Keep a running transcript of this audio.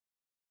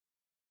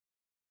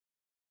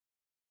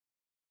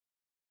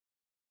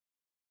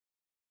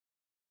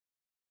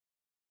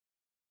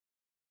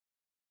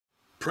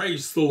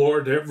Praise the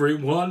Lord,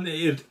 everyone.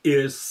 It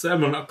is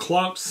 7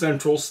 o'clock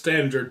Central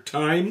Standard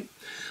Time.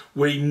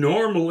 We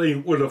normally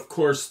would, of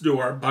course, do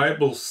our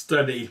Bible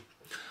study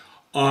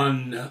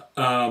on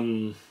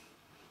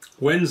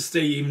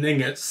Wednesday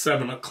evening at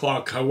 7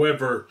 o'clock.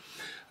 However,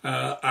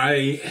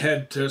 I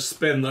had to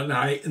spend the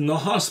night in the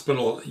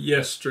hospital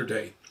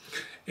yesterday.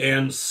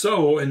 And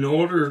so, in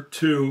order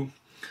to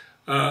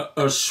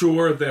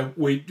assure that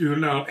we do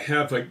not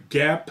have a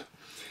gap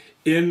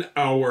in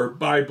our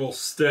Bible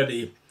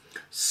study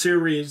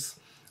series,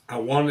 I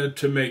wanted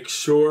to make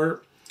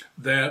sure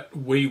that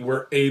we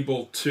were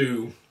able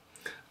to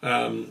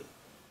have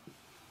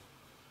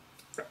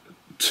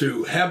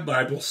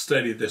Bible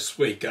study this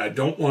week. I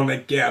don't want a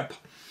gap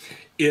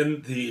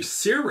in the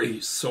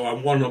series, so I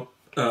want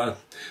to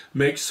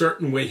make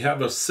certain we have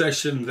a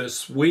session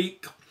this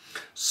week.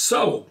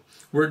 So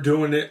we're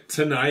doing it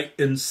tonight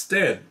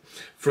instead.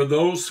 For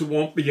those who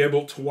won't be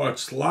able to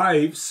watch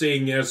live,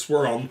 seeing as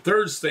we're on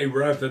Thursday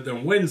rather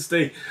than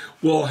Wednesday,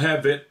 we'll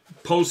have it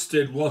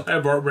posted. We'll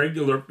have our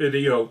regular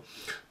video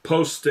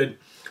posted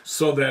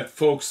so that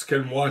folks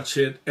can watch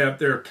it at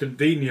their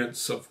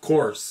convenience, of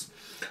course,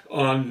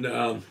 on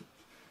our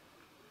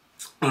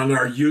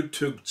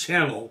YouTube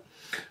channel.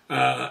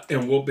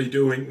 And we'll be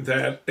doing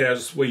that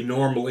as we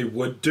normally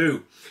would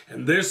do.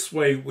 And this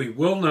way, we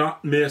will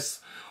not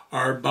miss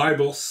our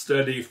Bible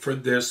study for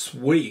this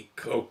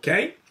week,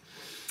 okay?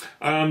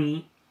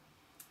 I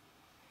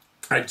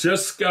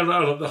just got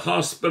out of the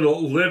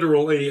hospital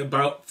literally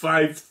about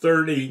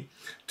 5:30.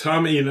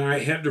 Tommy and I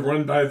had to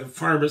run by the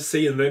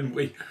pharmacy, and then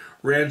we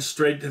ran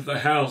straight to the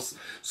house.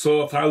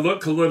 So if I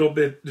look a little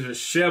bit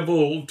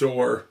disheveled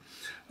or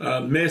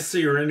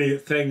messy or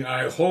anything,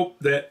 I hope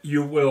that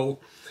you will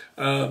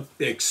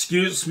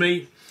excuse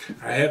me.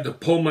 I had to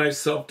pull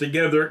myself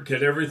together,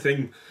 get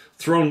everything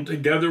thrown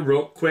together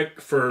real quick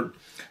for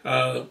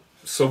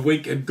so we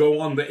could go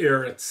on the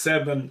air at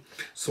 7.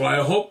 So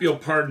I hope you'll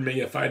pardon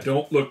me if I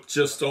don't look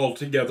just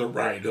altogether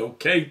right,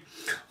 okay?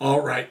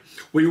 All right.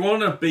 We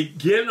want to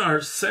begin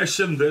our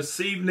session this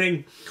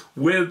evening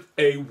with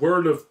a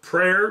word of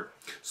prayer.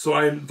 So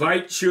I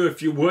invite you,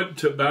 if you would,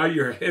 to bow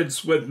your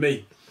heads with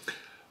me.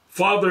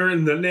 Father,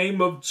 in the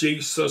name of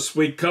Jesus,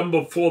 we come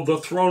before the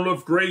throne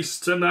of grace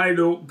tonight,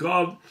 O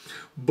God,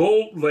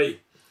 boldly,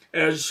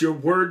 as your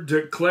word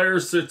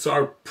declares. It's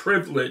our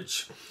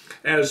privilege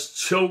as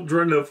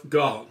children of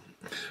God.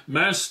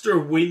 Master,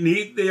 we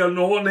need the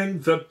anointing,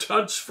 the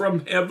touch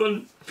from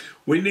heaven.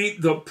 We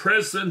need the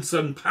presence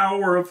and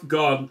power of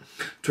God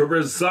to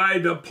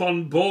reside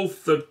upon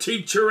both the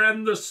teacher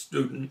and the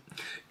student,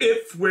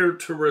 if we're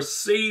to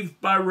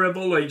receive by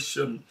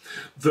revelation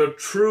the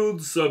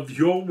truths of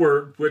your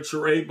word, which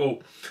are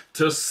able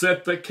to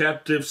set the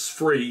captives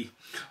free.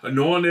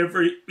 Anoint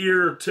every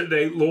ear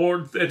today,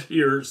 Lord, that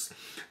hears,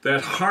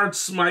 that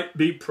hearts might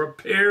be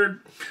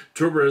prepared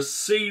to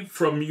receive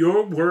from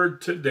your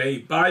word today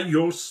by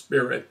your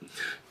Spirit.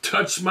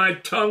 Touch my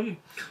tongue.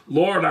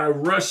 Lord, I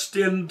rushed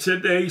in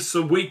today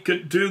so we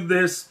could do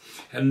this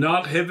and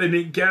not have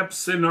any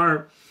gaps in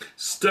our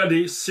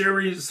study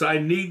series. I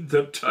need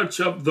the touch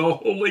of the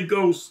Holy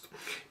Ghost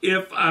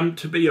if I'm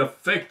to be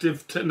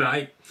effective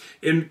tonight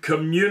in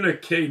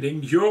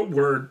communicating your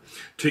word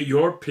to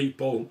your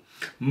people.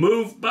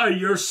 Move by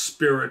your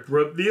Spirit.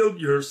 Reveal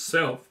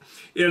yourself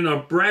in a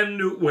brand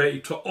new way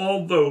to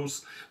all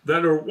those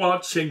that are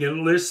watching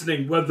and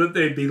listening, whether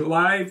they be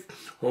live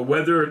or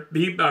whether it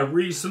be by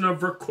reason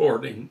of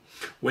recording.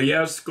 We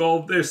ask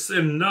all this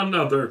in none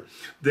other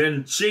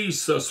than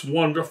Jesus'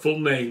 wonderful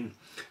name.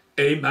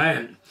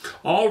 Amen.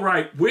 All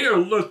right, we are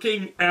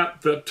looking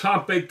at the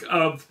topic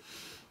of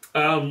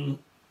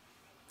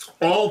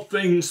all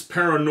things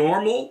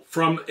paranormal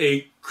from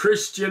a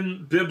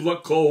Christian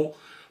biblical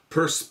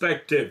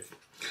perspective.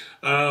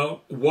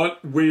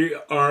 What we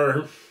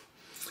are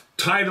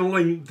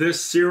titling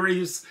this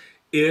series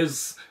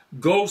is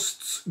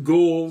Ghosts,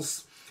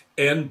 Ghouls,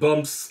 and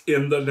Bumps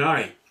in the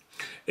Night.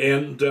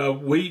 And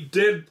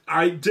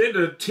I did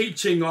a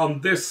teaching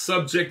on this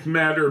subject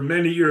matter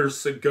many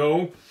years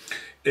ago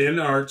in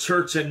our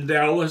church in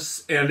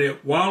Dallas, and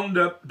it wound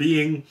up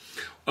being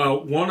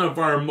one of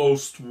our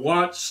most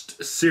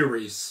watched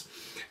series.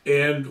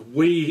 And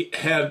we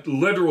had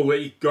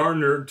literally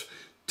garnered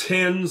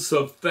tens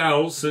of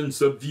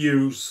thousands of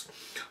views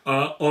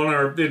on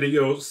our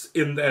videos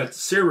in that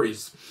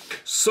series.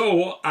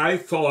 So I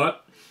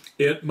thought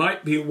it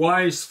might be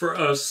wise for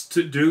us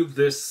to do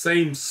this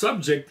same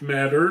subject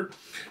matter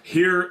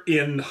here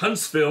in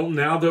Huntsville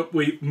now that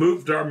we've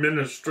moved our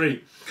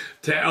ministry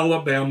to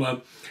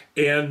Alabama.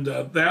 And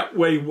that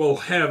way we'll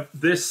have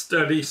this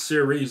study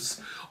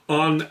series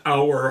on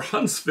our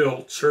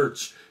Huntsville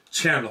church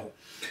channel.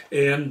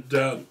 And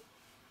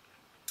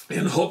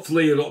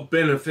hopefully it'll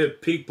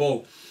benefit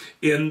people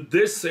in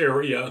this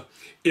area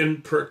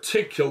in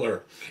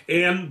particular,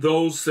 and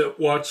those that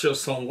watch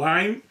us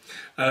online.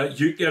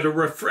 You get a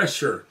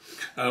refresher.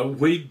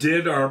 We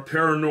did our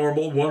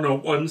Paranormal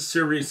 101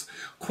 series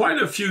quite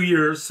a few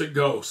years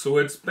ago, so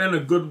it's been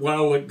a good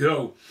while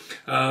ago.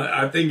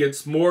 I think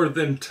it's more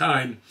than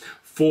time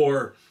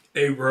for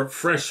a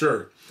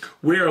refresher.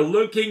 We are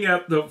looking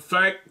at the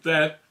fact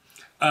that,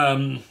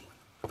 let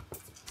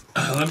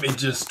me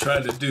just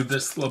try to do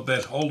this a little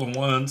bit. Hold on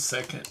one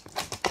second.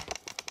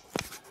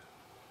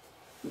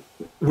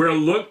 We're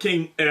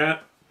looking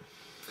at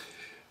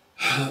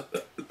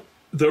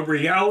the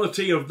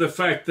reality of the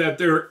fact that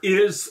there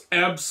is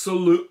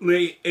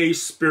absolutely a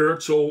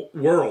spiritual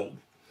world.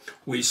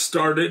 We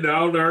started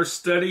out our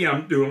study,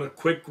 I'm doing a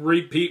quick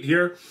repeat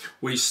here.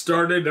 We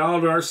started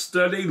out our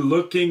study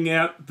looking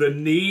at the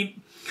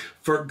need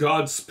for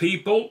God's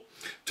people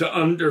to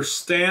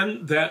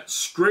understand that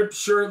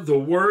Scripture, the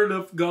Word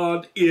of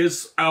God,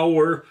 is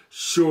our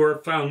sure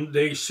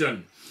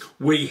foundation.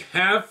 We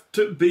have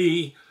to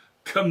be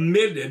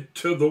committed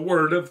to the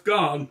Word of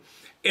God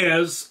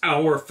as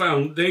our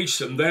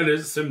foundation. That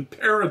is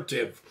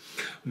imperative.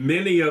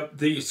 Many of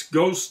these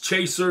ghost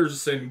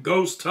chasers and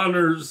ghost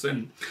hunters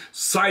and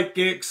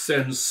psychics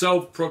and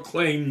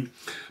self-proclaimed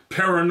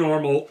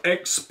paranormal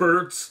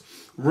experts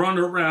run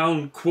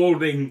around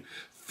quoting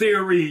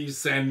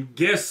theories and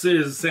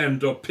guesses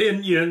and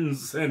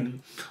opinions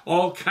and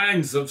all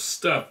kinds of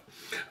stuff.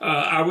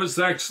 I was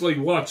actually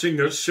watching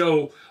a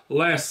show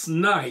last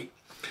night,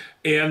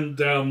 and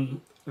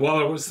while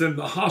I was in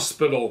the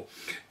hospital,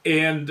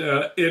 and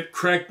it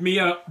cracked me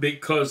up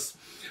because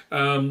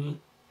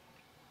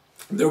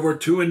there were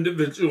two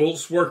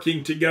individuals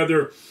working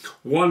together.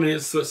 One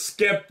is a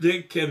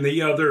skeptic and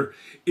the other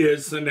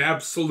is an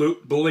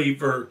absolute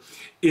believer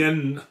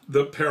in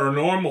the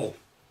paranormal.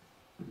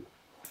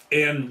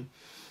 And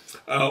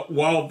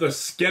while the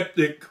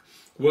skeptic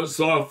was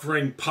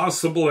offering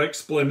possible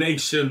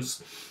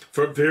explanations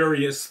for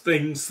various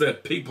things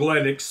that people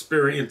had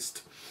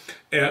experienced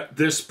at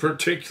this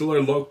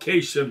particular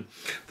location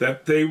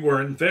that they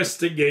were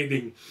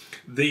investigating,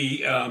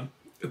 the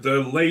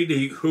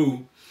lady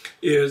who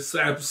is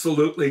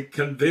absolutely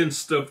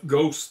convinced of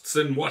ghosts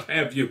and what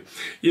have you,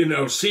 you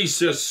know, she's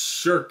just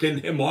shirking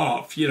him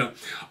off, you know.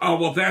 Oh,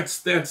 well,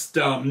 that's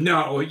dumb.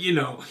 No, you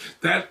know,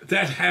 that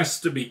has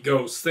to be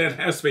ghosts. That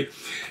has to be.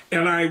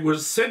 And I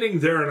was sitting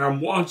there and I'm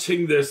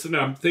watching this and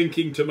I'm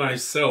thinking to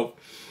myself,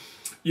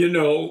 you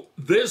know,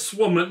 this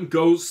woman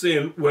goes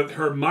in with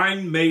her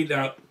mind made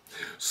up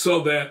so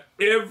that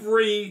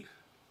every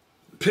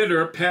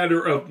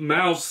pitter-patter of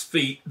mouse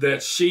feet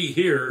that she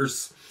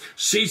hears,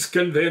 she's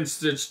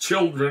convinced it's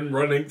children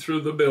running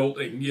through the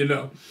building, you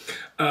know.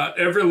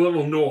 Every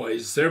little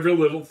noise, every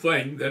little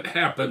thing that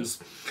happens,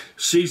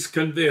 she's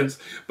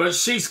convinced. But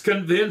she's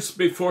convinced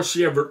before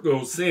she ever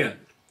goes in.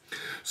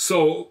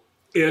 So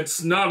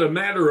it's not a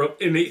matter of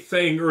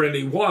anything or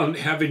anyone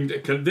having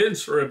to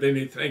convince her of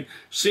anything.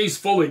 She's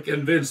fully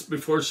convinced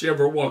before she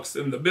ever walks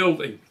in the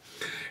building.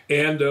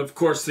 And, of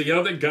course, the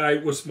other guy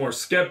was more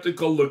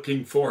skeptical,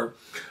 looking for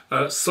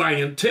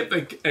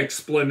scientific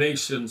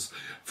explanations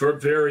for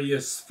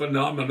various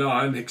phenomena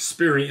and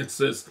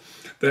experiences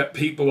that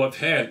people have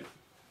had.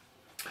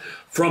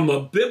 From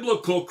a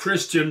biblical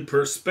Christian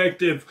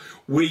perspective,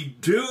 we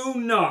do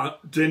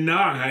not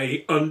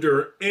deny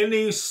under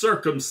any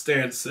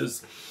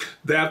circumstances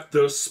that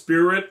the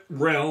spirit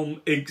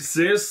realm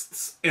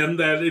exists and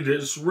that it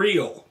is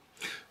real.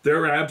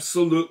 There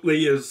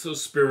absolutely is a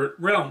spirit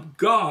realm.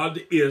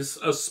 God is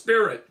a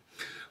spirit.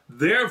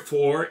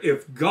 Therefore,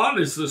 if God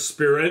is a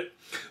spirit,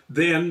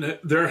 then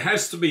there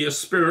has to be a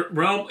spirit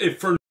realm,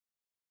 if for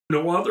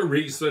no other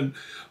reason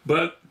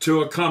but to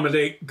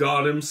accommodate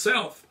God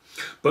himself.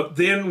 But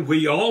then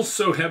we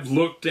also have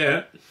looked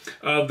at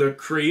the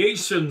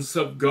creations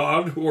of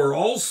God, who are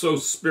also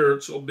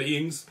spiritual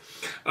beings,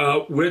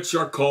 which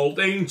are called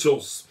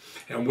angels.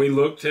 And we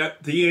looked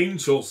at the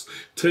angels.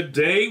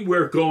 Today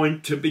we're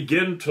going to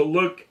begin to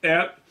look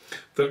at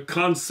the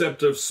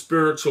concept of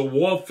spiritual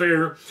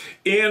warfare,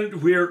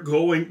 and we're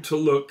going to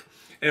look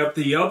at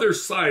the other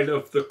side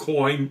of the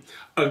coin,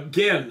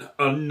 again,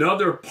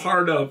 another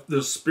part of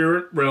the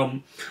spirit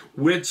realm,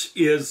 which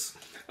is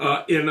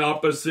in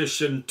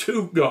opposition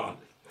to God.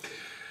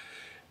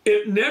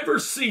 It never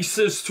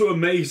ceases to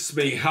amaze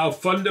me how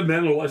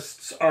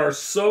fundamentalists are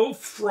so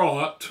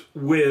fraught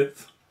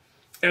with.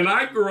 And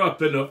I grew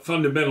up in a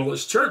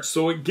fundamentalist church,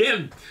 so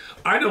again,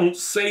 I don't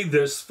say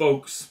this,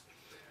 folks,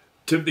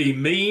 to be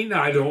mean.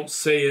 I don't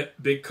say it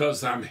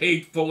because I'm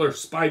hateful or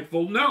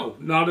spiteful. No,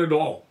 not at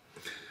all.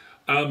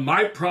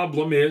 My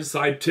problem is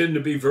I tend to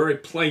be very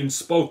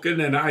plain-spoken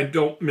and I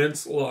don't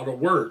mince a lot of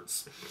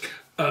words.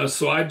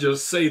 So I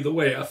just say the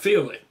way I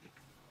feel it.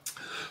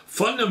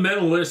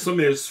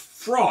 Fundamentalism is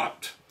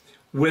fraught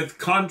with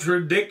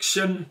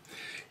contradiction,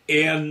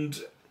 and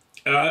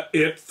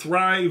it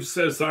thrives,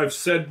 as I've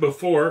said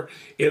before,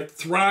 it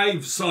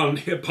thrives on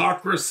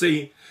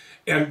hypocrisy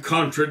and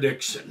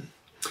contradiction.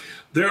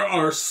 There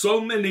are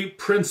so many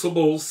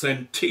principles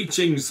and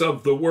teachings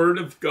of the Word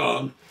of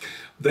God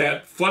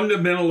that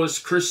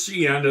fundamentalist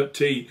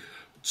Christianity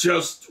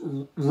just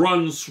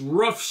runs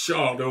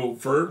roughshod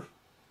over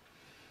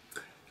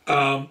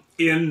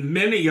in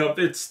many of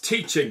its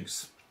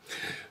teachings.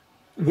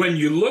 When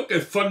you look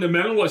at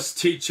fundamentalist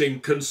teaching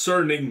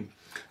concerning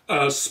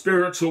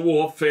spiritual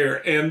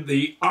warfare and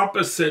the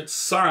opposite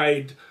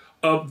side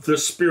of the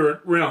spirit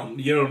realm.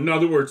 You know, in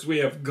other words, we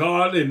have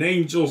God and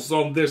angels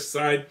on this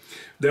side,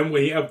 then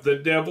we have the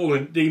devil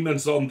and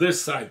demons on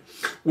this side.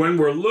 When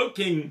we're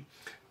looking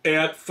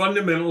at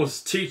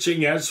fundamentalist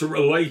teaching as it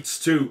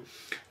relates to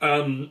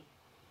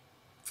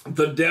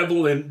the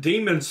devil and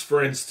demons,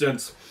 for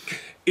instance,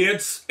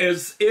 it's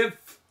as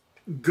if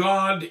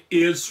God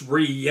is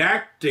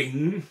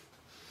reacting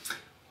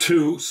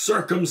to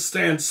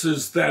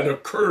circumstances that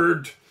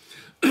occurred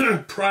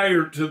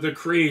prior to the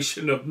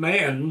creation of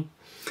man,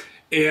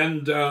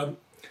 and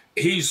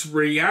he's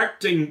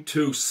reacting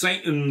to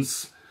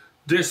Satan's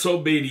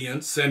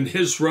disobedience and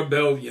his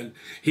rebellion.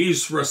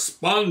 He's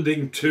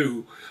responding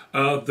to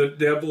the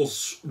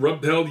devil's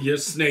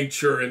rebellious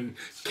nature and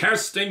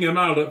casting him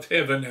out of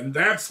heaven, and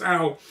that's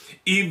how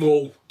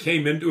evil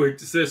came into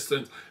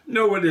existence.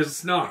 No, it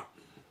is not.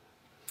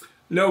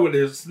 No, it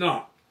is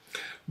not.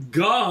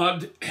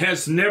 God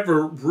has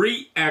never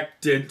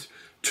reacted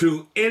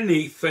to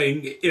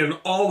anything in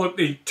all of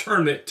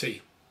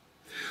eternity.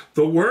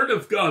 The Word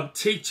of God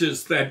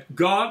teaches that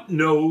God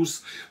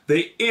knows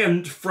the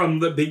end from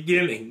the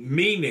beginning,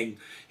 meaning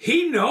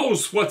He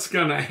knows what's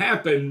going to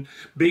happen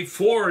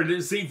before it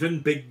has even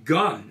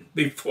begun.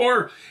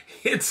 Before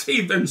it's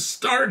even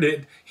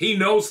started, He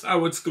knows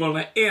how it's going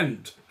to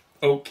end,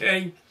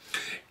 okay?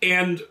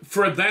 And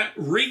for that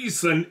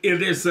reason,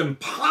 it is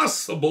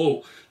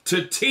impossible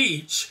to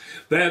teach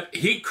that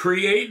He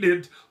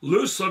created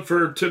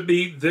Lucifer to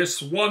be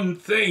this one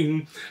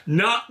thing,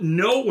 not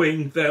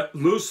knowing that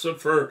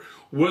Lucifer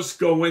was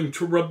going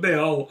to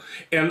rebel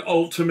and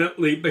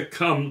ultimately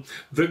become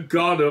the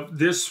god of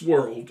this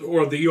world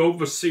or the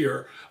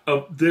overseer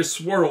of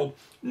this world.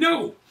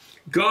 No,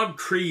 God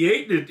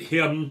created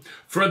him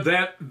for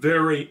that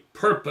very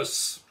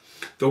purpose.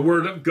 The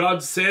Word of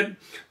God said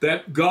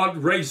that God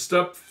raised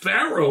up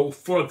Pharaoh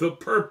for the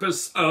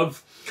purpose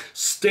of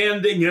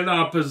standing in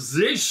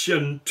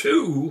opposition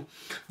to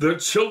the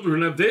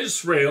children of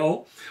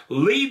Israel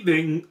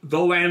leaving the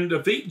land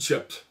of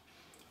Egypt.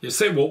 You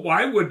say, well,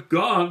 why would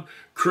God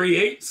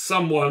create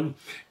someone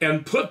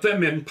and put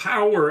them in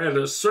power at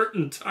a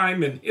certain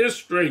time in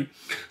history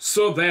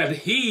so that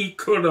He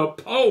could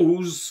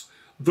oppose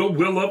the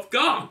will of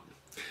God?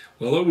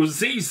 Well, it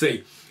was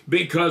easy,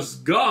 because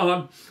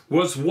God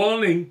was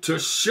wanting to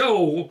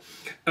show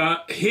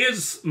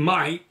His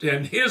might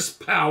and His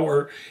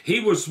power. He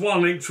was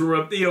wanting to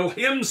reveal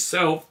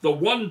Himself, the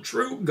one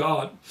true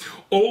God,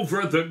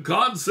 over the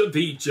gods of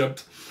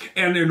Egypt.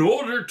 And in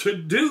order to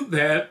do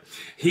that,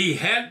 He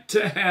had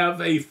to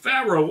have a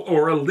Pharaoh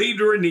or a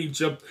leader in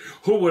Egypt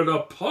who would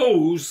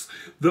oppose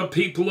the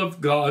people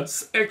of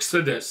God's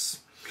exodus.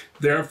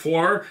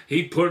 Therefore,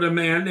 He put a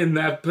man in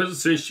that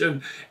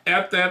position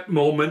at that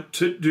moment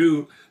to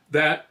do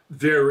that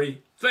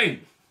very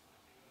thing.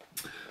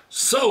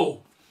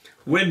 So,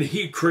 when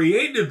He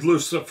created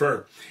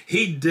Lucifer,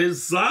 He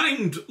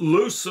designed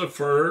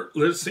Lucifer,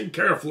 listen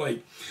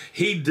carefully,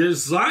 He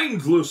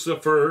designed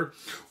Lucifer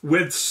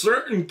with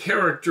certain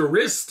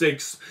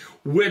characteristics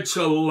which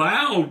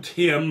allowed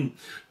him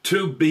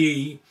to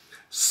be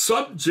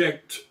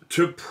subject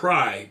to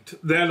pride,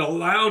 that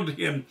allowed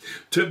him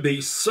to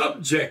be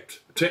subject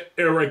to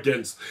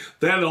arrogance,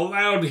 that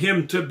allowed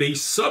him to be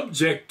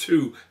subject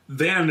to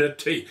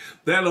vanity,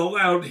 that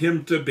allowed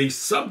him to be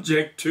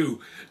subject to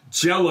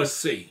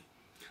jealousy.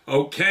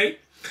 Okay?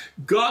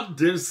 God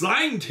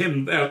designed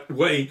him that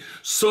way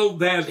so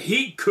that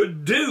he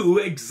could do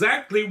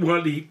exactly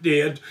what he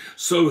did,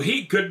 so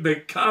he could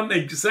become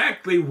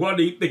exactly what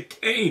he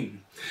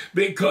became.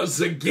 Because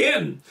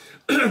again,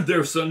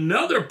 there's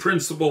another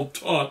principle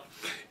taught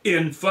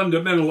in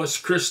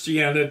fundamentalist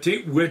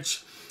Christianity,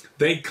 which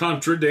they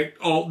contradict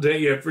all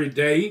day, every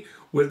day,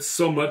 with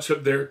so much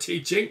of their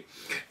teaching,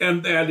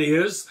 and that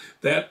is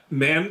that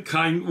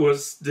mankind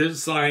was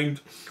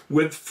designed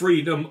with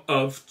freedom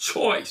of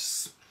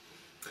choice.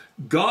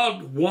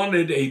 God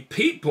wanted a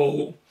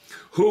people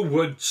who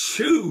would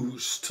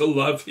choose to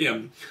love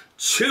Him,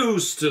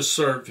 choose to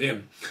serve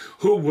Him,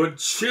 who would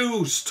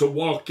choose to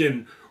walk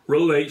in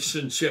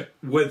relationship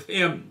with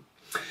Him.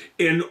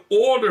 In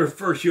order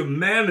for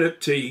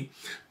humanity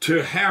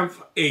to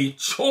have a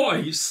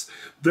choice,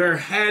 there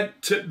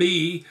had to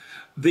be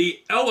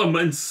the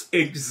elements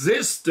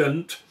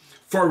existent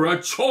for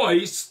a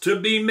choice to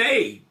be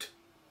made.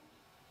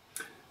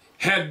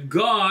 Had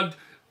God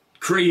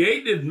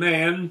created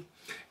man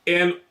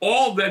and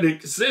all that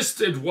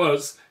existed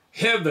was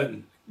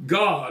heaven,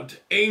 God,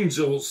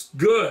 angels,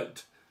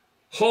 good,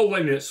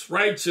 holiness,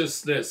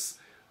 righteousness,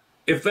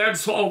 if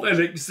that's all that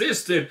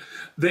existed,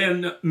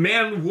 then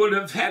man would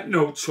have had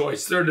no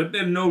choice. There'd have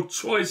been no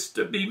choice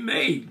to be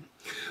made.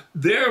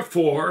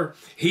 Therefore,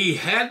 He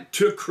had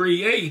to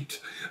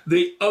create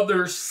the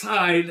other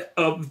side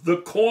of the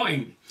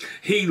coin.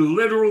 He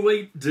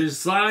literally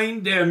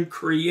designed and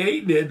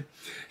created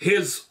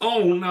His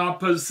own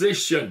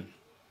opposition.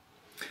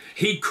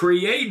 He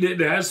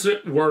created, as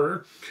it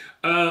were,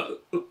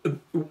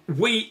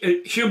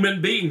 we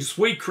human beings,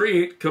 we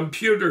create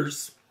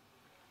computers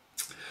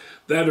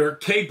that are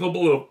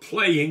capable of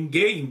playing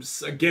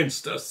games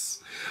against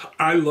us.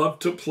 I love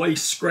to play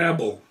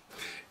Scrabble,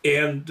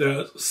 and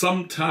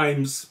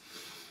sometimes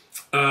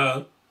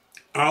I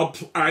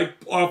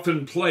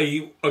often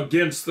play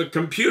against the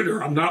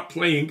computer. I'm not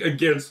playing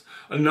against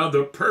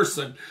another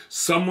person.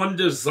 Someone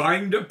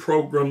designed a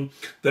program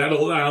that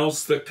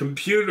allows the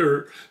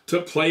computer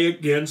to play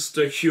against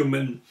a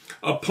human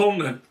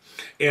opponent.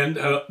 And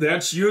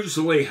that's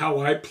usually how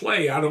I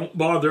play. I don't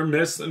bother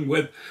messing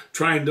with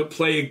trying to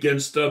play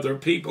against other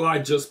people. I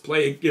just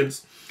play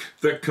against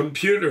the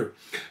computer.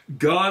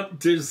 God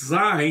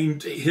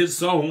designed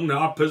his own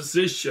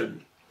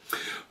opposition.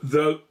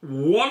 The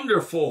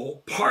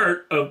wonderful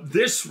part of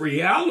this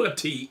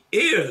reality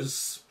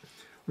is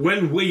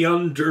when we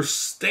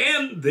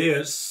understand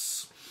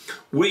this,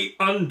 we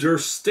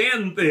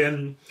understand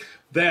then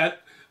that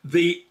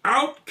the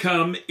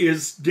outcome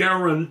is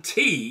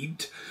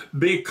guaranteed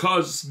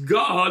because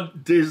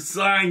God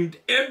designed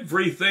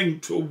everything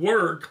to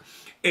work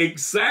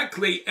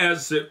exactly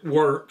as it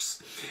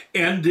works.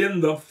 And in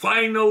the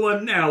final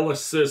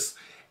analysis,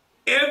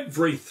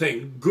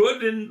 everything,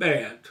 good and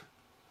bad,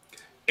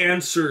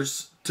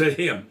 answers to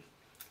him.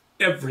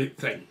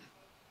 Everything.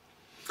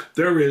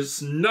 There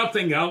is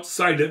nothing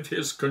outside of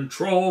his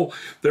control.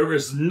 There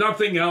is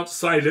nothing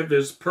outside of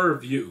his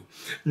purview.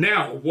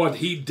 Now, what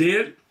he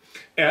did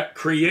at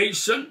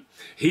creation,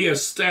 he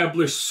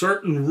established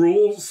certain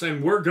rules,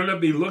 and we're going to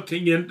be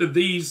looking into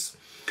these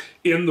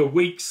in the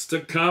weeks to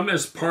come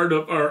as part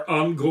of our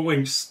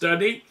ongoing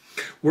study.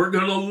 We're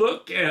going to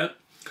look at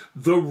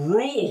the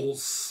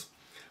rules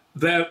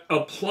that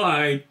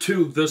apply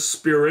to the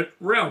spirit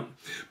realm,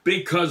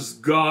 because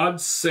God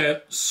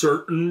set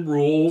certain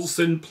rules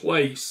in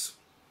place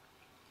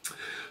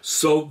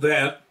so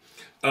that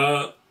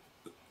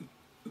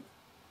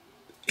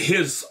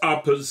his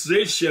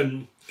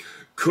opposition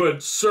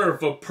could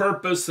serve a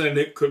purpose and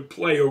it could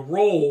play a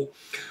role,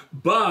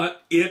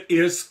 but it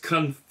is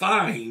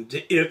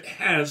confined. It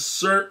has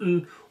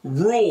certain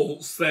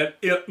rules that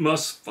it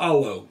must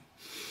follow.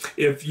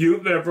 If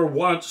you've ever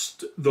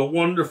watched the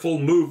wonderful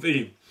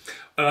movie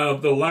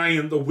The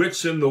Lion, the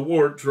Witch, and the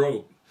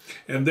Wardrobe,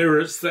 and there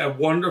is that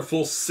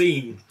wonderful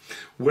scene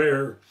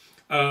where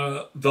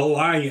the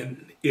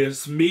lion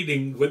is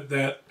meeting with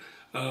that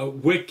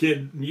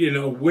wicked,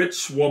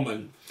 witch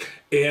woman,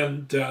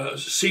 and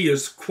she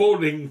is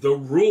quoting the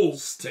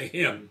rules to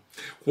him,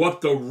 what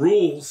the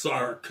rules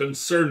are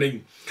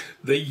concerning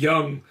the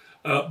young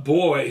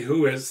boy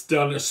who has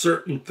done a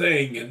certain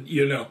thing,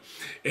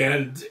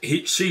 and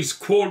she's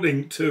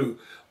quoting to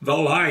the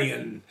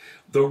lion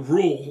the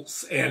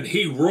rules, and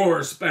he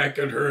roars back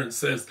at her and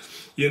says,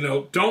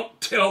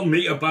 don't tell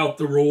me about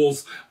the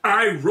rules.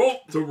 I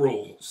wrote the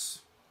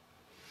rules.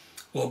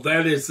 Well,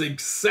 that is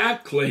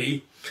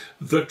exactly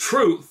the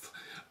truth.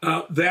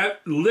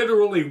 That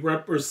literally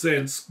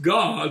represents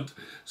God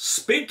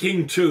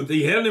speaking to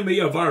the enemy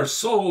of our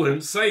soul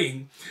and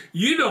saying,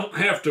 you don't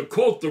have to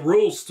quote the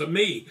rules to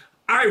me.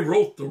 I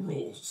wrote the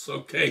rules,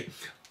 okay?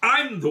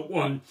 I'm the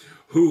one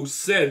who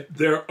said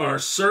there are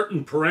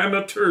certain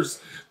parameters,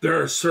 there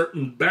are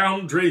certain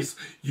boundaries.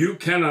 You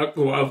cannot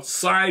go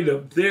outside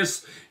of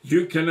this.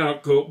 You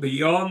cannot go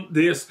beyond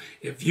this.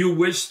 If you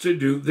wish to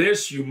do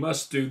this, you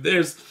must do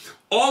this.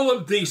 All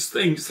of these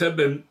things have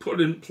been put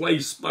in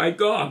place by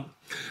God.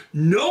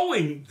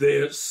 Knowing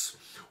this,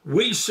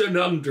 we should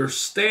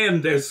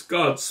understand as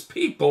God's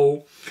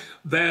people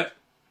that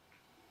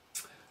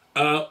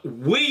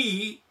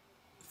we,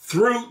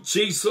 through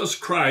Jesus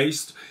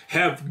Christ,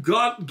 have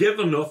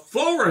God-given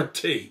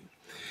authority.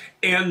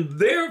 And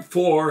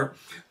therefore,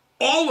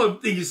 all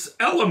of these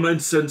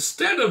elements,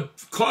 instead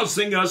of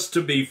causing us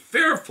to be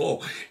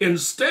fearful,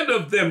 instead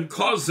of them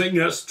causing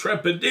us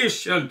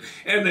trepidation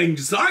and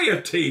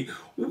anxiety,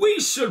 we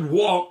should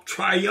walk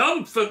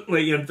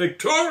triumphantly and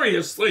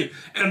victoriously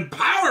and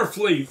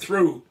powerfully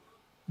through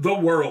the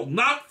world,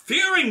 not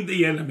fearing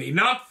the enemy,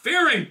 not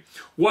fearing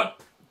what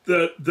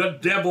the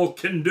devil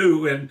can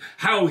do and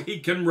how he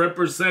can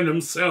represent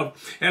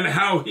himself and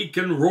how he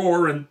can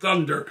roar and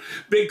thunder,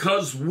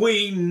 because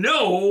we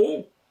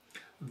know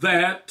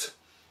that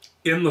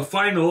in the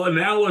final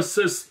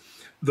analysis,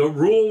 the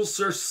rules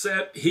are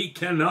set. He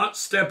cannot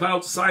step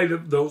outside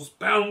of those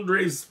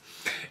boundaries,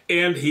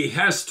 and he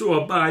has to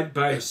abide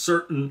by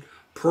certain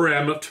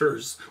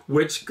parameters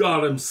which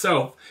God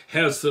himself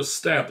has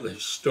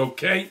established,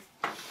 okay?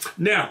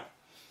 Now,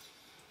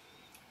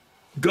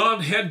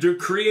 God had to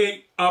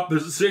create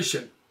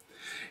opposition.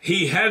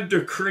 He had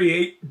to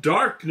create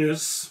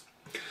darkness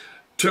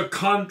to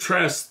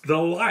contrast the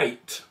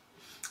light,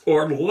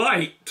 or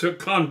light to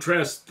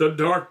contrast the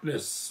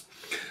darkness,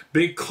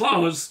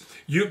 because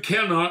you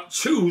cannot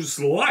choose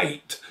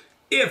light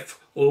if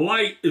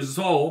light is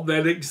all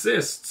that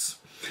exists.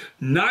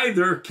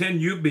 Neither can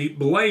you be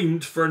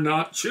blamed for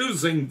not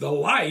choosing the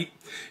light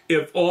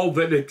if all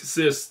that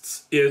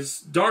exists is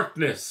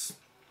darkness.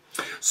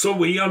 So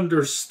we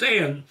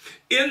understand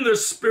in the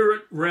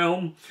spirit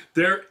realm,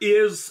 there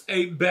is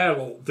a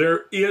battle.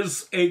 There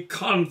is a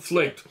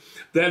conflict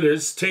that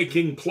is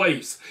taking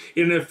place.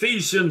 In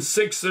Ephesians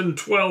 6 and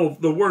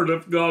 12, the Word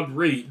of God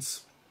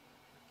reads,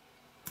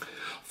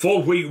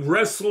 "For we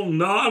wrestle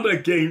not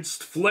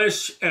against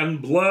flesh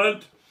and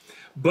blood,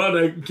 but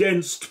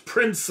against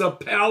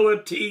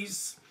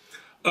principalities,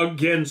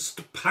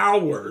 against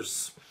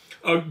powers,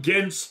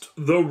 against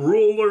the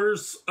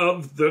rulers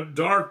of the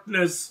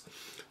darkness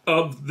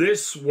of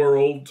this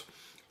world,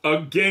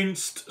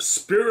 against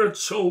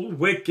spiritual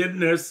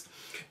wickedness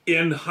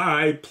in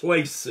high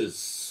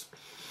places."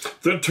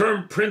 The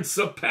term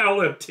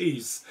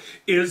principalities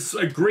is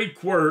a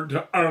Greek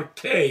word,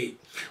 arche,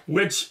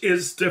 which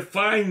is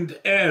defined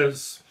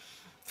as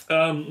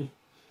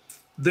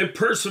the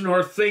person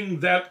or thing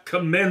that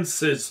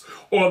commences,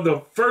 or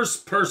the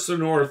first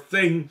person or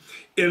thing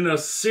in a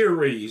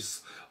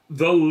series,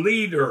 the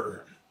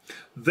leader,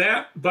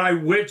 that by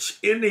which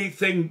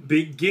anything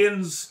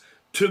begins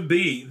to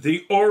be,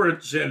 the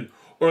origin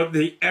or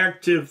the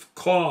active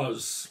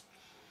cause,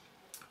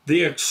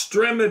 the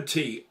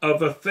extremity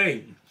of a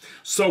thing.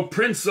 So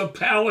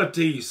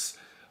principalities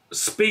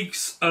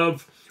speaks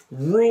of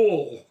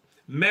rule,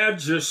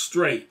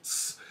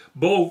 magistrates,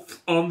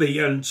 both on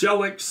the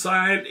angelic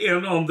side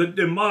and on the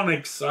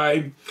demonic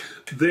side.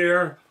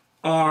 There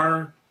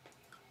are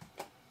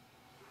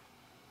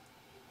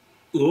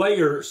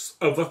layers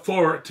of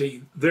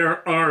authority.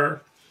 There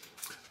are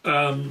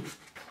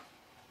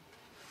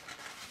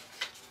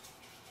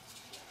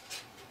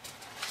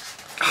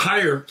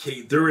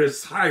hierarchy. There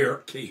is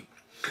hierarchy.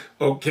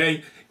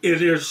 Okay?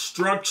 It is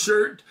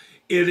structured.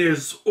 It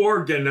is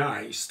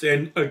organized.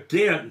 And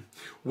again,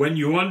 when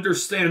you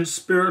understand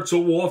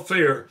spiritual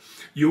warfare,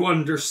 you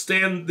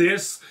understand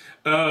this.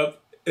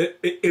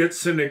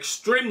 It's an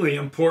extremely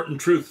important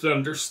truth to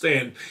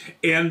understand.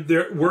 And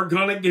we're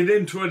going to get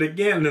into it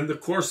again in the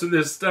course of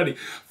this study.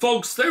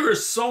 Folks, there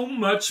is so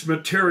much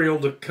material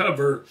to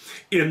cover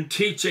in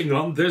teaching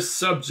on this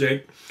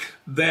subject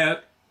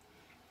that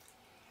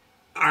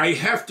I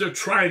have to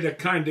try to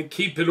kind of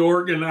keep it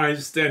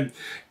organized and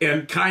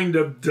kind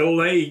of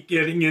delay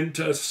getting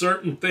into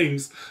certain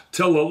things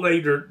till a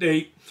later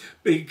date,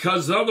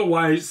 because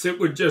otherwise it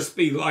would just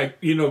be like,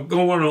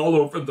 going all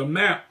over the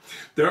map.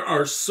 There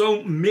are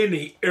so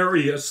many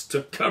areas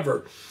to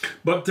cover,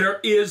 but there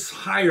is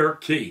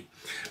hierarchy.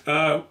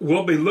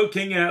 We'll be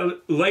looking at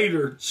it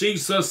later.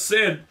 Jesus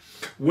said,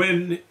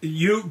 when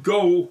you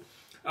go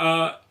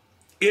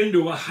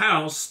into a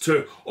house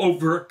to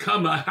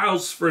overcome a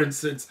house, for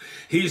instance,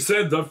 he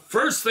said the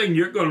first thing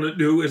you're going to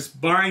do is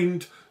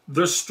bind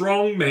the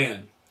strong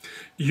man.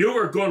 You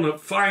are going to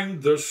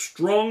find the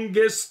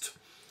strongest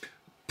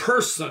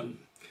person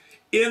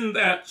in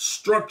that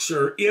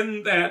structure,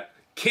 in that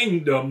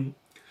kingdom,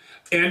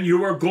 and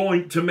you are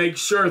going to make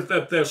sure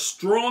that the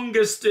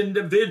strongest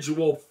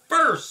individual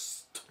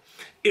first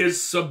is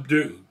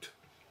subdued.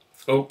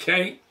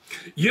 Okay?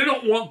 You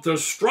don't want the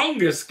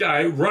strongest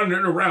guy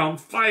running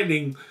around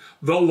fighting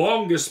the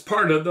longest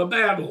part of the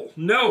battle.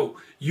 No,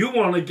 you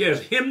want to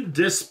get him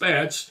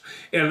dispatched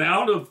and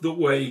out of the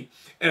way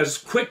as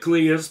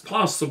quickly as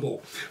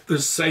possible. The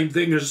same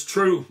thing is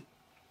true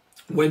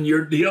when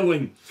you're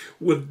dealing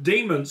with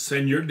demons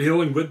and you're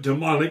dealing with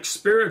demonic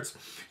spirits.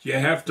 You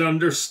have to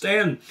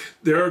understand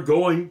there are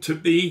going to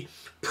be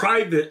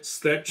privates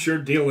that you're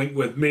dealing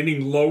with,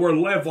 meaning lower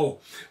level,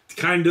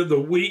 kind of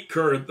the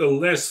weaker, the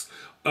less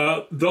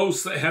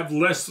those that have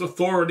less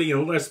authority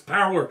and less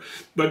power.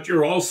 But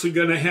you're also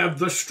going to have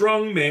the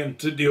strong man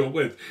to deal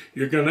with.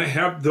 You're going to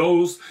have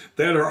those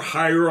that are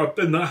higher up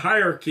in the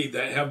hierarchy,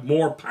 that have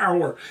more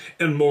power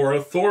and more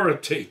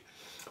authority.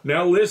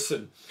 Now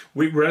listen,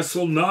 we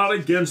wrestle not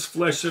against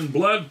flesh and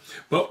blood,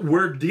 but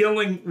we're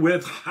dealing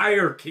with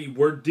hierarchy.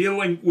 We're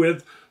dealing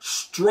with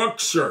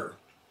structure.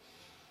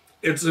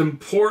 It's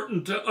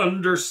important to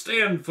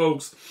understand,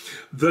 folks,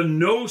 the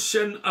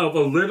notion of a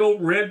little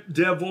red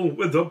devil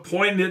with a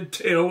pointed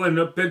tail and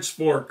a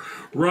pitchfork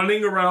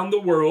running around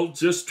the world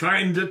just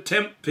trying to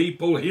tempt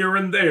people here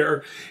and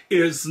there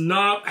is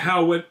not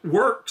how it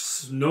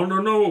works. No,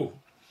 no, no.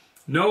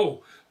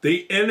 No,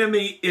 the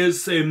enemy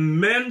is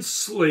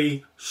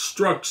immensely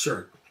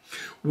structured.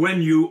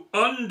 When you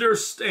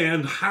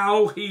understand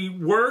how he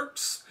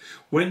works,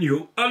 when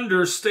you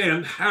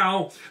understand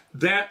how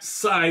that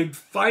side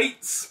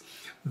fights,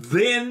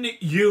 then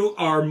you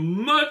are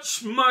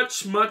much,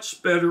 much,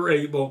 much better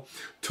able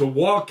to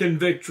walk in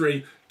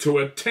victory, to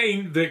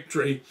attain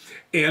victory,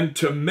 and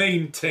to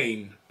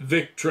maintain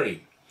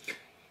victory. It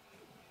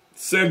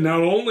said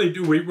not only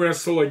do we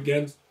wrestle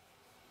against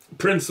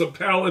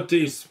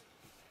principalities,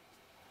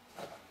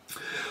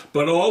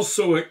 but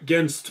also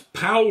against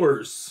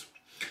powers,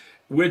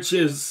 which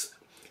is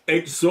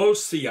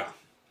exousia,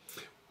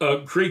 a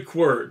Greek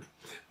word,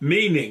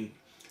 meaning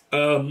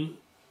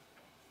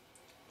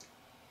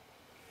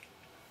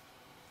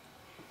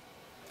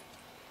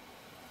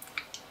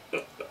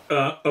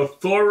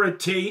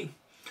authority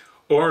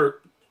or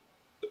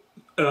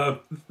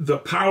the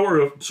power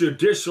of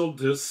judicial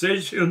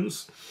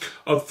decisions,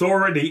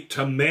 authority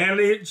to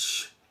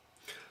manage,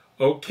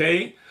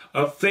 okay,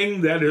 a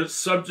thing that is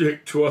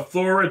subject to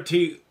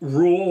authority,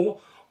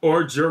 rule,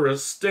 or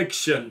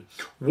jurisdiction,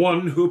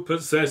 one who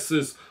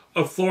possesses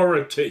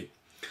authority.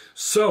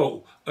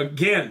 So,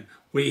 again,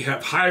 we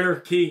have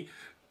hierarchy.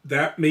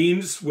 That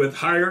means with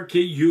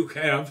hierarchy, you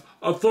have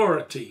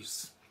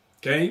authorities,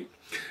 okay?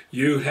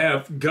 You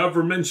have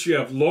governments, you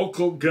have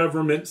local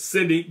government,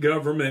 city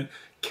government,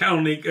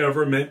 county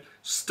government,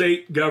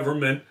 state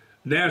government,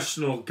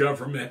 national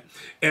government.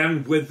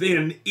 And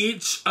within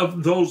each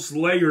of those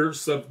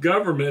layers of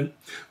government,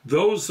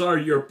 those are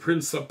your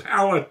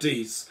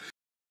principalities.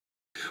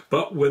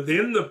 But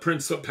within the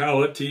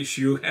principalities,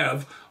 you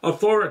have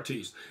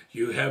authorities.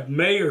 You have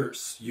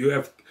mayors, you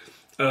have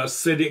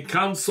city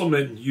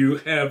councilmen, you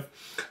have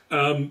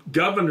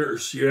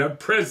governors, you have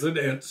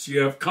presidents,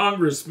 you have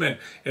congressmen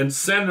and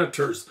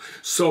senators.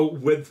 So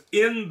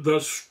within the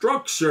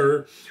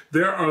structure,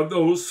 there are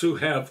those who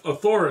have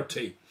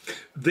authority.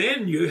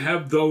 Then you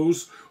have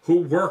those who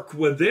work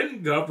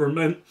within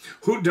government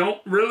who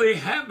don't really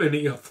have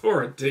any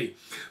authority.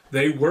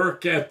 They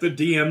work at the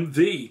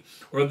DMV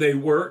or they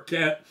work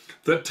at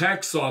the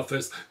tax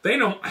office. They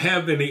don't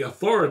have any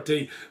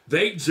authority.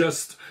 They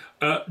just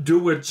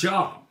do a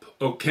job.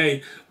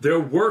 Okay, they're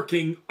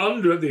working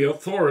under the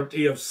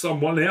authority of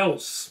someone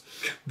else.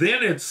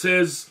 Then it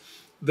says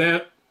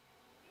that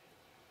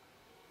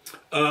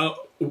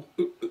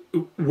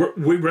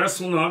we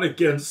wrestle not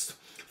against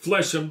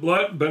flesh and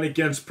blood, but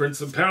against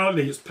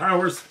principalities,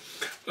 powers,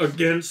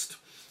 against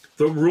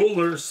the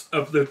rulers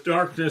of the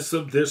darkness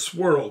of this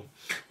world.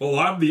 Well,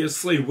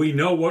 obviously, we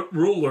know what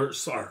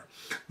rulers are.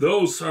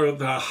 Those are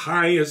the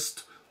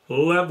highest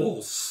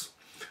levels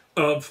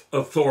of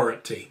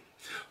authority.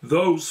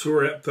 Those who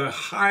are at the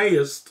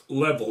highest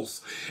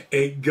levels.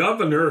 A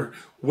governor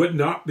would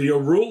not be a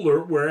ruler,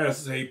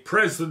 whereas a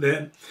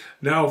president,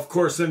 now of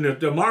course in a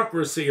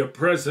democracy, a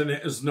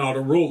president is not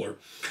a ruler.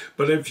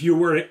 But if you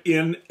were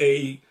in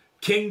a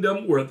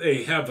kingdom where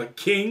they have a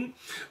king,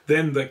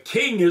 then the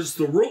king is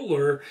the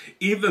ruler,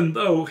 even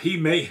though he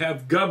may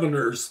have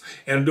governors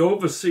and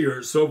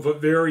overseers over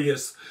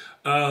various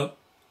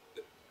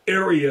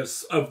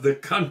areas of the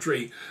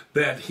country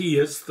that he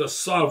is the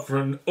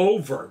sovereign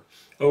over.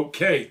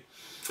 Okay,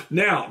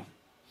 now,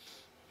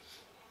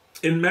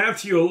 in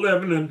Matthew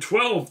 11 and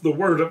 12, the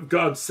Word of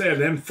God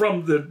said, "And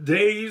from the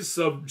days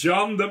of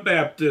John the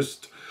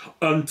Baptist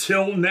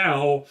until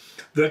now,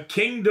 the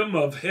kingdom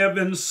of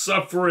heaven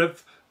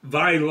suffereth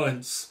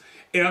violence,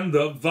 and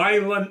the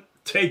violent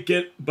take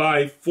it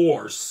by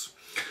force."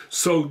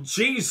 So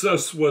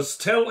Jesus was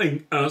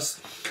telling us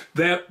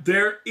that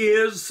there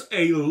is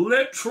a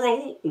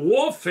literal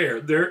warfare.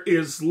 There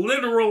is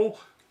literal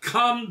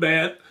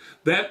combat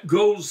that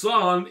goes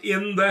on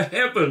in the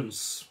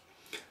heavens.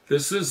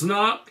 This is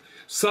not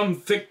some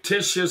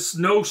fictitious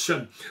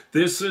notion.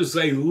 This is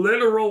a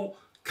literal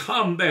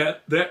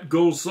combat that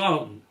goes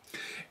on.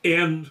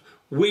 And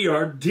we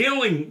are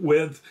dealing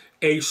with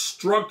a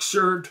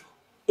structured,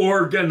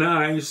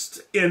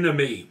 organized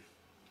enemy.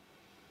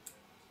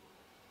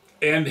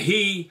 And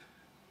he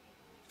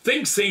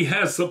thinks he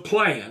has a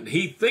plan.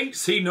 He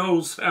thinks he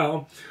knows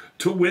how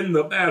to win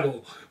the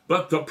battle.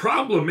 But the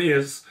problem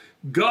is,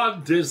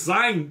 God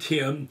designed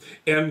him,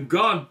 and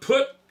God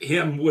put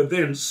him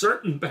within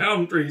certain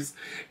boundaries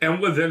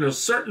and within a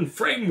certain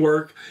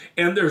framework,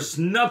 and there's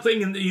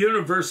nothing in the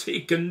universe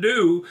he can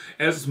do.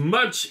 As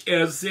much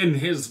as in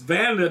his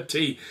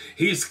vanity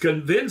he's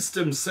convinced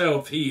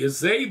himself he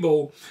is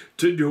able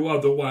to do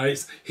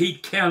otherwise, he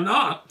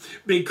cannot,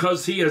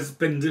 because he has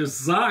been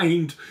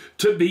designed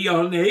to be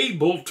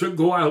unable to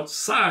go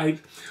outside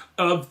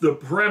of the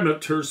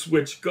parameters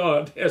which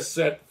God has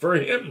set for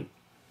him.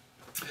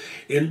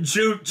 In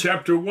Jude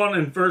chapter 1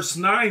 and verse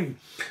 9,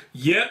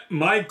 "Yet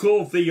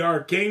Michael the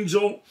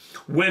archangel,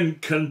 when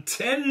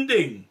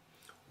contending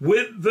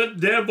with the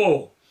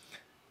devil,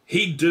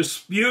 he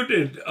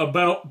disputed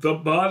about the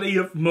body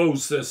of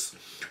Moses,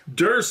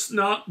 durst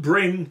not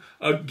bring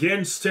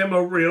against him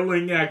a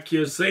railing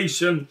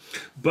accusation,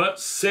 but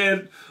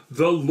said,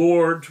 The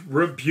Lord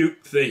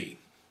rebuke thee."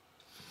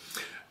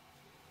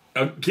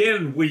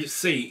 Again, we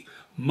see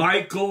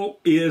Michael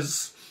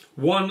is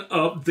one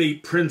of the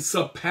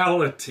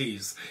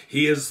principalities.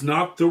 He is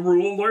not the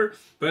ruler,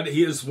 but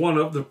he is one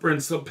of the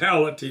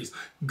principalities.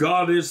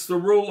 God is the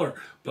ruler,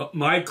 but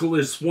Michael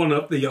is one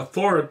of the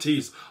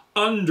authorities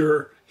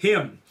under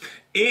him.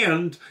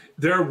 And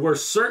there were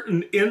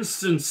certain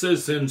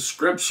instances in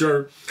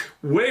Scripture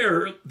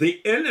where the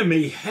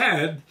enemy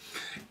had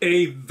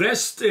a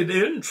vested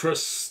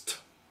interest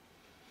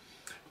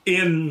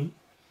in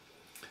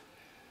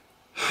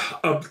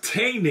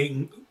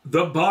obtaining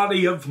the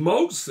body of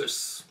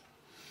Moses.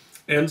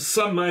 And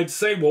some might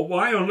say, well,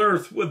 why on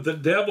earth would the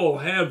devil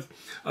have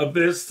a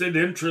vested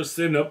interest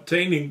in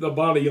obtaining the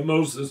body of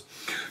Moses?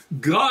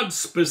 God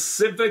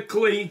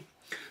specifically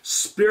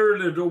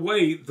spirited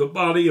away the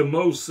body of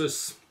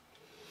Moses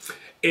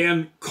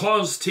and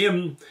caused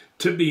him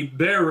to be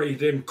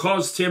buried and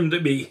caused him to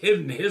be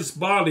hidden, his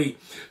body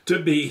to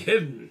be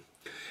hidden.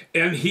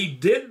 And he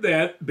did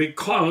that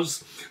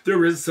because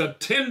there is a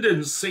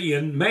tendency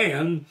in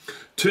man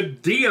to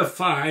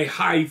deify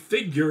high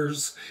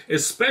figures,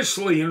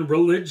 especially in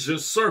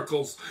religious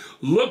circles.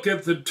 Look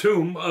at the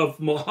tomb of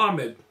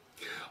Muhammad.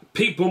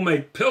 People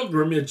make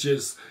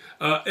pilgrimages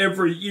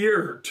every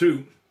year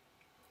to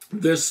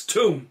this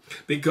tomb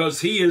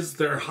because he is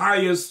their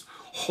highest,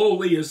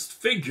 holiest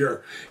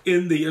figure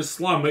in the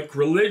Islamic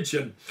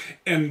religion.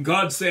 And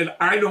God said,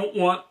 I don't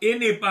want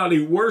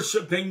anybody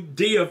worshiping,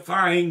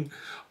 deifying,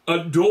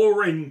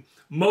 adoring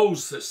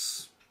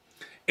Moses.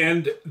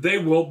 And they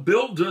will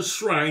build a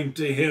shrine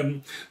to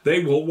him.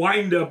 They will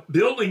wind up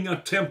building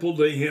a temple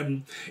to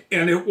him,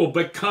 and it will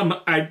become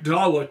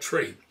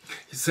idolatry.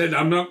 He said,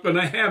 I'm not going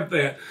to have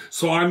that,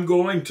 so I'm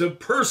going to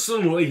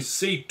personally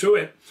see to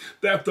it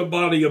that the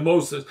body of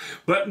Moses.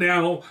 But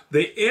now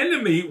the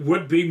enemy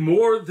would be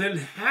more than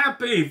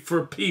happy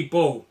for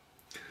people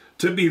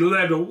to be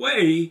led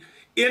away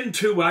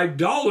into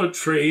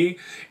idolatry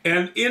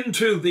and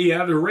into the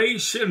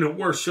adoration and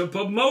worship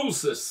of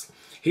Moses.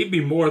 He'd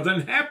be more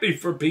than happy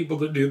for people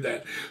to do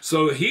that.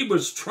 So he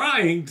was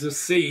trying to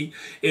see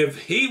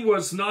if he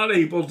was not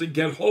able to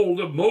get hold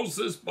of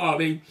Moses'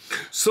 body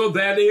so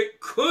that it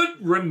could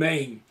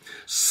remain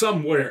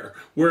somewhere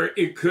where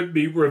it could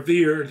be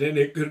revered and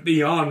it could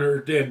be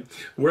honored and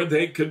where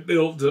they could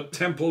build a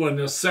temple and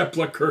a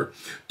sepulcher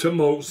to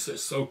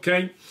Moses,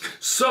 okay?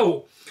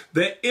 So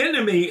the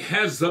enemy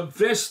has a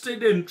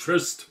vested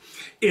interest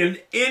in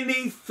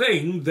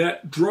anything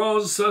that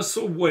draws us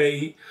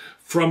away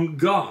from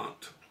God.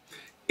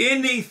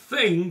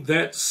 Anything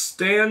that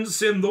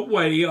stands in the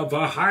way of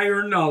a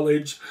higher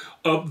knowledge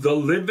of the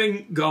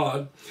living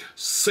God,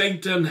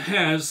 Satan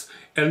has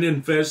an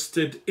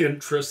invested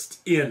interest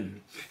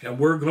in. And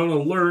we're going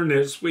to learn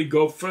as we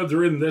go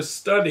further in this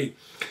study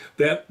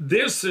that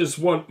this is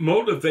what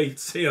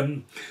motivates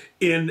him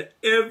in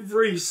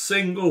every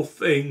single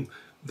thing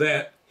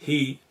that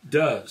he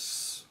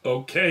does.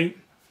 Okay?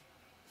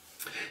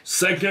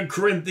 2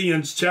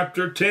 Corinthians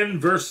chapter 10,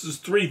 verses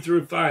 3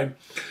 through 5.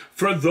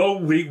 For though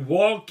we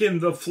walk in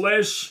the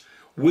flesh,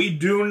 we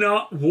do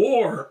not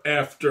war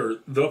after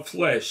the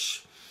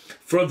flesh.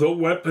 For the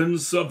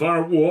weapons of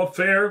our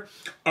warfare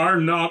are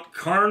not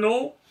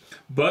carnal,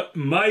 but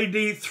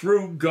mighty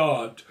through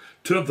God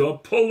to the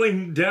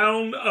pulling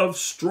down of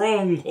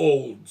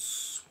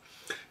strongholds,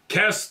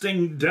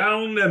 casting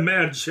down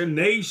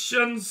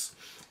imaginations,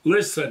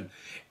 listen,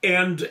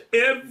 and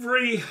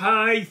every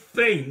high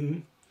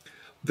thing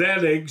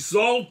that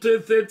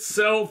exalteth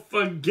itself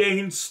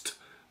against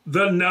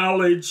the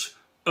knowledge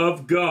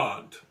of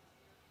God.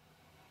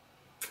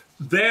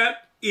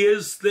 That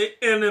is the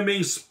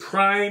enemy's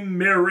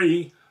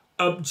primary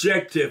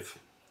objective.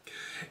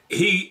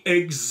 He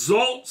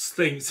exalts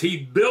things. He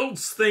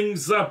builds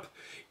things up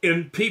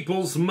in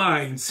people's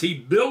minds. He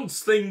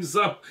builds things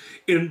up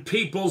in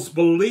people's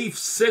belief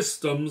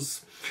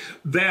systems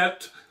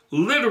that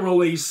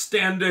literally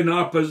stand in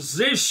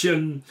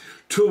opposition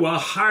to a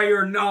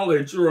higher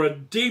knowledge or a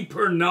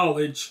deeper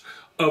knowledge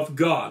of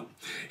God.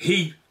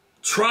 He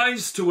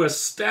tries to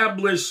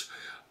establish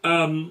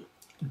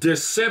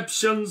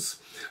deceptions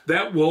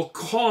that will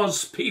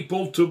cause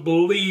people to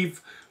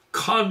believe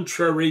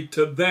contrary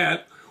to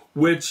that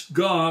which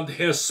God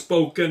has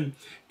spoken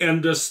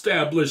and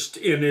established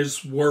in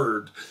His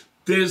Word.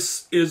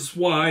 This is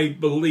why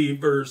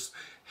believers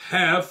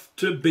have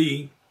to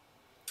be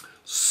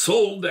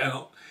sold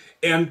out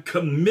and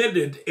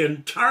committed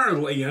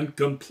entirely and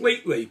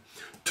completely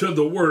to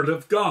the Word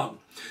of God,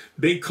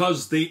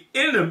 because the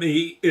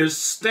enemy is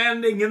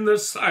standing in the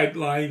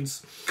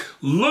sidelines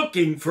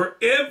looking for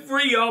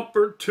every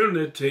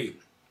opportunity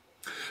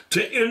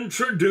to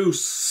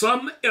introduce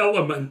some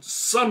element,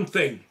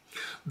 something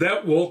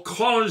that will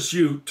cause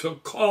you to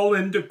call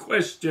into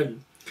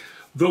question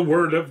the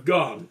Word of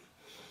God.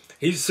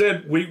 He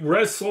said, we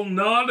wrestle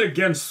not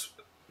against,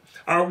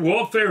 our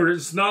warfare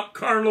is not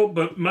carnal,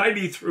 but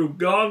mighty through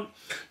God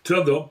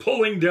to the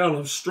pulling down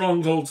of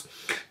strongholds,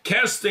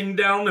 casting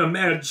down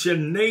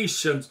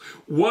imaginations.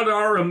 What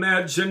are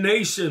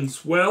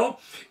imaginations? Well,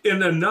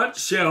 in a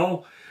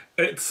nutshell,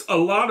 it's a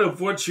lot of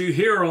what you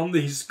hear on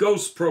these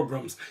ghost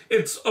programs.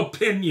 It's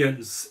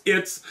opinions.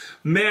 It's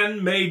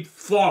man-made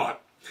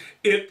thought.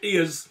 It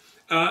is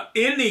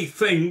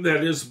anything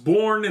that is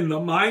born in the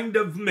mind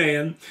of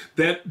man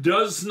that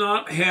does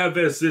not have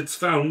as its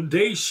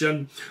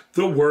foundation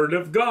the Word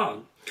of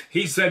God.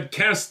 He said,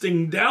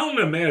 casting down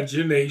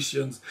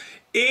imaginations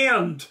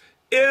and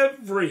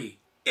every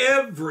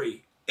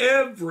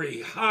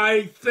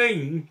high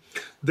thing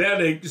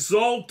that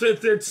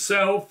exalteth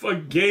itself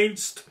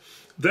against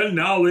the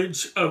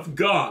knowledge of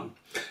God,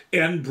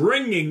 and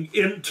bringing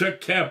into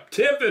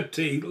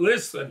captivity,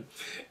 listen,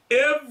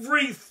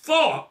 every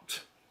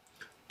thought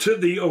to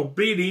the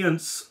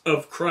obedience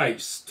of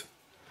Christ.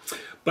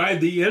 By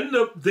the end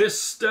of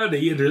this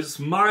study, it is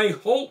my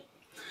hope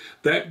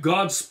that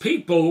God's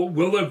people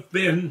will have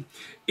been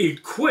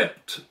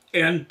equipped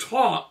and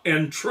taught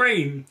and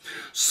trained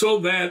so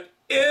that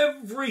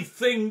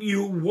everything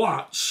you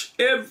watch,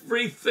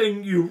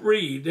 everything you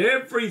read,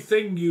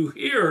 everything you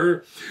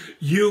hear,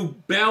 you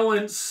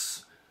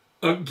balance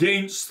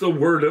against the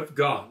Word of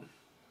God.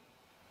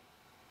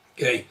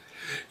 Okay?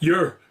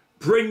 You're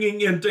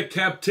bringing into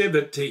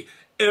captivity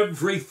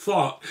every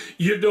thought.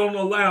 You don't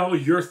allow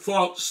your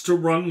thoughts to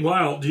run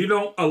wild. You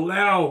don't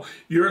allow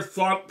your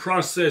thought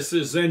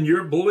processes and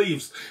your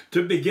beliefs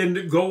to begin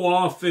to go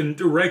off in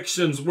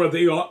directions where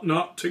they ought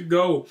not to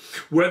go,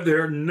 where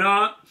they're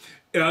not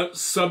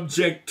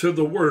subject to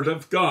the Word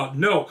of God.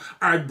 No,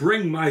 I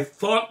bring my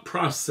thought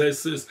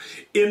processes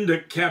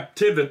into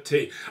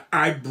captivity.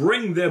 I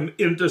bring them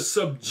into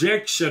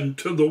subjection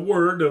to the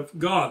Word of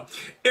God.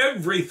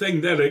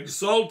 Everything that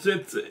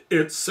exalteth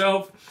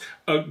itself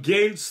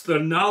against the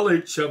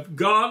knowledge of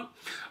God,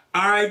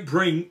 I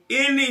bring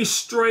any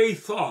stray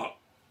thought,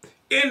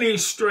 any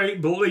stray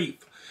belief,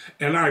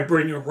 and I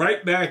bring it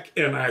right back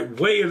and I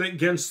weigh it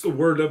against the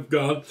Word of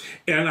God,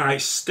 and I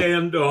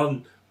stand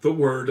on the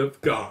Word of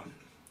God.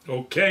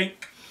 Okay?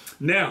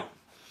 Now,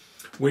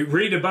 we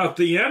read about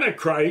the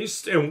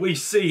Antichrist and we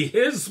see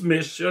his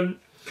mission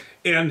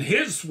and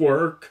his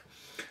work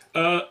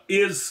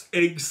is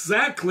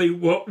exactly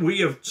what we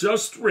have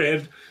just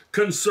read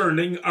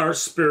concerning our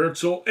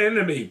spiritual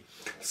enemy.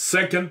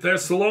 2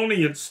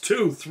 Thessalonians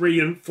 2, 3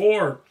 and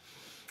 4.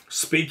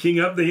 Speaking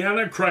of the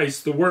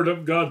Antichrist, the Word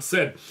of God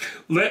said,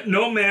 "Let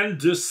no man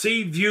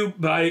deceive you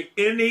by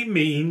any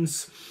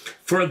means,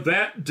 for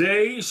that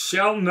day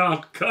shall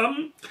not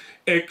come,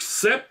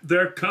 except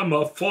there come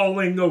a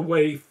falling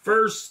away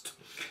first,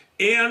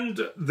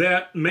 and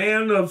that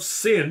man of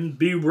sin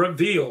be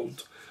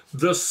revealed,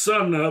 the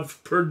son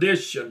of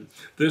perdition."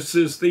 This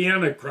is the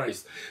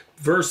Antichrist.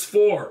 Verse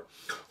 4,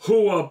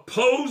 "Who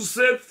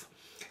opposeth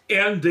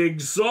and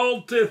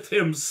exalteth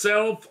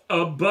himself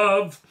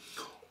above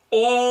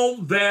all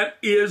that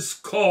is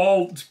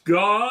called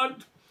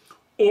God,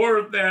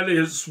 or that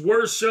is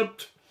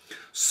worshipped,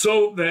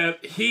 so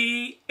that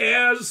he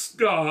as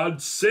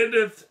God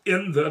sitteth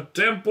in the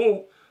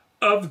temple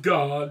of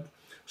God,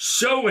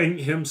 showing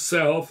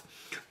himself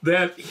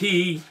that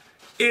he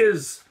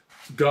is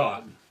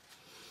God."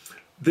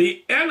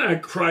 The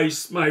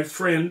Antichrist, my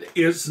friend,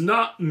 is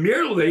not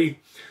merely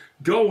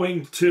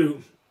going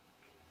to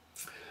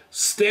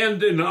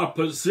stand in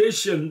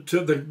opposition to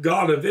the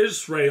God of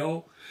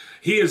Israel.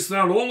 He is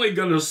not only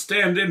going to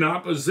stand in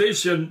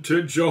opposition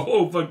to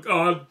Jehovah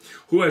God,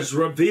 who has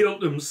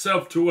revealed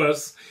himself to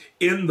us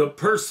in the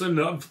person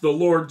of the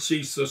Lord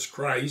Jesus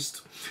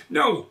Christ.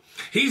 No,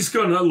 he's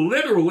going to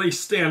literally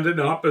stand in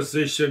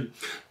opposition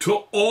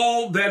to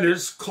all that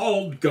is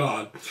called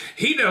God.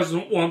 He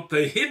doesn't want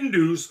the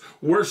Hindus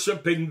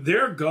worshiping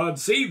their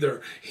gods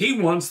either. He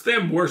wants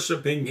them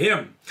worshiping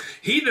him.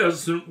 He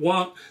doesn't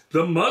want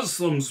the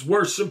Muslims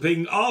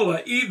worshiping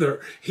Allah either.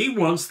 He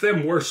wants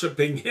them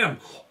worshiping him.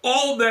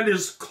 All that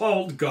is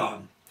called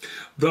God.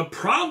 The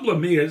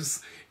problem is,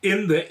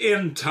 in the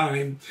end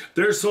time,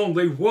 there's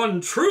only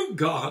one true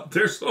God.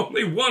 There's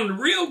only one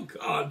real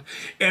God.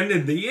 And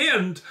in the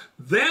end,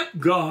 that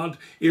God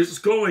is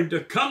going to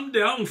come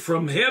down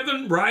from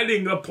heaven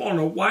riding upon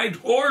a white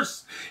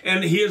horse,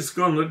 and he is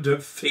going to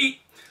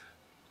defeat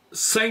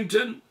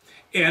Satan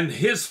and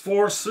his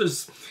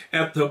forces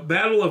at the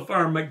Battle of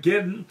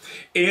Armageddon.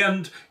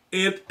 And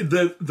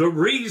the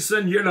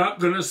reason you're not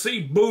going to see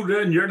Buddha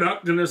and you're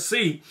not going to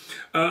see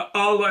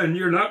Allah and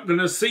you're not going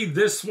to see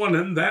this one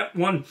and that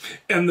one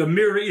and the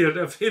myriad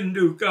of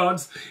Hindu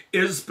gods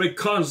is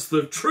because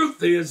the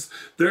truth is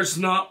there's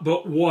not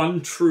but one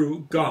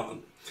true God.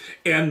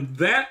 And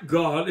that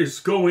God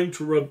is going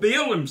to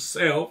reveal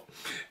himself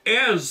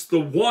as the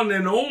one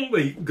and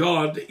only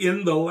God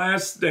in the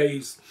last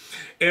days,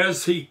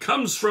 as he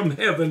comes from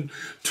heaven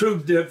to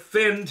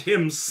defend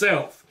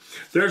himself.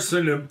 There's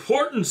an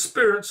important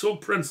spiritual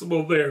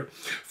principle there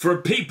for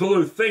people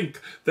who think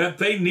that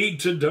they need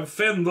to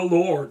defend the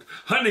Lord.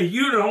 Honey,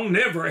 you don't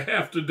never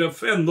have to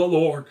defend the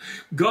Lord.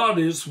 God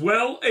is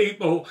well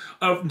able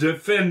of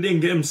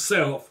defending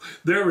himself.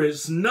 There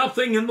is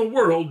nothing in the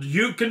world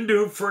you can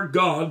do for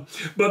God,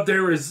 but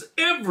there is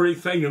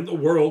everything in the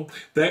world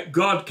that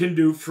God can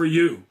do for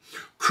you.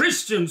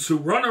 Christians who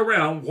run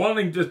around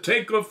wanting to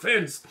take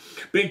offense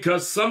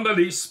because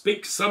somebody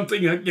speaks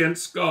something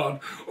against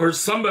God or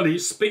somebody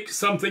speaks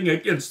something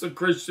against the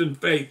Christian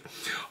faith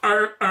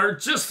are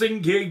just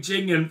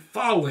engaging in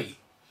folly.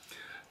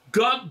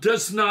 God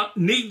does not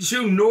need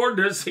you, nor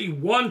does he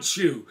want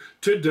you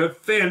to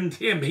defend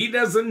him. He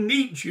doesn't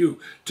need you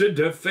to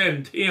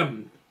defend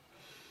him.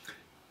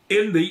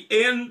 In the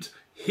end,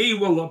 he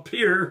will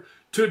appear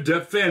to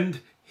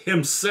defend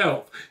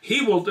himself.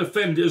 He will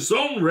defend his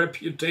own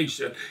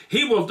reputation.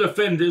 He will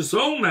defend his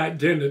own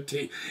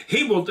identity.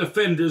 He will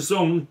defend his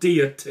own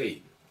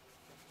deity.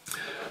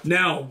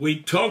 Now, we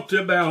talked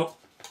about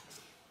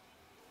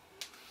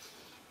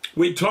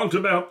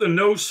the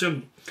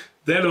notion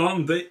that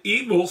on the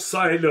evil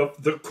side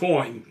of the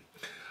coin,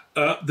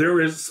 there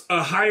is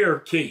a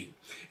hierarchy.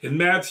 In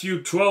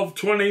Matthew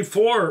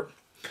 12:24,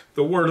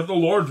 the word of the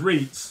Lord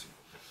reads,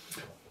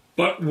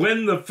 "But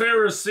when the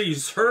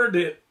Pharisees heard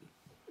it,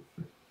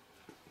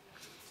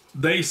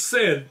 they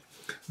said,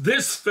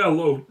 "This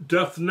fellow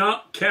doth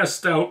not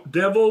cast out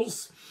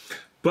devils,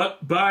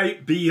 but by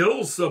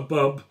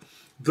Beelzebub,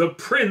 the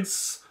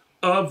prince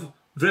of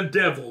the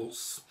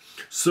devils."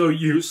 So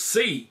you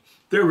see,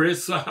 there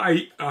is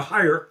a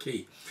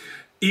hierarchy.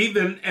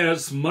 Even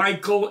as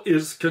Michael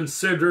is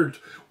considered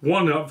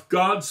one of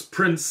God's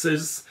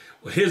princes,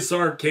 his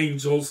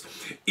archangels,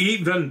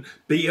 even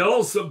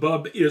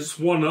Beelzebub is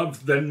one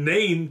of the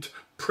named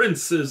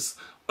princes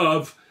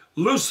of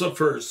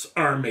Lucifer's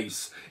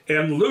armies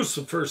and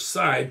Lucifer's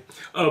side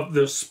of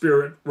the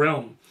spirit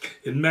realm.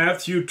 In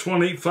Matthew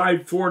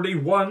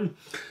 25:41,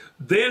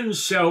 "Then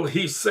shall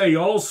he say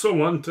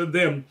also unto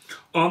them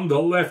on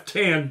the left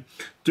hand,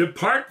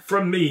 Depart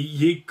from me,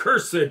 ye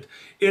cursed,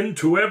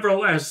 into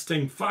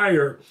everlasting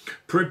fire,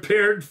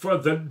 prepared for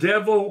the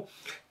devil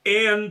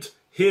and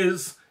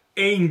his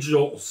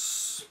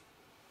angels."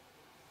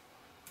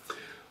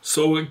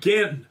 So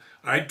again,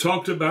 I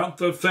talked about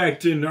the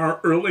fact in our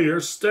earlier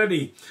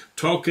study,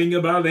 talking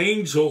about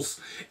angels.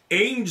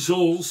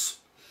 Angels,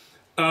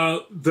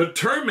 the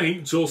term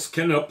angels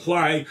can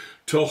apply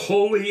to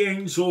holy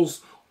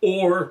angels,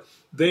 or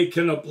they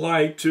can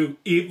apply to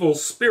evil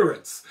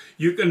spirits.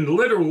 You can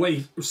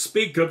literally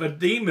speak of a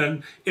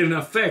demon in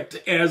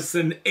effect as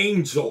an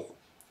angel,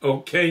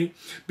 okay?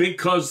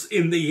 Because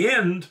in the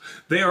end,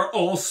 they are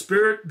all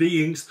spirit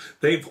beings.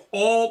 They've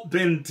all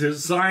been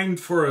designed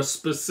for a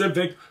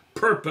specific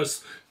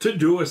purpose, to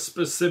do a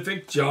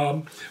specific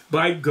job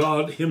by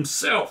God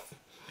himself.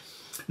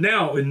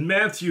 Now, in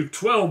Matthew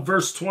 12,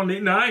 verse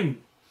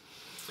 29,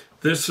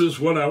 this is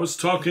what I was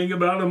talking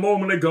about a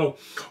moment ago.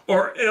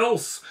 "Or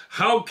else,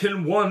 how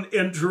can one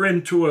enter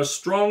into a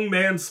strong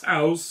man's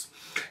house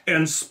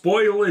and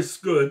spoil his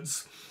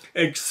goods,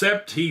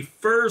 except he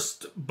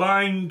first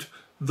bind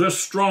the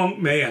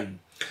strong man,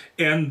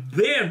 and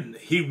then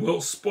he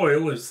will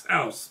spoil his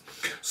house?"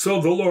 So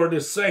the Lord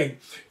is saying,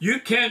 you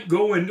can't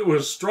go into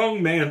a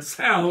strong man's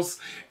house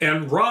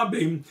and rob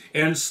him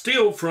and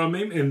steal from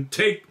him and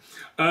take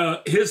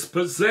his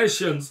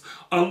possessions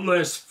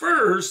unless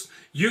first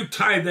you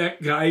tie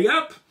that guy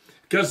up.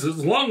 Because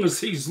as long as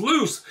he's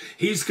loose,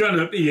 he's going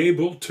to be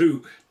able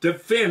to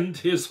defend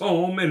his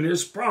home and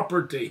his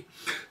property.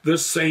 The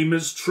same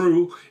is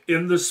true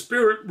in the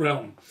spirit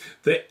realm.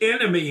 The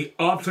enemy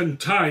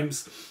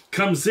oftentimes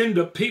comes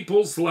into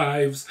people's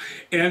lives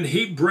and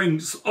he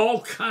brings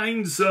all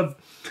kinds of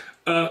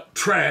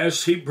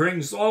trash, he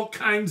brings all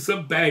kinds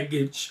of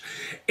baggage,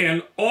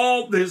 and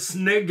all this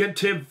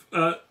negative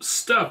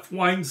stuff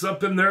winds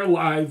up in their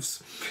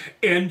lives,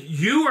 and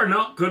you are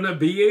not going to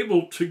be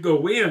able to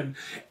go in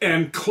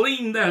and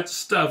clean that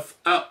stuff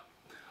up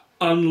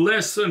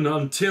unless and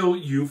until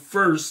you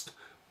first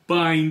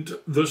bind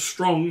the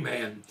strong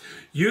man.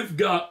 You've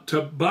got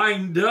to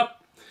bind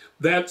up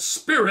that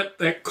spirit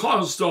that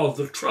caused all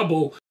the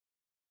trouble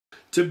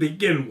to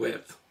begin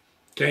with.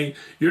 Okay,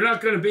 you're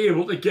not going to be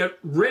able to get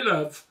rid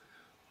of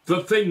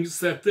the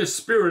things that this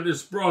spirit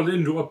has brought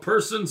into a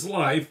person's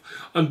life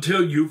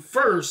until you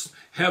first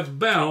have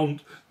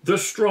bound the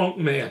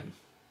strong man.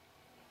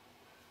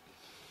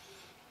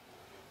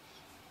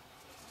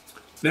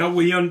 Now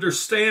we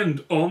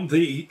understand on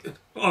the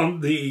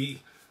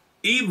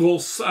evil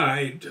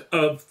side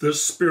of the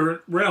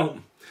spirit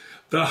realm,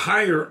 the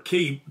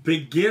hierarchy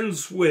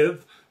begins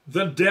with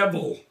the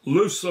devil,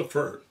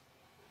 Lucifer.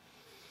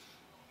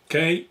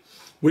 Okay?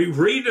 We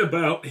read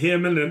about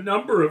him in a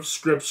number of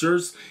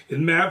scriptures.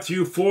 In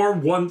Matthew 4,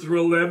 1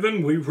 through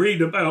 11, we read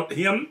about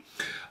him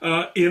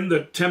in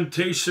the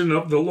temptation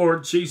of the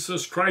Lord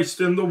Jesus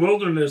Christ in the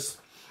wilderness.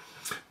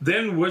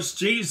 Then was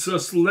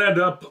Jesus led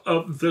up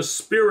of the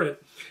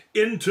Spirit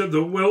into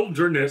the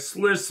wilderness,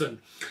 listen,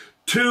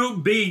 to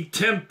be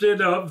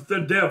tempted of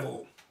the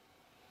devil.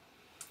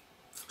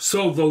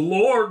 So the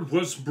Lord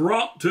was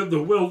brought to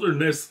the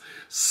wilderness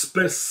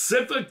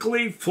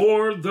specifically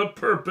for the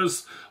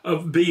purpose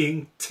of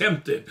being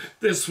tempted.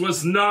 This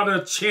was not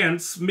a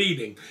chance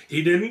meeting.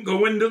 He didn't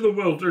go into the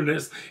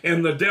wilderness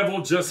and the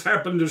devil just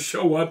happened to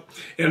show up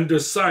and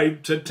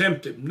decide to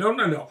tempt him. No,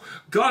 no, no.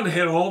 God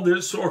had all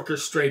this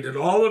orchestrated.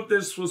 All of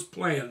this was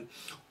planned.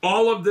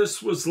 All of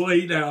this was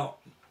laid out.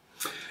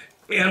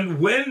 And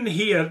when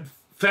he had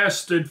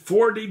fasted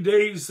 40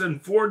 days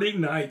and 40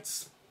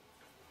 nights,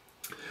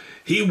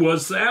 he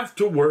was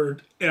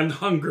afterward and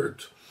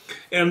hungered.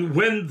 And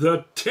when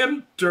the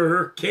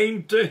tempter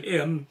came to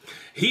him,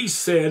 he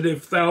said,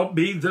 If thou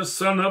be the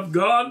Son of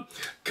God,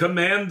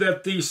 command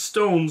that these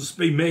stones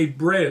be made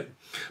bread.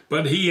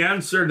 But he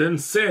answered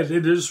and said,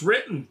 It is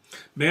written,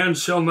 Man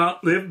shall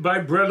not live by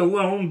bread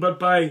alone, but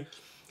by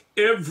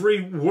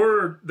every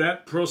word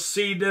that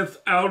proceedeth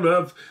out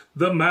of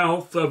the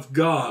mouth of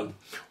God.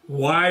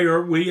 Why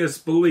are we as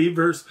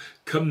believers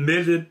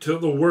committed to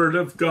the Word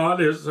of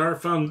God as our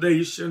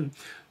foundation?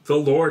 The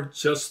Lord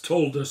just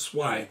told us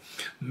why.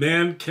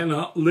 Man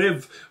cannot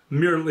live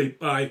merely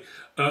by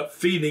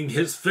feeding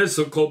his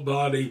physical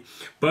body,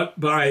 but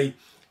by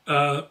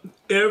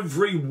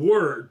every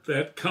word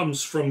that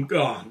comes from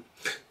God.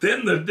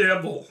 Then the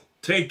devil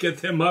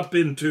taketh him up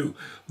into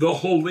the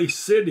holy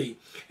city,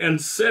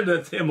 and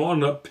setteth him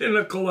on a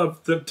pinnacle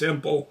of the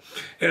temple,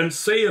 and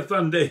saith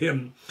unto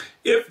him,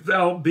 If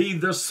thou be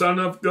the Son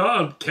of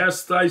God,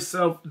 cast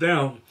thyself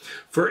down,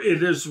 for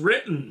it is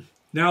written.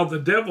 Now the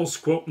devil's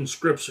quoting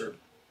scripture.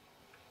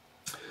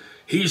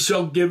 He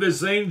shall give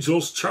his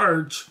angels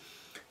charge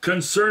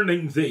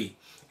concerning thee,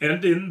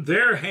 and in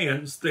their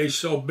hands they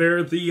shall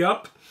bear thee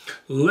up,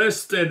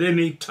 lest at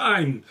any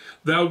time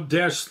thou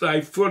dash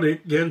thy foot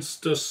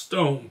against a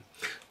stone.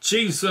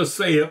 Jesus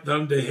saith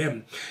unto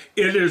him,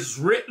 It is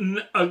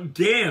written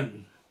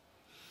again.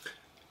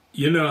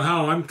 You know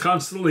how I'm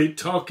constantly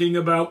talking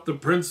about the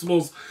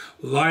principles,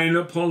 line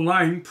upon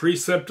line,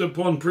 precept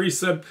upon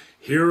precept,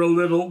 here a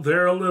little,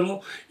 there a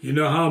little. You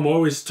know how I'm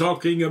always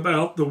talking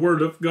about the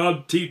Word of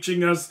God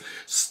teaching us,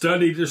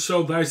 study to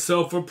show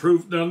thyself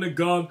approved unto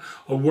God,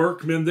 a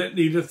workman that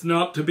needeth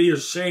not to be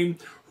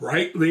ashamed,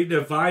 rightly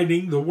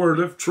dividing the word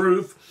of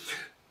truth.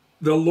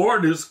 The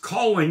Lord is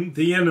calling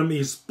the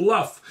enemy's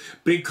bluff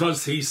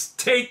because he's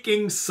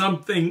taking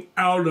something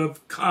out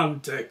of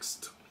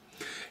context.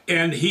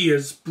 And he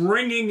is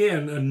bringing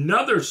in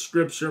another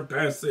scripture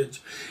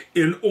passage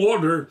in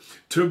order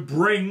to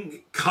bring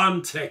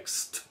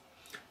context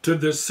to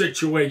this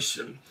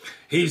situation.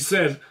 He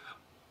said,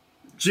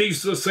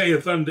 Jesus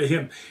saith unto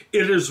him,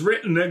 It is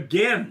written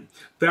again,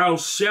 Thou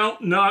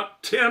shalt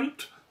not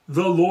tempt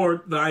the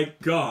Lord thy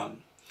God.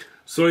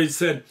 So he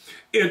said,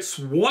 it's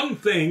one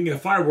thing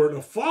if I were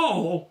to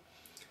fall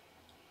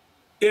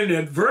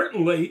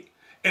inadvertently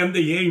and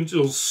the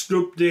angels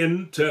scooped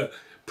in to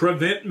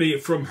prevent me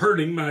from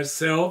hurting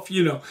myself.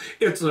 You know,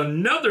 it's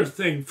another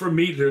thing for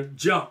me to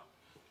jump.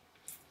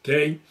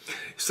 Okay? He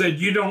said,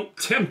 you don't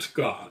tempt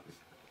God.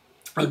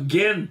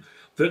 Again,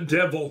 the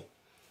devil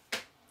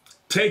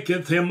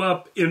taketh him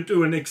up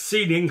into an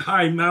exceeding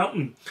high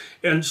mountain,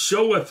 and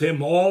showeth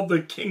him all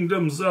the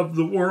kingdoms of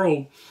the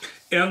world,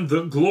 and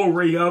the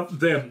glory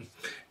of them,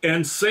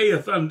 and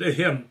saith unto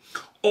him,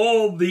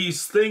 All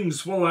these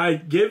things will I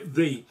give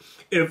thee,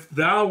 if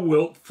thou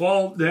wilt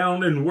fall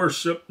down and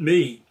worship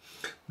me.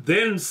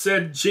 Then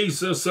said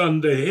Jesus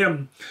unto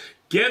him,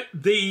 Get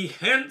thee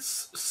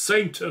hence,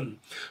 Satan,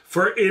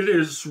 for it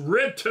is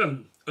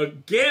written.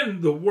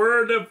 Again, the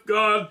word of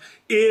God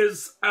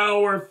is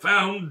our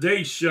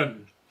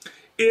foundation.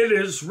 It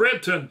is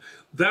written,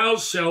 Thou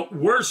shalt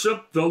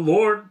worship the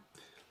Lord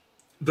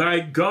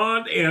thy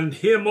God, and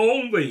him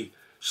only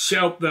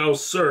shalt thou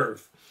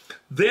serve.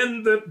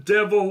 Then the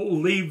devil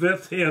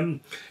leaveth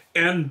him,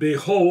 and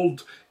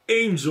behold,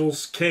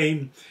 angels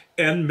came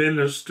and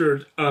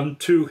ministered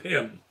unto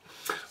him.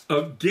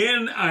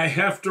 Again, I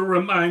have to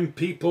remind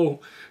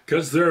people,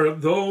 because there are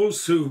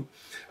those who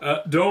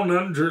don't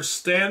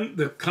understand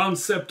the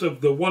concept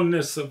of the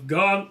oneness of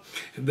God,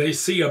 and they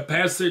see a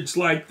passage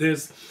like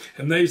this,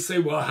 and they say,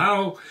 well,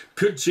 how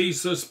could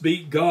Jesus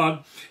be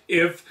God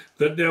if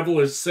the devil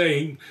is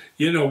saying,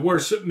 you know,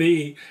 worship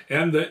me,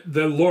 and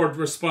the Lord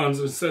responds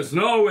and says,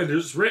 no, it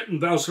is written,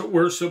 thou shalt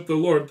worship the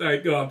Lord thy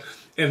God,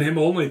 and him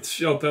only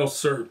shalt thou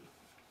serve.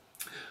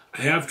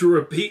 I have to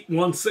repeat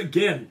once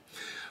again,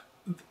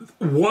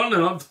 one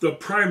of the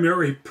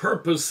primary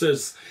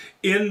purposes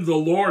in the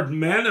Lord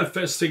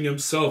manifesting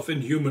himself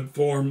in human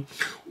form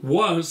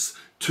was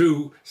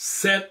to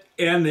set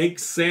an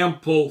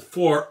example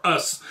for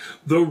us.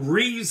 The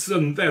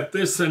reason that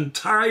this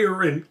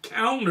entire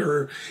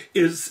encounter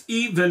is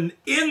even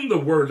in the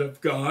Word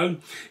of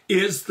God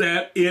is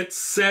that it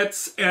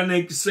sets an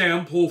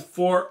example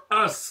for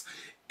us.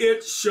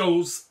 It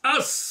shows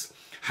us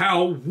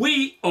how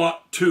we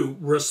ought to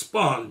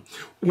respond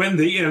when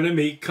the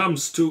enemy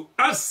comes to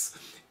us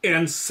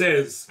and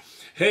says,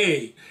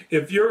 hey,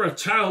 if you're a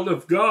child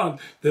of God,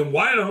 then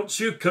why don't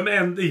you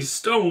command these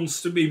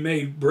stones to be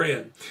made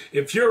bread?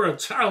 If you're a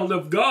child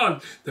of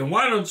God, then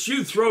why don't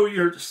you throw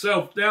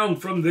yourself down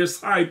from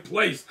this high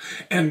place?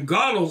 And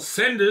God will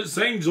send his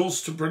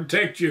angels to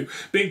protect you,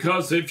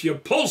 because if you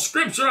pull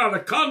scripture out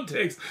of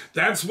context,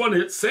 that's what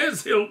it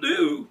says he'll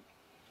do.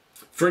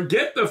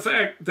 Forget the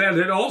fact that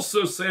it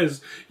also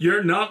says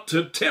you're not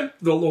to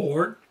tempt the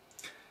Lord.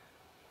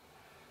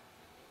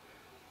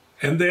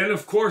 And then,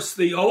 of course,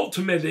 the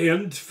ultimate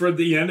end for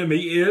the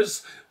enemy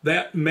is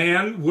that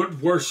man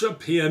would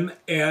worship him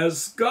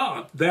as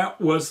God.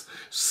 That was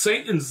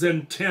Satan's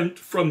intent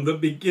from the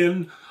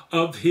beginning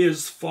of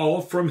his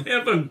fall from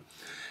heaven.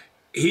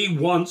 He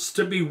wants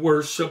to be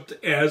worshipped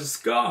as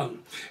God.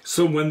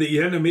 So when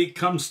the enemy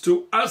comes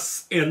to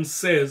us and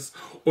says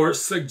or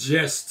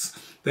suggests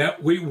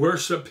that we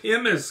worship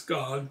him as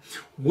God,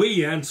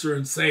 we answer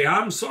and say,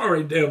 I'm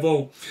sorry,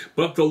 devil,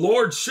 but the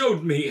Lord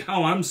showed me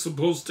how I'm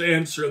supposed to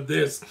answer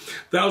this.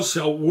 Thou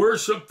shalt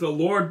worship the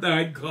Lord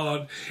thy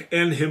God,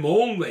 and him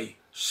only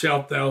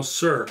shalt thou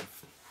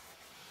serve.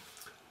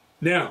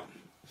 Now,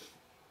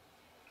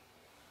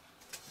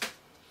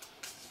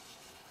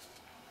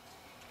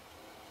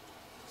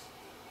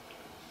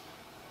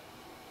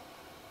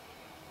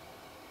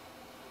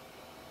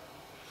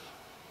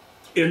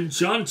 in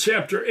John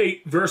chapter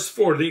 8, verse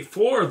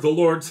 44, the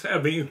Lord's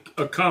having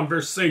a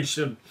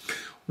conversation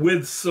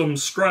with some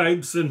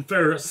scribes and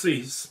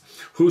Pharisees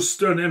who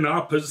stood in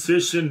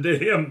opposition to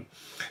him.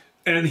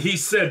 And he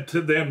said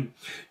to them,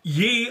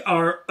 "Ye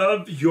are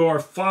of your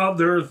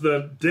father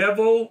the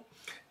devil,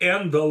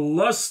 and the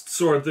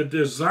lusts or the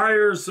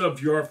desires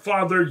of your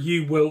father ye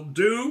will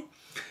do.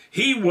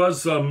 He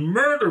was a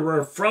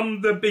murderer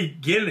from the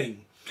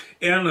beginning,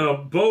 and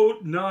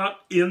abode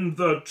not in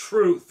the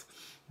truth,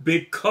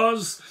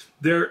 because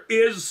there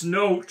is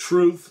no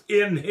truth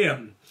in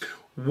him."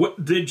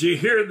 What, did you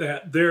hear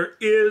that? There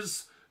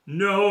is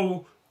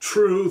no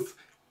truth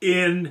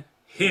in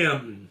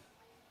him.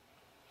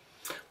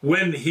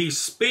 When he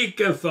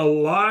speaketh a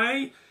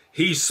lie,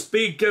 he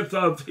speaketh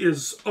of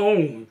his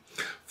own,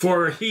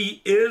 for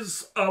he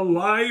is a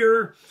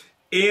liar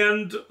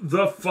and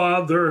the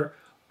father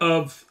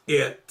of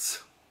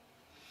it.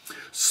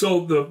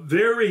 So the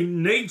very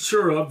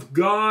nature of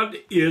God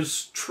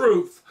is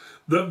truth.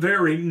 The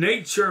very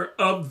nature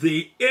of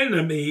the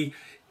enemy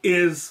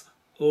is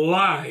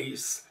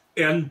lies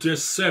and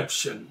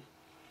deception.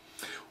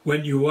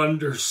 When you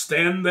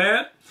understand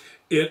that,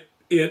 it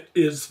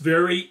is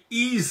very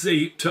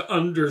easy to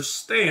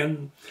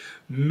understand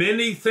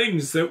many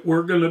things that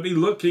we're going to be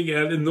looking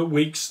at in the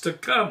weeks to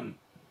come.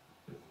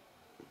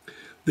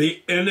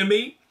 The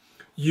enemy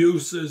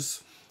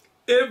uses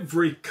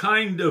every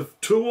kind of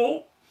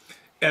tool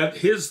at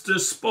his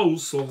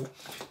disposal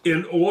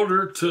in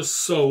order to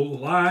sow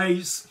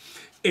lies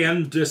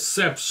and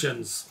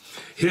deceptions.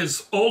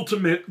 His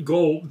ultimate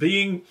goal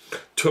being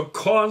to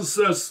cause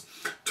us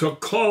to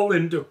call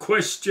into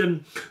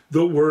question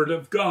the Word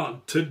of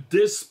God, to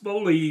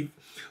disbelieve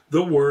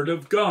the Word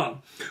of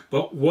God.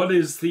 But what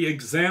is the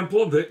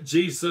example that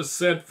Jesus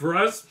set for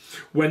us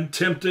when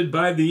tempted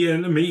by the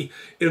enemy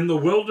in the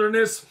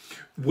wilderness?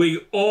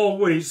 We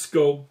always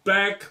go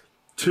back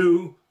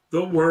to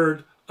the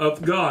Word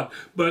of God,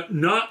 but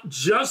not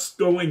just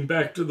going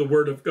back to the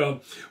Word of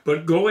God,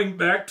 but going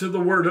back to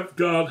the Word of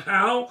God.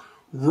 How?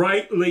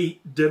 Rightly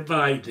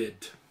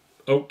divided.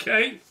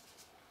 Okay?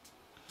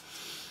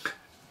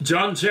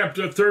 John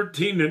chapter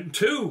 13 and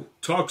 2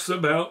 talks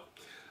about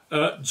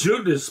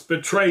Judas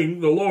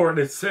betraying the Lord.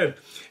 It said,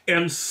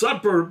 "And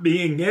supper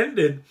being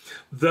ended,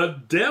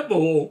 the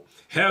devil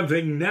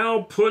having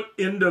now put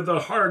into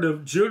the heart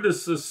of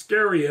Judas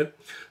Iscariot,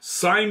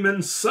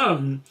 Simon's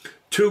son,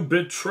 to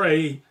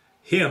betray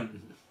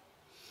him."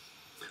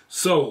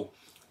 So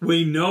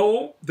we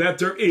know that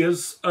there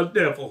is a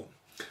devil.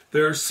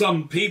 There are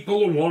some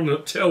people who want to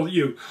tell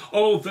you,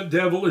 oh, the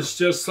devil is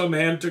just some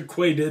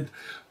antiquated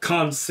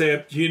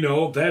concept, you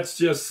know, that's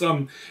just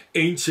some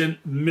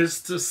ancient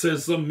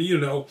mysticism, you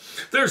know.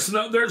 There's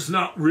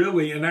not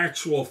really an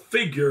actual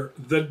figure,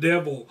 the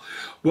devil.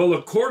 Well,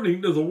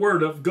 according to the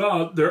Word of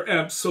God, there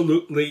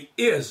absolutely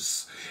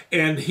is.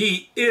 And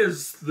he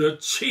is the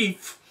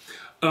chief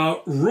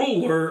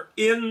ruler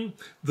in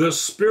the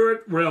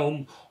spirit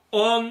realm,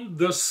 on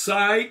the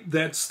side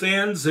that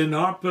stands in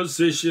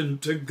opposition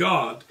to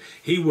God.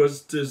 He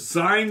was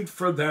designed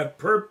for that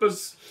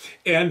purpose,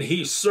 and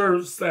he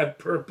serves that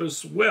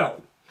purpose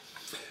well.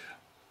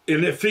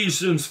 In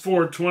Ephesians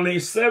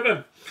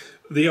 4:27,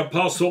 the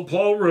Apostle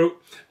Paul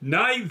wrote,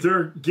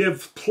 "Neither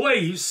give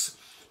place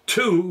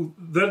to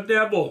the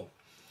devil."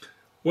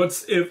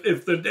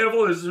 If the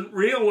devil isn't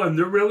real and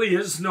there really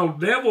is no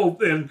devil,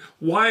 then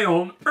why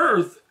on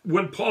earth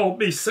would Paul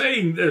be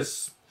saying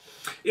this?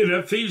 In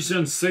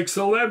Ephesians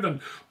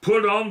 6:11,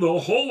 "Put on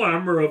the whole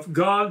armor of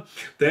God,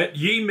 that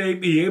ye may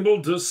be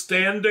able to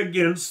stand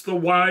against the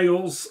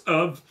wiles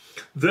of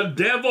the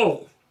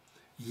devil."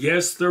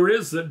 Yes, there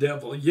is a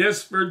devil.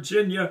 Yes,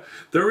 Virginia,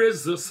 there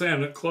is a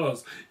Santa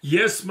Claus.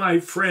 Yes, my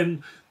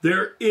friend,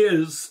 there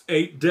is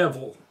a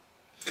devil.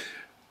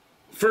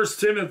 1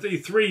 Timothy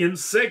 3 and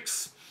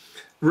 6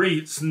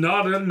 reads,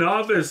 "Not a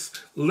novice,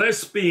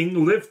 lest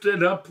being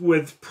lifted up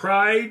with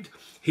pride,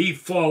 he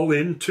fall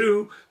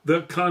into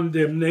the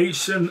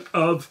condemnation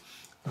of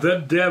the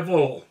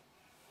devil."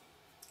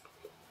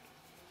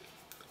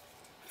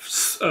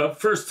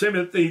 1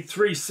 Timothy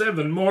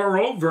 3:7,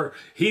 "Moreover,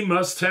 he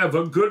must have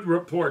a good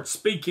report,"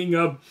 speaking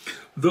of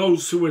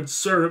those who would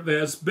serve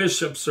as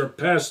bishops or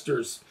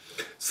pastors,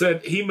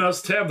 said he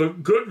must have a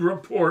good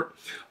report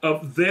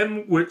of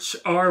them which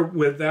are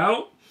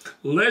without,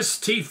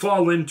 lest he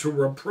fall into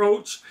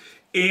reproach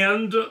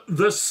and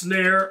the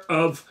snare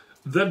of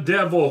the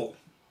devil.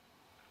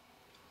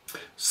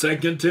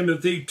 2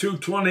 Timothy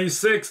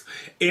 2:26,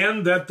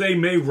 "And that they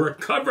may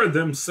recover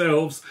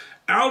themselves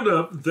out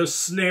of the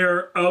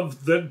snare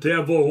of the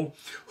devil,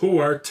 who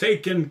are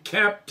taken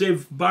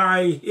captive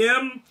by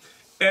him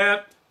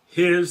at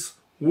his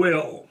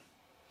will."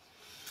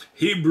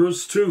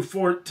 Hebrews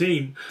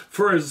 2:14,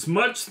 "For as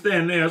much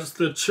then as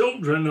the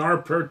children are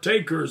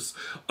partakers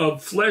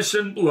of flesh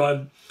and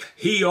blood,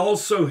 he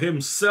also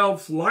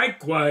himself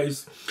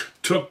likewise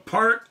took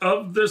part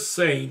of the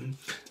same."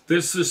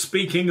 This is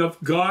speaking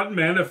of God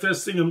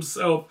manifesting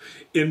himself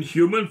in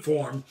human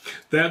form,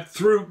 "that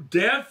through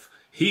death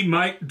he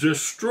might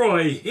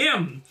destroy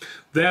him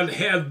that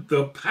had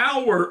the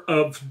power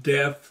of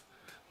death,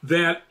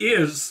 that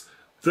is,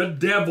 the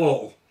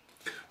devil."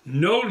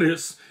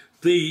 Notice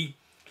the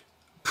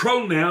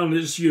pronoun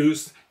is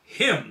used,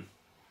 him.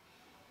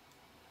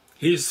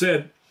 He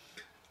said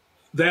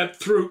that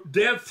through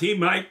death he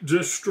might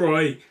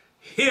destroy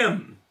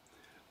him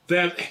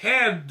that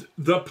had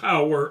the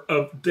power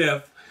of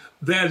death,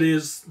 that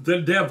is the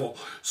devil.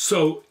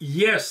 So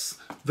yes,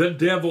 the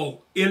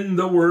devil in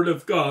the Word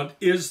of God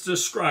is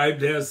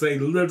described as a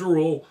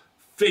literal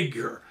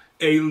figure,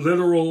 a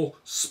literal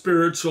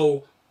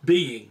spiritual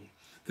being.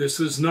 This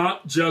is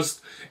not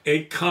just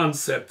a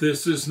concept.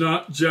 This is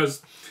not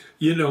just,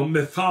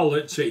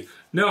 mythology.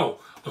 No,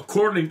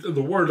 according to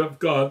the Word of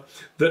God,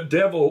 the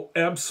devil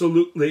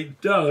absolutely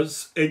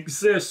does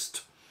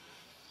exist.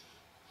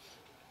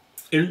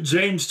 In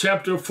James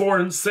chapter 4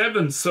 and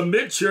 7,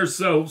 submit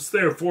yourselves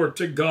therefore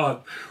to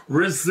God.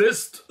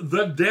 Resist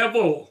the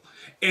devil,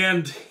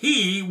 and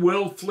he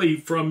will flee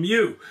from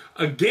you.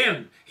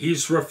 Again,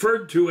 he's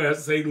referred to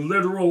as a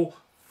literal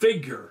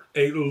figure,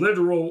 a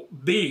literal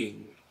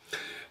being.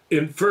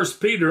 In 1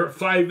 Peter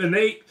 5 and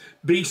 8,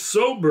 be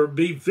sober,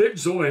 be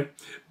vigilant,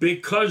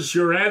 because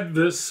your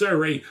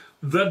adversary,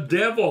 the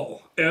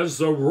devil,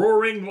 as a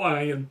roaring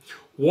lion,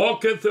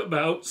 walketh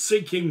about,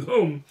 seeking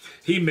whom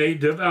he may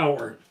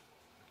devour.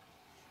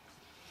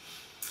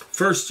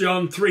 1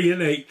 John 3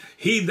 and 8,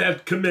 he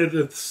that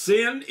committeth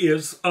sin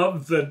is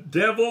of the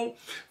devil,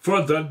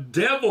 for the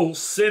devil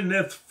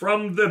sinneth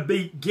from the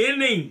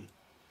beginning.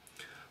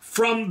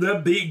 From the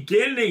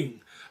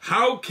beginning.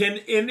 How can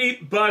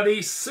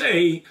anybody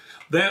say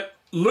that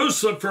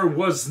Lucifer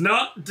was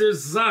not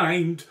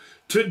designed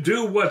to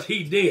do what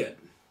he did?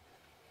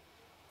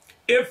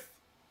 If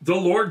the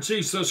Lord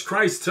Jesus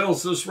Christ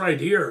tells us right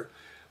here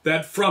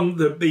that from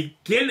the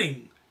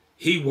beginning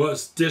he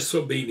was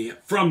disobedient,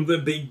 from the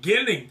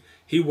beginning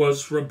he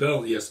was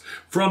rebellious,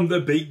 from the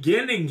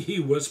beginning he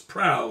was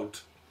proud.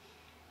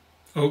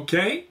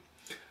 Okay?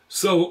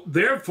 So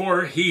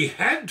therefore he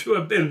had to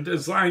have been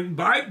designed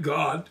by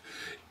God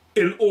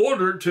in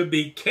order to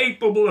be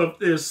capable of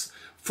this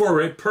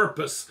for a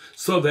purpose,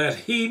 so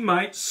that he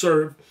might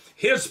serve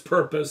his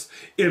purpose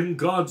in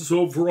God's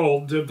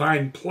overall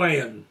divine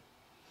plan.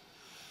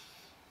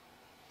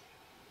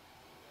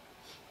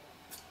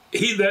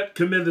 He that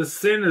committeth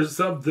sin is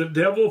of the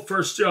devil,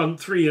 1 John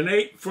 3 and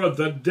 8, for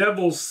the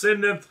devil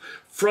sinneth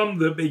from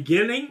the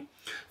beginning.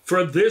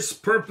 For this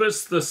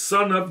purpose the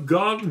Son of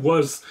God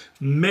was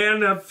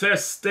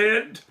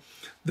manifested,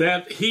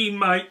 that he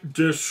might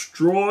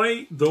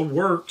destroy the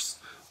works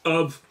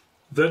of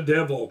the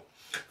devil.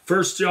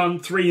 1 John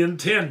 3 and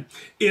 10,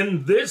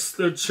 in this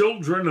the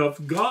children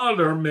of God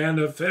are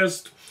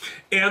manifest,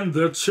 and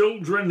the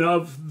children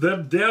of the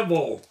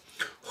devil.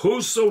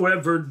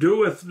 Whosoever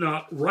doeth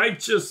not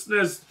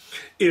righteousness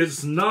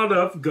is not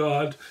of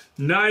God,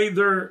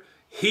 neither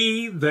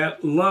he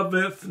that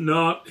loveth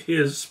not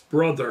his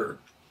brother.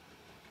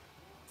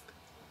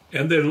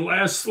 And then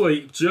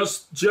lastly,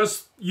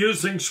 just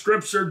using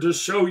scripture to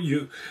show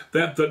you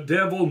that the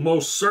devil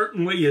most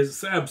certainly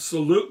is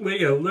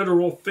absolutely a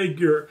literal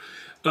figure,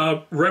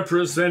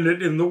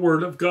 represented in the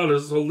Word of God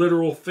as a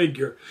literal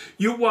figure.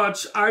 You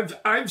watch,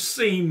 I've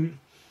seen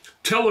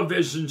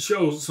television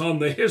shows on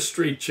the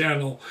History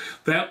Channel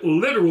that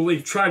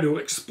literally try to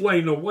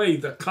explain away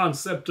the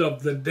concept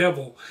of the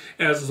devil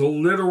as a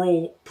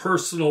literal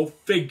personal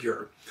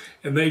figure.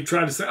 And they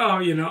try to say, oh,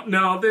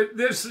 no,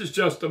 this is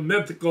just a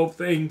mythical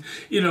thing.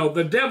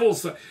 The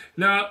devil's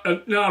not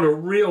a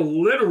real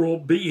literal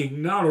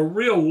being, not a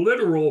real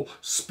literal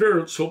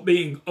spiritual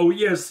being. Oh,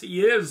 yes,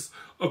 he is,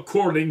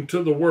 according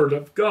to the Word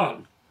of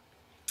God.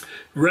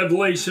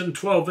 Revelation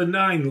 12 and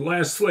 9,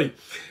 lastly,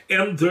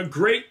 and the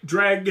great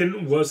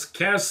dragon was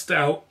cast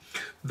out,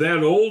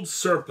 that old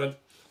serpent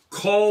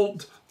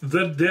called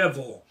the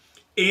devil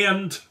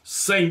and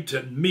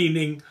Satan,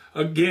 meaning,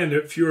 again,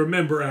 if you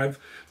remember, I've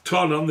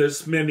taught on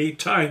this many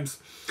times,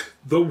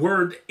 the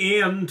word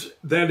and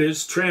that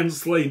is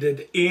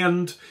translated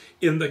and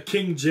in the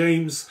King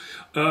James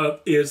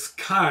is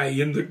kai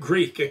in the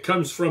Greek. It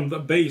comes from the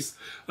base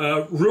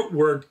root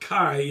word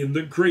kai in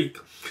the Greek.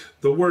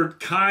 The word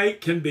kai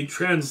can be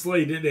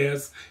translated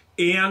as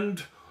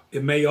and.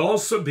 It may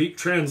also be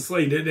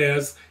translated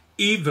as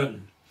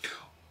even.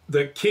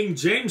 The King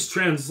James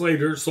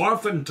translators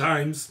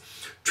oftentimes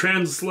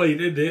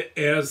translated it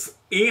as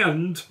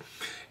and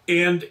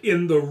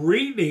in the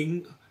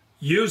reading,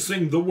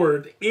 using the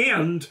word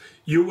and,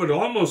 you would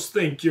almost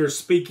think you're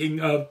speaking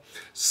of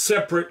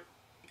separate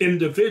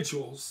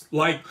individuals,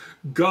 like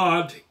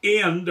God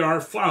and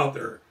our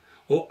Father.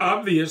 Well,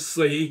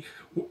 obviously,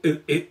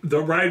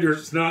 the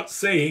writer's not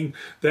saying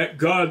that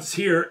God's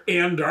here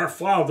and our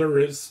Father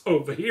is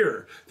over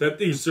here, that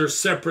these are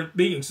separate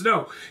beings.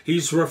 No,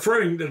 he's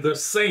referring to the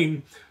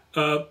same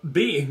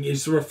being.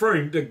 He's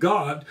referring to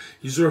God.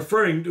 He's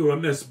referring to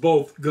him as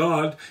both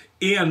God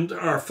and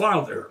our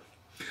Father.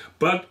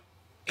 But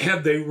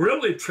had they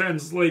really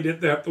translated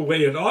that the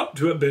way it ought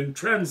to have been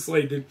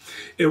translated,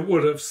 it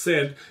would have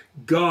said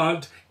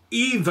God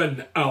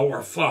even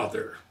our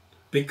Father.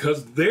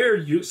 Because there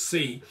you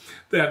see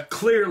that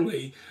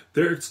clearly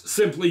they're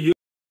simply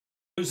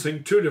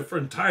using two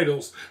different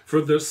titles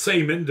for the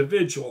same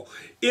individual.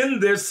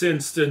 In this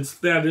instance,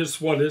 that is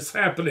what is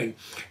happening.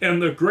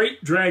 And the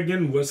great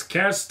dragon was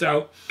cast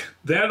out,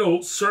 that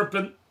old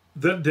serpent,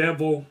 the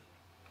devil,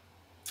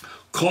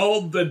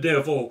 called the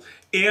devil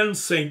and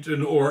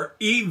Satan, or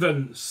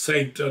even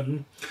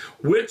Satan,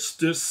 which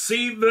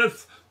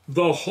deceiveth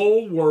the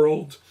whole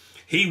world.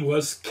 He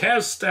was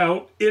cast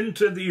out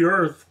into the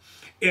earth,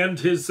 and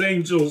his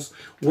angels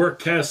were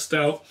cast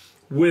out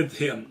with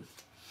him.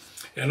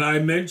 And I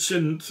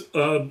mentioned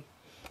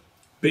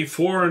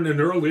before in an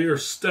earlier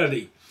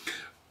study,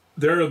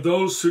 there are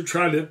those who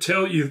try to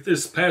tell you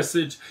this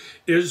passage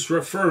is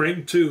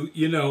referring to,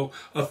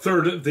 a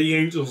third of the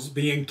angels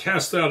being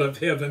cast out of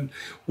heaven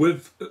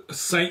with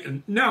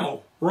Satan.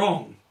 No,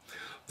 wrong.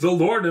 The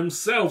Lord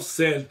himself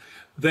said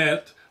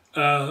that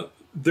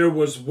there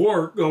was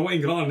war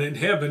going on in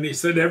heaven. He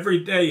said every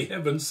day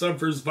heaven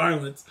suffers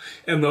violence,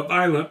 and the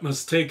violent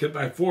must take it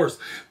by force.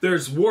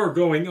 There's war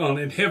going on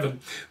in heaven.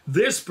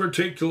 This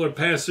particular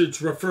passage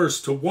refers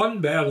to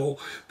one battle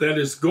that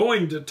is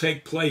going to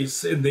take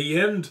place in the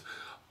end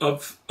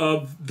of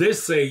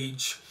this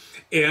age,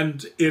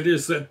 and it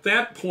is at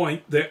that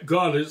point that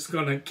God is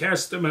going to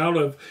cast him out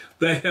of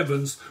the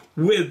heavens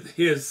with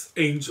his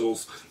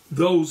angels,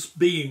 those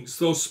beings,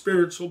 those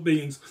spiritual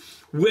beings,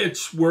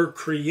 which were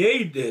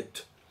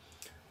created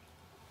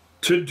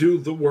to do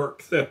the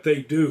work that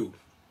they do.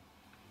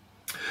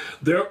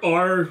 There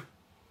are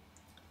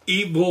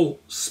evil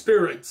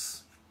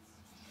spirits.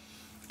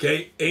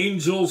 Okay,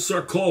 angels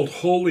are called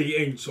holy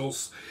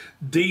angels.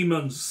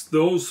 Demons,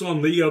 those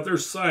on the other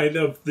side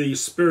of the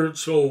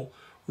spiritual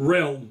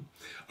realm,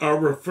 are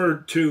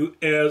referred to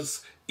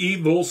as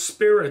evil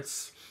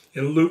spirits.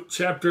 In Luke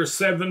chapter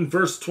 7,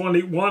 verse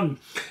 21,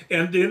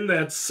 and in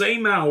that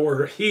same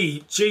hour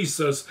he,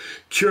 Jesus,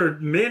 cured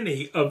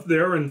many of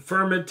their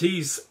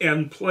infirmities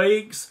and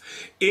plagues,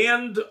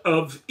 and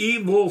of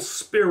evil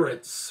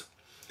spirits,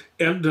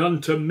 and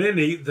unto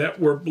many that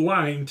were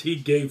blind he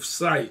gave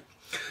sight.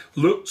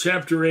 Luke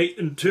chapter 8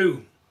 and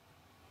 2,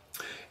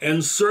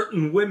 and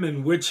certain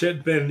women which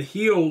had been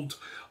healed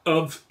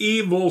of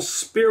evil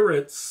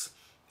spirits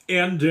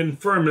and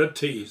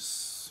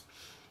infirmities,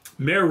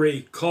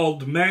 Mary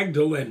called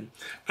Magdalene,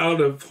 out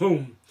of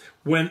whom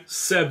went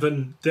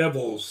 7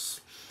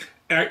 devils.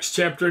 Acts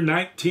chapter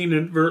 19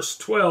 and verse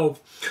 12,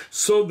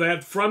 so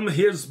that from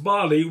his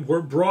body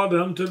were brought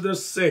unto the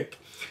sick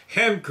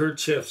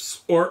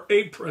handkerchiefs or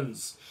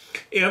aprons,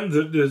 and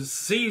the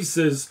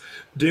diseases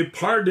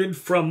departed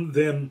from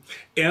them,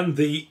 and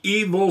the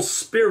evil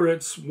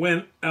spirits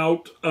went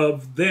out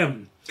of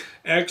them.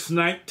 Acts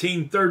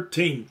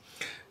 19:13,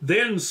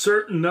 then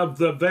certain of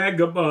the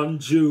vagabond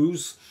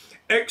Jews,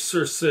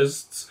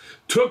 exorcists,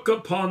 took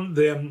upon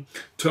them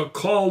to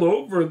call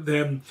over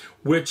them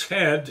which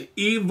had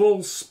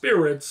evil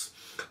spirits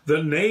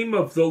the name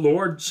of the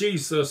Lord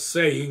Jesus,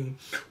 saying,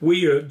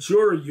 we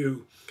adjure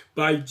you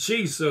by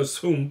Jesus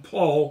whom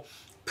Paul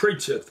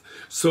preacheth.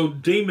 So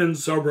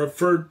demons are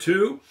referred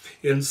to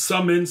in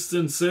some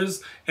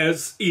instances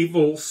as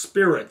evil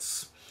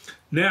spirits.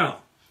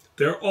 Now,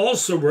 they're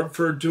also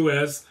referred to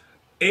as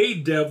a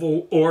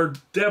devil or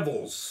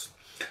devils.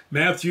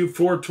 Matthew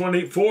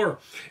 4:24,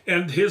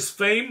 and his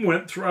fame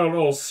went throughout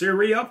all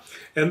Syria,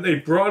 and they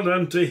brought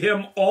unto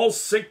him all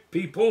sick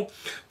people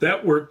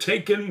that were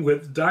taken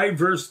with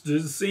divers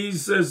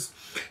diseases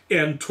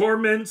and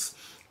torments,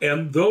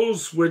 and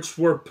those which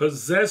were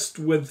possessed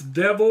with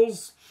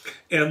devils,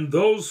 and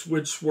those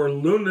which were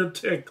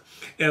lunatic,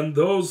 and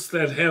those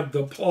that had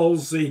the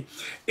palsy,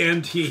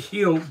 and he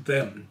healed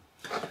them.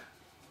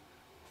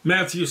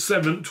 Matthew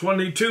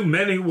 7:22,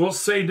 many will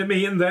say to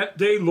me in that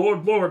day,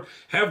 Lord, Lord,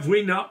 have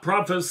we not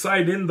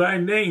prophesied in thy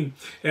name?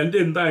 And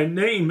in thy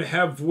name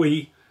have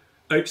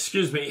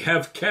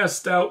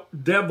cast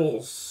out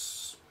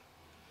devils.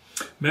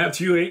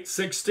 Matthew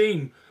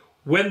 8:16,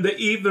 when the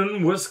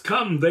even was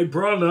come, they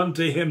brought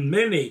unto him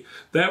many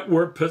that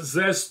were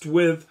possessed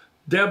with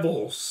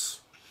devils.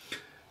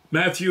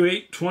 Matthew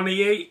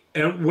 8:28,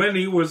 and when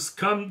he was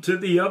come to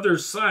the other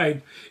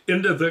side,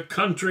 into the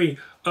country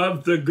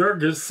of the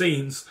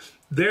Gergesenes,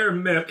 there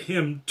met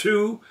him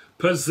 2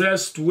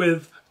 possessed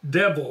with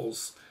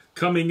devils,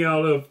 coming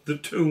out of the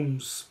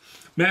tombs.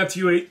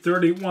 Matthew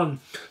 8:31,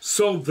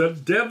 so the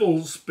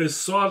devils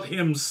besought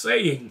him,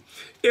 saying,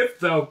 if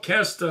thou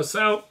cast us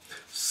out,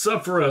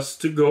 suffer us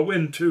to go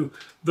into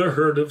the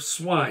herd of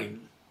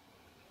swine.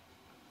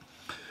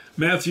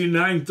 Matthew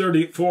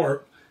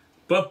 9:34,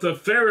 but the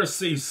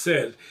Pharisees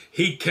said,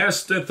 he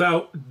casteth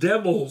out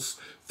devils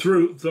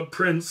through the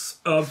prince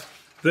of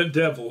the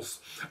devils.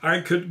 I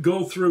could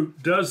go through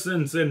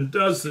dozens and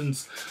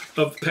dozens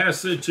of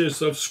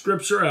passages of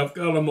scripture. I've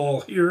got them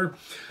all here,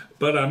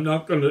 but I'm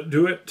not going to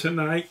do it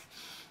tonight,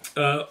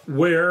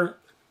 where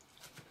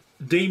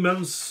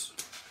demons,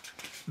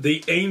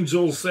 the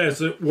angels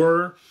as it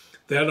were,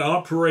 that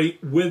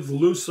operate with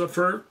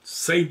Lucifer,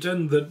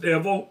 Satan, the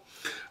devil,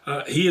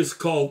 he is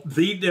called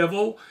the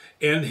devil,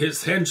 and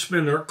his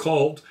henchmen are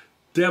called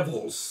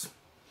devils.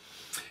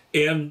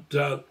 And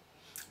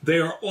They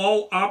are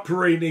all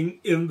operating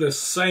in the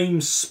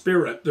same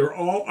spirit. They're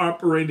all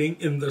operating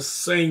in the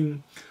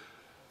same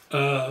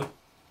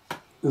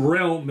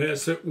realm,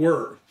 as it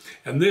were.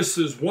 And this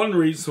is one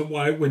reason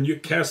why when you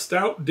cast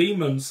out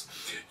demons,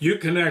 you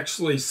can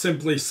actually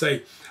simply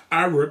say,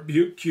 I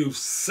rebuke you,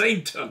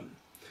 Satan,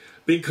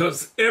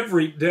 because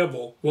every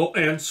devil will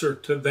answer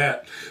to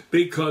that,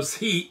 because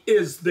he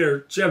is their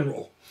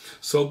general.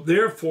 So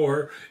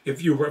therefore,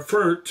 if you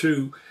refer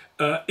to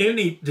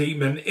any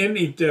demon,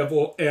 any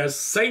devil as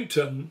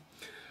Satan,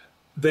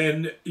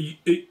 then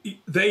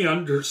they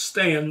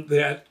understand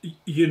that,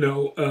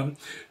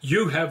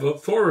 you have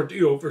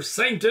authority over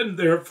Satan,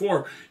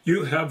 therefore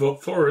you have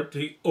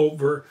authority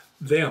over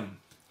them.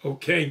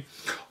 Okay?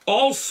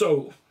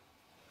 Also,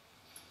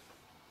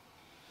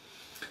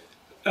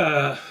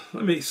 let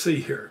me see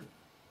here.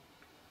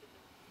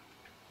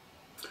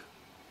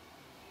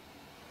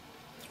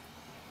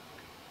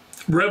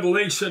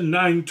 Revelation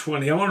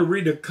 9:20. I want to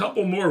read a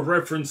couple more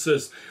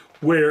references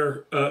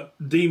where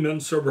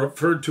demons are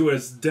referred to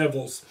as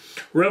devils.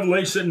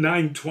 Revelation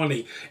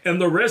 9:20. And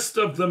the rest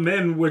of the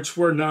men which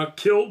were not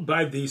killed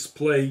by these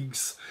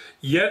plagues,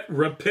 yet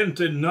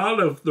repented not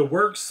of the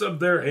works of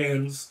their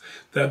hands,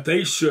 that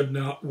they should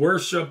not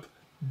worship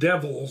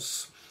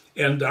devils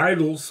and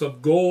idols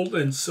of gold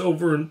and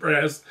silver and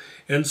brass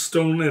and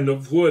stone and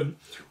of wood,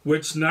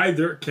 which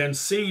neither can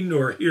see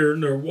nor hear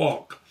nor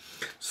walk.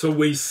 So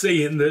we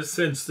see in this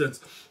instance,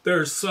 there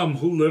are some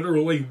who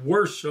literally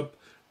worship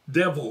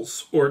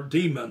devils or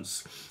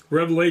demons.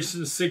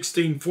 Revelation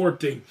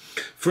 16:14.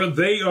 For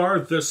they are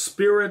the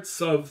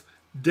spirits of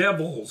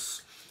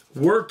devils,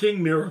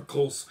 working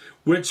miracles,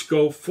 which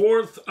go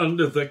forth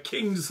unto the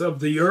kings of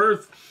the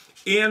earth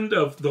and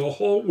of the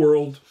whole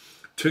world,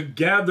 to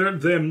gather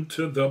them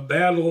to the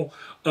battle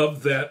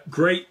of that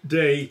great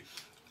day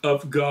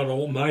of God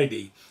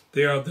Almighty.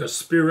 They are the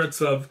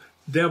spirits of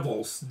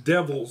devils.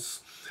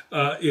 Devils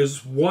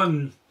is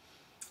one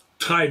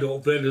title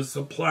that is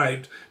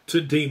applied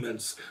to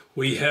demons.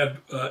 We had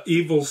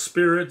evil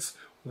spirits,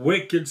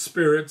 wicked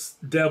spirits,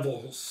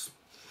 devils.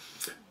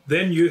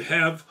 Then you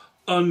have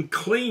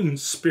unclean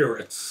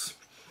spirits.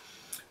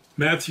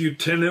 Matthew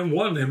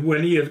 10:1, and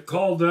when he had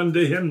called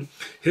unto him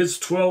his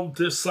 12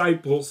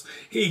 disciples,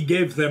 he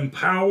gave them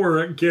power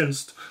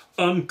against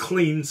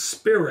unclean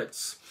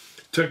spirits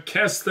to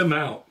cast them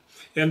out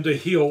and to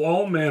heal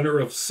all manner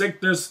of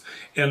sickness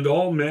and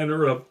all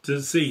manner of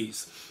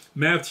disease.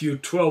 Matthew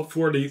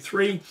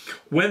 12:43,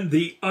 when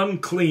the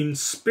unclean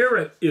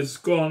spirit is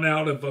gone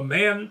out of a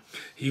man,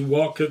 he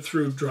walketh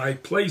through dry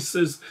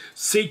places,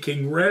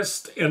 seeking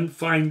rest, and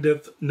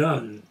findeth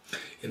none.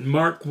 In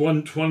Mark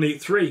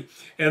 1:23,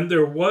 and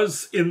there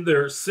was in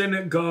their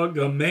synagogue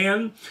a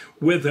man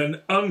with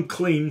an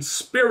unclean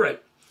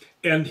spirit,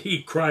 and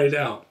he cried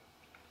out.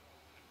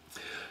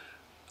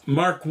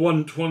 Mark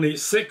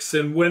 1:26,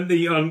 and when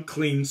the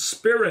unclean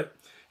spirit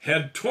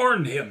had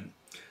torn him,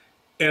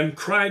 and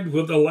cried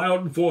with a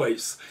loud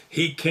voice,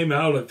 he came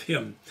out of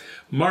him.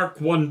 Mark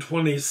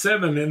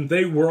 1:27, and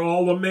they were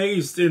all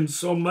amazed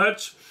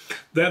insomuch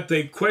that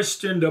they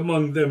questioned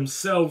among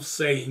themselves,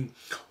 saying,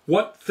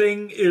 what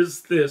thing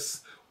is this?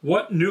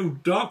 What new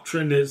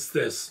doctrine is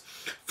this?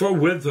 For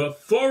with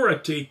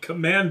authority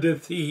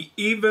commandeth he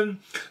even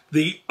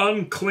the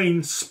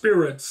unclean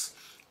spirits,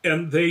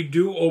 and they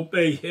do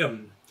obey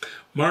him.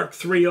 Mark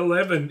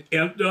 3:11,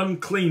 and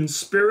unclean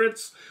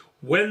spirits,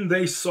 when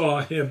they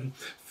saw him,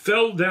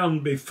 fell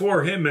down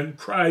before him and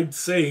cried,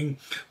 saying,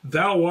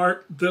 thou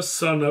art the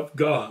Son of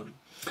God.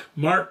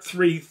 Mark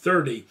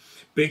 3:30,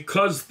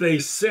 because they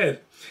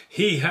said,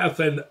 he hath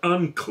an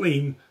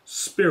unclean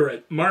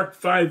spirit. Mark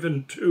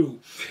 5:2,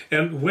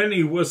 and when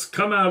he was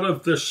come out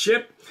of the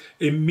ship,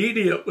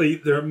 immediately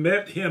there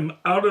met him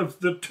out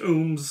of the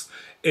tombs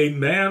a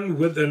man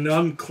with an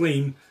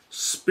unclean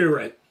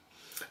spirit.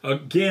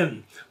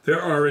 Again,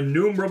 there are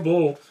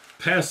innumerable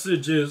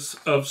passages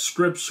of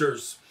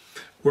scriptures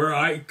where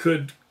I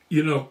could,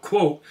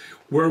 quote,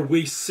 where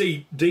we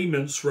see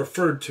demons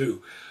referred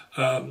to,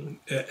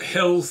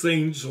 hell's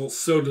angels,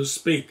 so to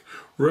speak,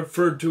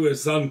 referred to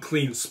as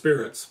unclean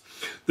spirits.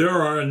 There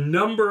are a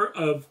number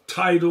of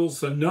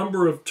titles, a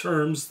number of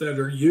terms that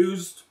are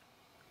used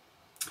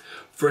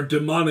for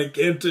demonic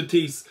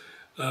entities.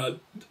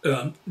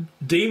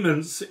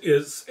 Demons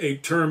is a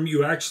term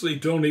you actually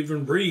don't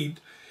even read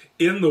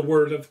in the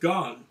Word of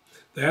God.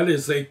 That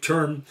is a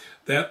term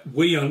that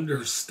we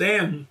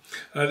understand.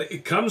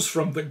 It comes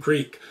from the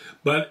Greek,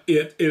 but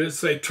it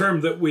is a term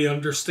that we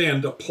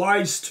understand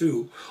applies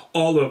to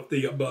all of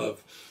the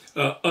above.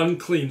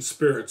 Unclean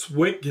spirits,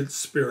 wicked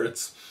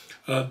spirits,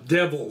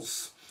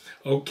 devils.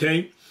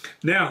 Okay?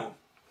 Now,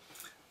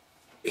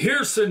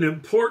 here's an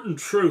important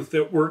truth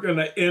that we're going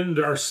to end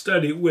our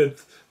study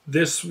with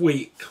this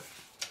week.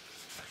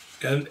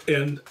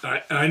 And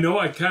I know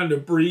I kind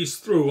of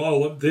breezed through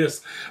all of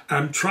this.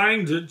 I'm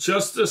trying to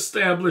just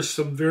establish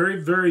some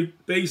very, very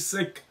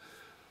basic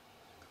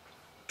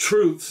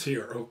truths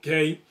here,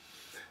 okay?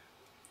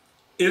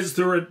 Is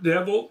there a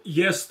devil?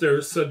 Yes,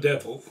 there's a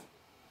devil.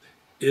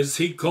 Is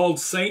he called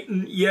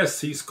Satan?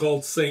 Yes, he's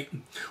called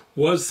Satan.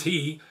 Was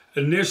he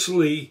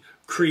initially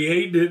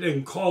created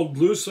and called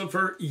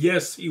Lucifer?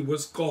 Yes, he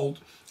was called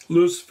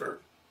Lucifer.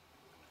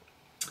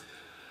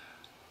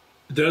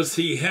 Does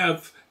he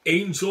have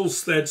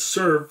angels that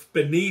serve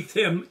beneath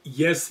him?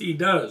 Yes, he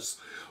does.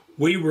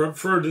 We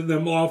refer to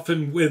them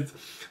often with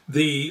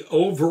the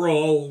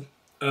overall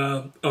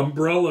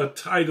umbrella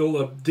title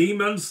of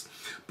demons,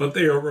 but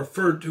they are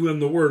referred to in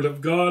the Word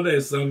of God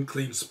as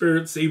unclean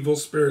spirits, evil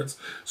spirits,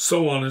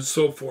 so on and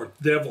so forth,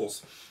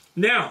 devils.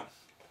 Now,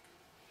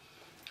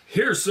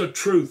 here's the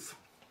truth.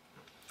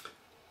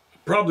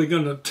 Probably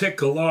going to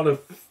tick a lot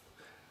of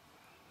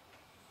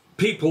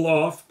people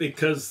off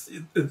because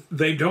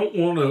they don't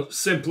want to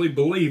simply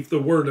believe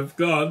the Word of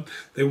God.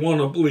 They want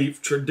to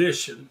believe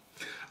tradition.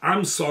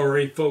 I'm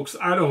sorry, folks,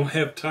 I don't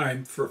have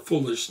time for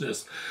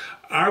foolishness.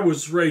 I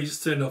was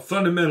raised in a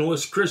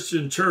fundamentalist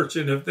Christian church,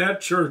 and if that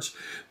church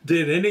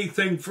did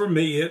anything for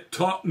me, it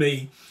taught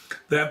me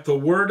that the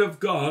Word of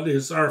God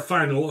is our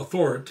final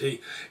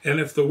authority. And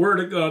if the Word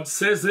of God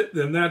says it,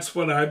 then that's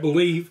what I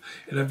believe.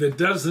 And if it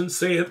doesn't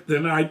say it,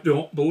 then I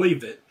don't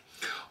believe it.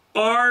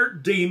 Are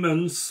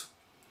demons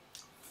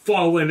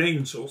fallen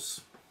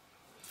angels?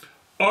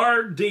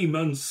 Are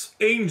demons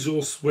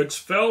angels which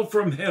fell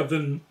from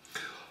heaven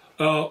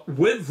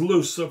with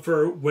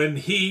Lucifer when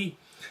he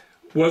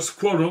was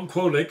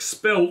quote-unquote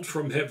expelled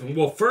from heaven?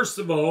 Well, first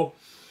of all,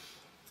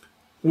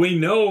 we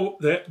know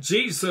that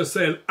Jesus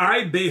said,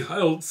 I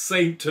beheld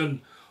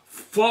Satan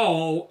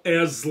fall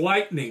as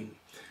lightning.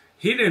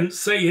 He didn't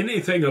say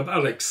anything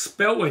about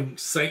expelling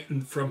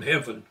Satan from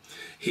heaven.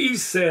 He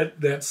said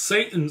that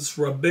Satan's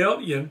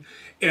rebellion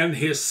and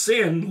his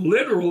sin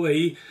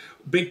literally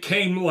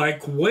became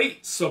like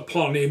weights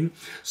upon him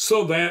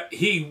so that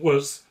he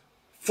was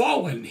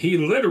fallen. He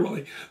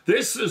literally,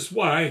 this is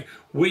why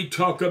we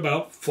talk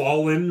about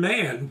fallen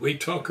man. We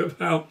talk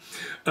about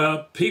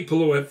people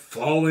who have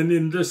fallen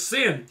into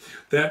sin.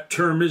 That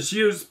term is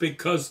used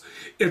because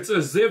it's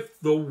as if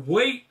the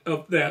weight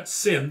of that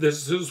sin,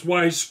 this is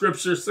why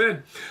Scripture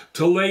said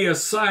to lay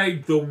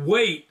aside the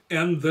weight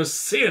and the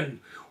sin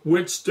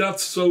which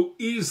doth so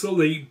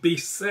easily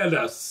beset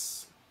us.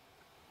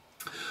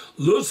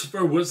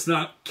 Lucifer was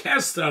not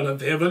cast out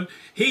of heaven.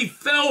 He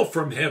fell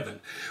from heaven.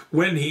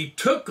 When he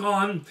took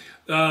on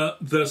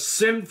the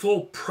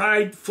sinful,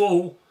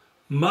 prideful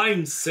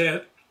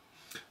mindset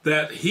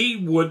that he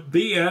would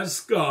be as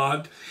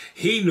God,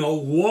 he no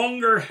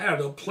longer had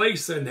a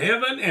place in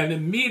heaven, and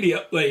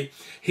immediately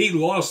he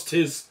lost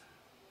his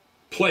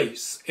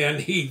place.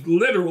 And he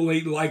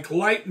literally, like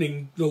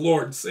lightning, the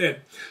Lord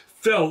said,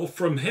 fell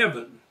from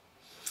heaven.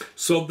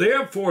 So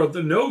therefore,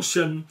 the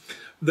notion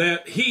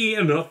that he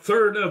and a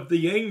third of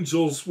the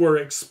angels were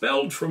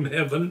expelled from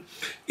heaven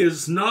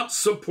is not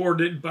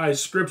supported by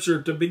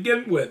Scripture to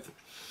begin with.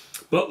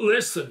 But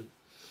listen,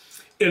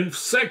 in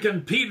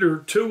 2 Peter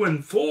 2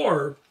 and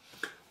 4,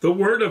 the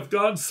Word of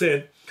God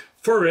said,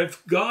 For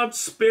if God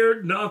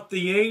spared not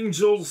the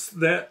angels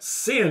that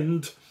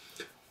sinned,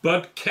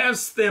 but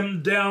cast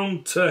them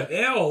down to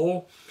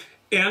hell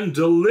and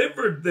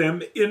delivered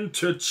them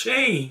into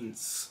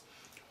chains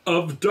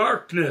of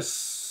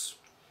darkness,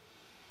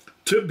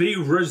 to be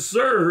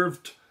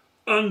reserved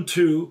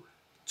unto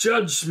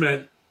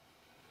judgment.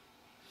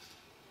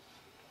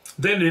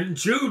 Then in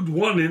Jude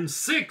 1 and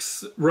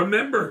 6,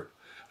 remember,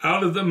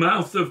 out of the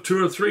mouth of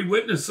 2 or 3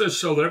 witnesses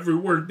shall every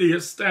word be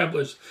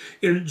established.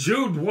 In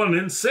Jude 1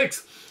 and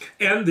 6,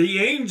 and the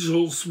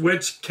angels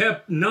which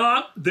kept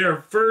not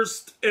their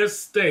first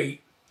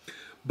estate,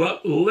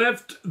 but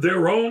left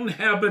their own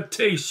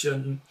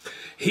habitation,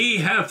 he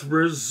hath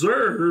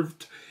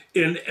reserved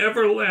in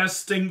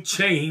everlasting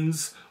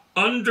chains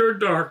under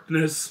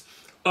darkness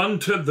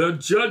unto the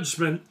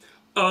judgment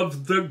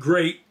of the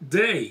great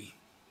day.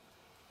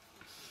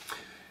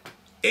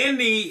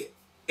 Any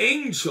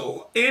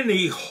angel,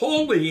 any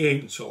holy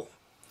angel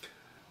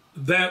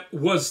that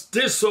was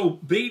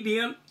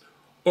disobedient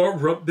or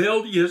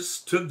rebellious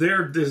to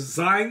their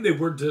design, they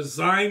were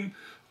designed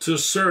to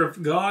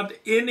serve God,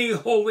 any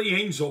holy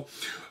angel.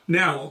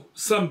 Now,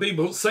 some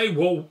people say,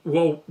 well,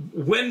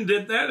 when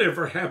did that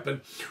ever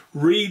happen?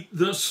 Read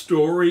the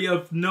story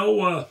of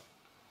Noah.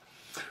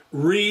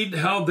 Read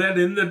how that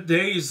in the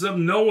days of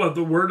Noah,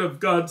 the Word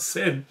of God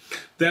said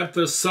that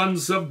the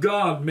sons of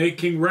God,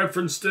 making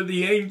reference to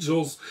the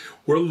angels,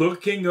 were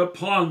looking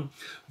upon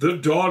the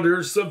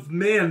daughters of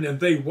men, and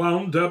they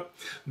wound up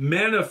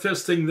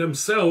manifesting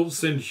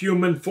themselves in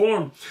human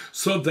form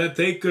so that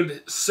they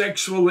could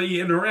sexually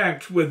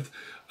interact with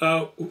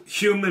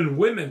human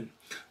women.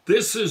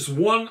 This is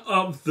one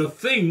of the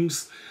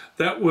things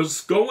that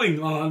was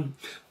going on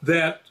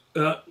that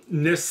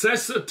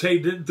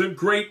necessitated the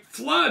great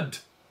flood.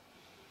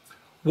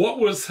 What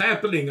was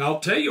happening? I'll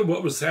tell you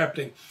what was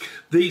happening.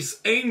 These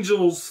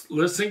angels,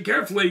 listen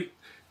carefully,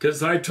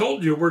 because I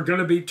told you we're going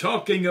to be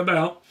talking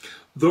about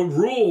the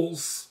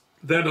rules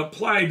that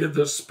apply to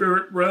the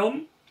spirit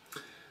realm.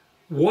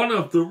 One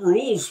of the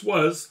rules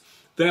was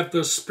that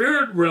the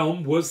spirit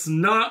realm was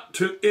not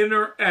to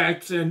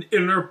interact and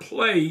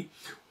interplay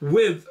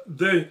with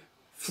the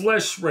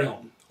flesh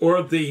realm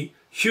or the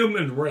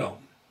human realm.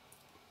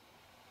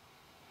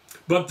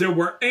 But there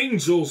were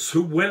angels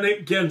who went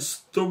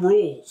against the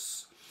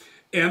rules,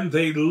 and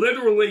they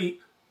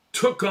literally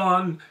took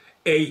on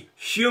a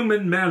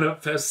human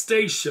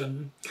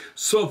manifestation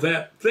so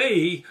that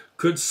they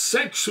could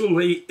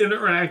sexually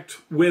interact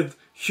with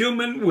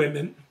human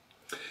women.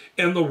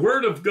 And the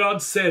Word of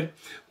God said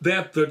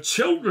that the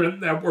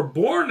children that were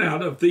born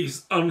out of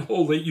these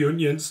unholy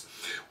unions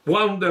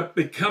wound up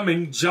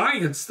becoming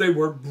giants. They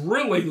were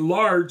really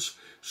large,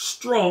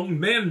 strong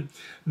men.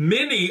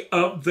 Many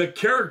of the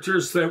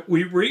characters that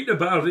we read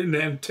about in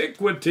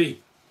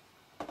antiquity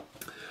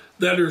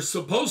that are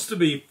supposed to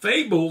be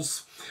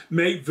fables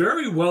may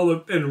very well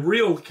have been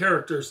real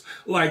characters,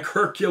 like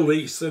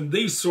Hercules and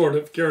these sort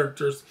of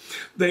characters.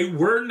 They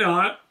were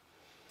not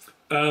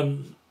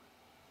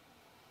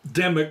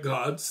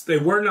demigods. They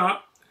were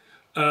not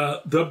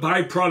the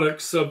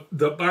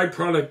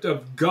byproduct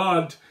of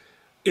God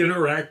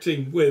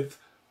interacting with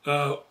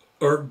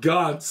or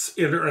gods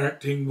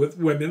interacting with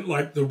women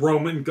like the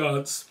Roman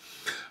gods.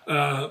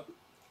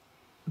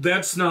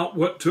 That's not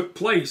what took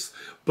place.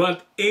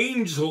 But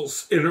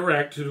angels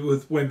interacted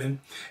with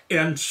women,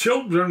 and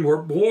children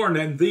were born,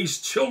 and these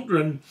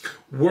children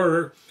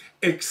were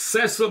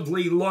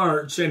excessively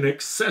large and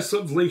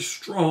excessively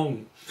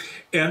strong.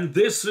 And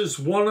this is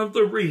one of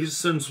the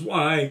reasons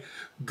why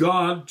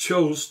God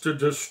chose to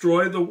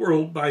destroy the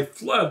world by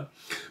flood,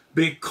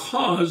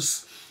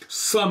 because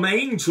some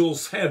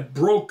angels had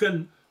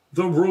broken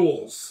the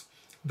rules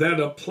that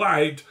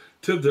applied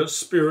to the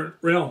spirit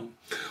realm.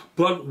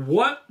 But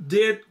what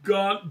did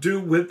God do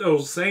with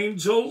those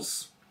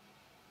angels?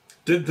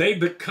 Did they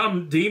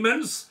become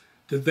demons?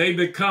 Did they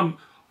become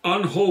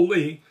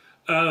unholy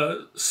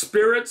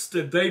spirits?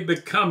 Did they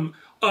become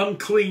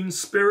unclean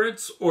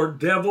spirits or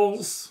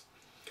devils?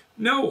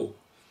 No.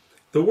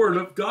 The Word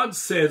of God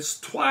says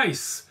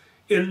twice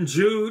in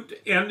Jude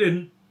and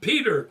in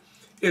Peter,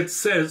 it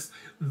says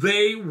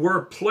they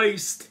were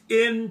placed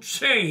in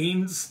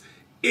chains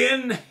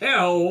in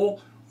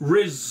hell,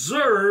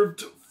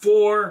 reserved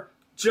for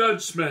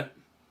judgment.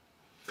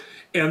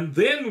 And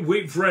then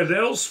we've read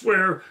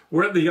elsewhere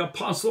where the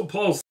Apostle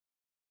Paul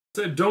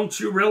said, don't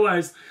you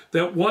realize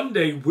that one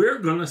day we're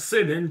going to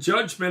sit in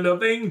judgment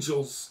of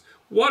angels?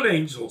 What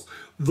angels?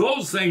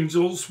 Those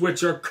angels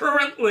which are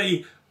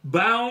currently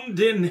bound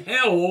in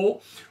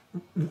hell,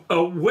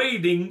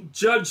 awaiting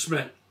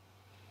judgment.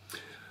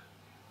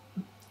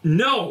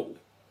 No,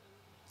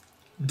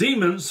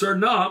 demons are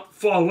not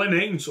fallen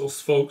angels,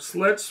 folks.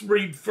 Let's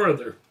read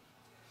further.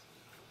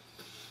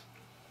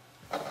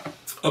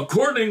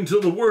 According to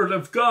the Word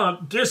of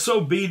God,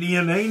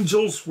 disobedient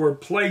angels were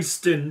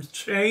placed in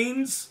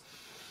chains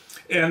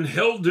and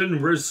held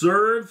in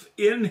reserve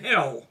in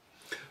hell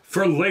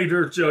for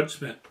later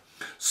judgment.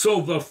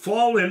 So the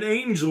fallen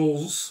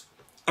angels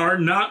are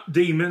not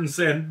demons,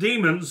 and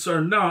demons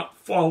are not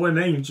fallen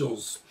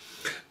angels.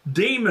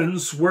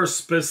 Demons were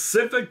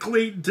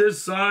specifically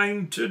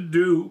designed to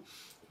do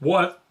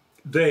what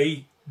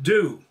they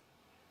do.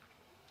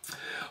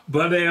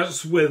 But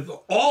as with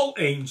all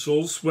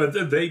angels,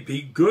 whether they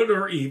be good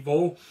or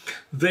evil,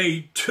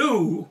 they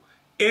too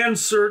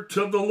answer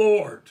to the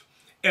Lord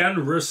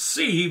and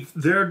receive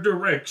their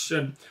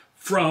direction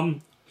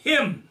from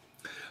Him.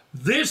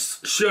 This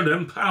should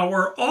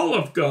empower all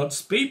of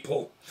God's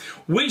people.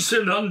 We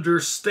should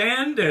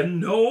understand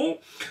and know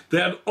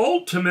that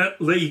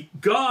ultimately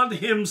God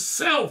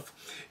Himself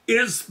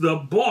is the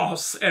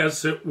boss,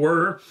 as it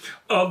were,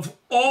 of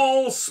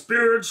all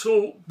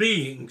spiritual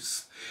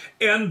beings,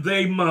 and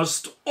they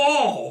must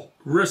all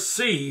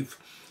receive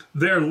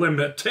their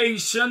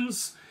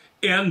limitations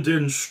and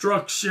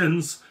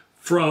instructions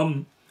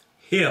from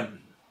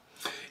Him.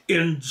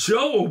 In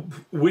Job,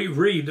 we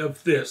read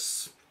of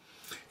this.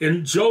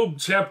 In Job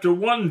chapter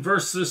 1,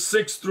 verses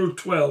 6 through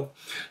 12,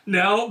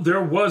 now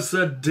there was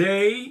a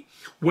day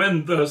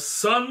when the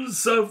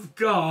sons of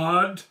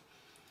God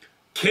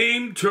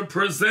came to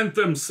present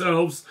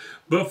themselves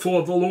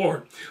before the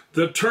Lord.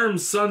 The term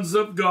sons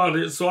of God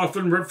is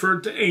often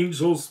referred to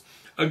angels,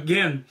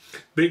 again,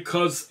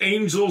 because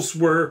angels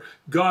were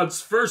God's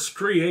first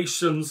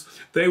creations.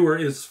 They were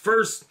His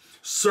first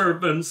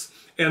servants,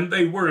 and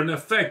they were in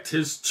effect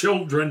His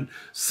children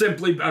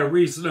simply by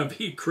reason of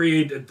He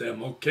created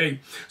them, okay?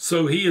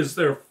 So He is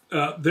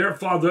their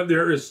father,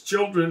 they're His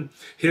children,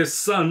 His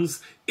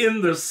sons,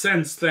 in the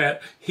sense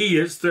that He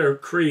is their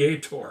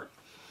creator.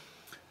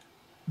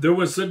 There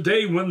was a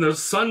day when the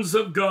sons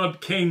of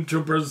God came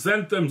to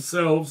present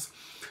themselves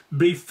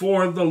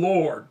before the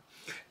Lord,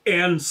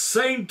 and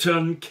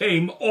Satan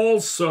came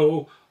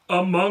also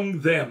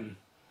among them.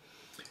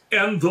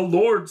 And the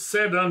Lord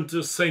said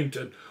unto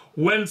Satan,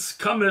 whence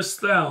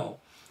comest thou?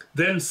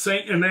 Then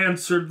Satan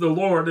answered the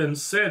Lord and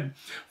said,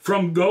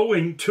 from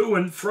going to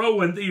and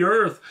fro in the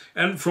earth,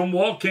 and from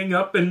walking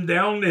up and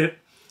down it.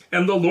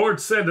 And the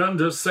Lord said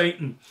unto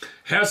Satan,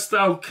 hast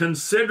thou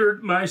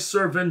considered my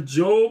servant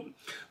Job,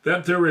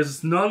 that there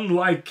is none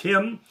like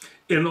him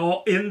in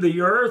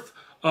the earth,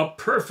 a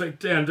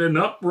perfect and an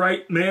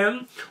upright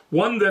man,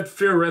 one that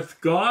feareth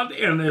God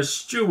and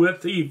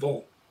escheweth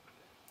evil.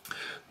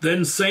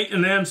 Then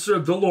Satan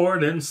answered the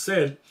Lord and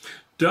said,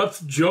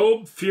 Doth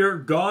Job fear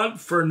God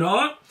for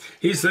naught?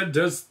 He said,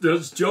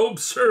 Does Job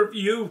serve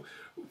you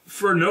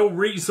for no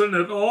reason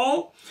at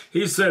all?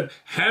 He said,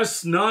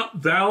 Hast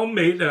not thou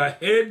made a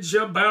hedge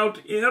about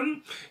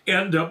him,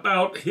 and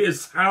about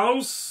his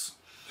house,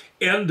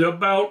 and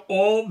about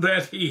all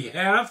that he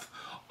hath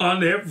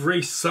on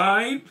every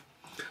side?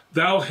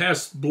 Thou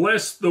hast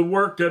blessed the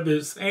work of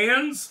his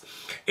hands,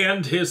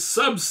 and his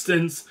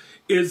substance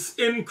is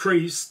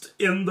increased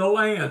in the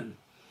land.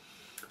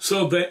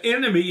 So the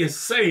enemy is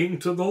saying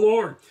to the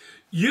Lord,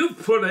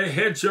 You've put a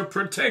hedge of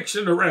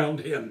protection around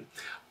him.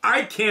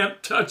 I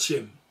can't touch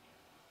him.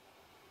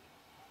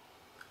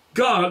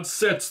 God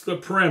sets the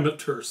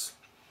parameters.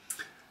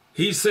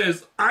 He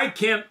says, I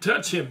can't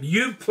touch him.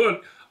 You've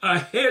put a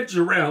hedge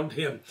around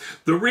him.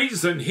 The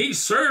reason he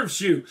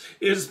serves you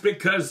is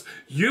because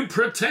you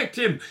protect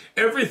him.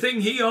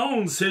 Everything he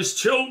owns, his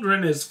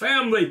children, his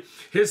family,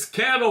 his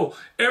cattle,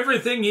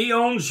 everything he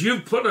owns,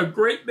 you've put a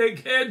great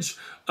big hedge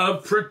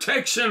of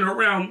protection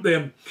around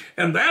them.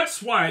 And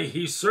that's why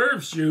he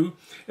serves you.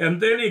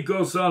 And then he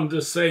goes on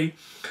to say,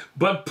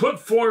 But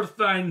put forth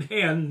thine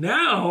hand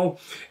now,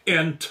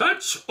 and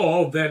touch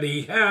all that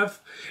he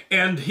hath,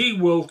 and he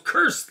will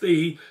curse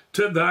thee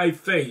to thy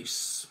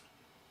face.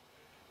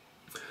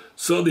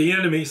 So the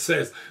enemy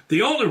says,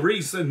 the only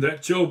reason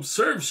that Job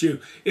serves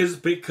you is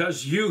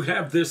because you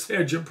have this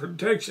hedge of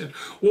protection.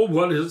 Well,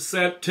 what does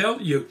that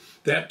tell you?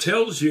 That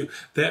tells you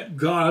that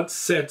God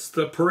sets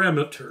the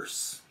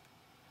parameters.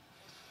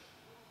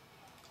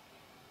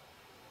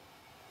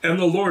 And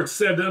the Lord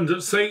said unto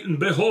Satan,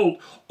 Behold,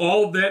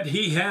 all that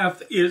he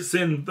hath is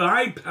in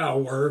thy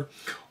power,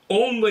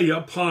 only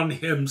upon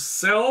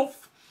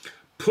himself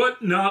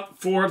put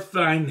not forth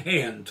thine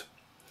hand.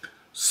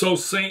 So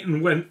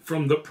Satan went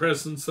from the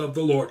presence of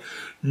the Lord.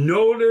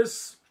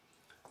 Notice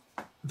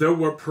there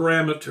were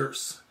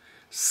parameters.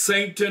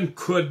 Satan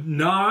could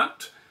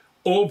not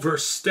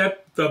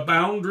overstep the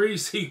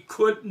boundaries. He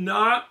could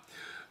not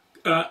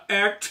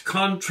act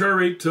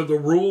contrary to the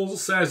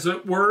rules, as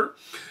it were.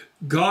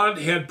 God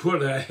had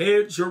put a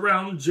hedge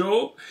around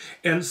Job,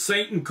 and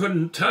Satan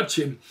couldn't touch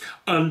him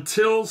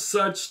until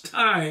such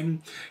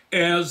time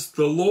as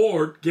the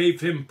Lord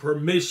gave him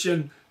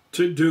permission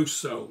to do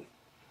so.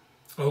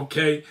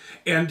 Okay,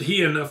 and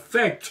he in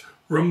effect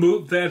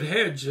removed that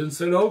hedge and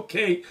said,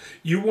 okay,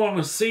 you want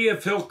to see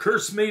if he'll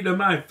curse me to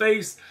my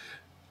face?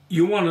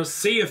 You want to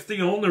see if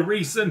the only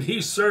reason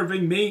he's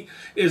serving me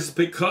is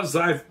because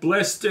I've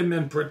blessed him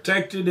and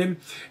protected him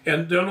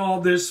and done all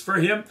this for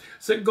him?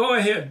 So go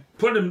ahead,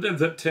 put him to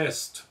the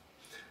test.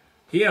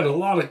 He had a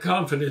lot of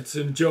confidence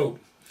in Job.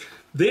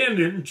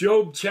 Then in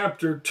Job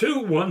chapter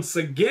 2, once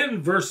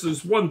again,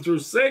 verses 1 through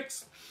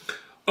 6,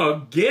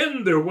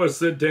 again there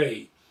was a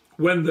day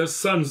when the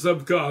sons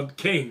of God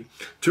came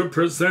to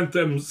present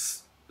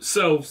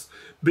themselves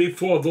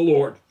before the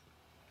Lord.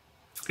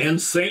 And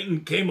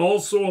Satan came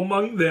also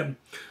among them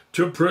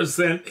to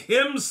present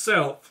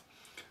himself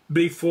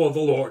before the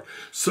Lord.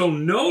 So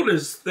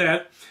notice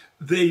that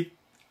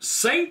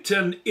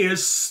Satan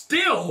is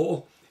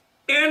still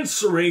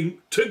answering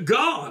to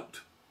God.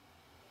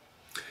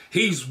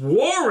 He's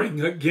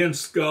warring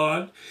against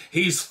God.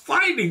 He's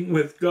fighting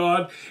with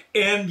God.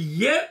 And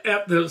yet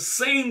at the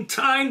same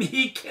time,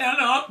 he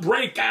cannot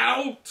break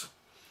out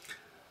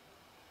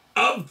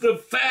of the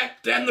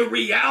fact and the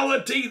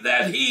reality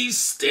that he's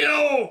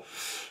still,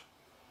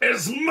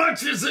 as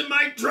much as it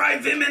might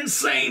drive him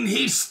insane,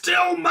 he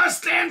still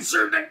must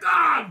answer to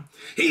God.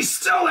 He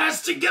still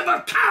has to give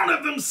account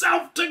of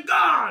himself to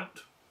God.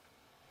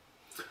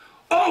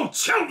 Oh,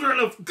 children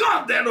of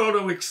God, that ought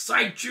to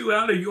excite you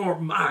out of your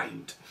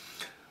mind.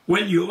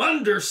 When you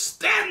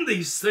understand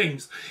these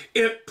things,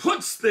 it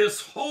puts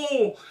this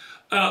whole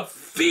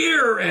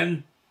fear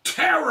and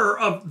terror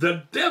of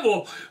the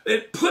devil,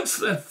 it puts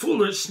that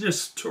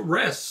foolishness to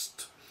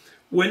rest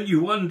when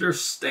you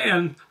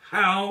understand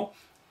how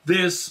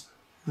this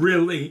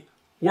really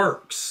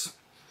works.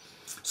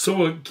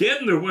 So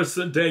again, there was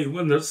a day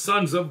when the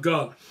sons of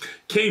God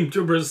came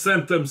to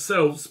present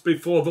themselves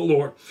before the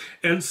Lord,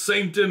 and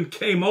Satan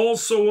came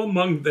also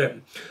among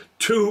them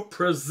to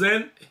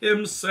present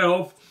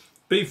himself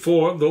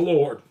before the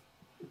Lord.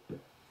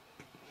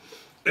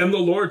 And the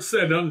Lord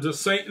said unto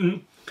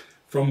Satan,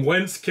 From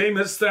whence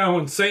camest thou?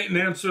 And Satan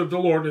answered the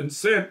Lord and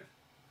said,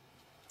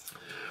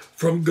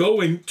 From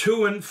going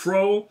to and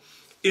fro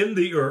in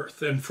the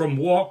earth, and from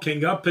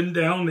walking up and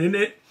down in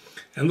it.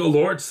 And the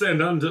Lord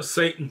said unto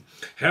Satan,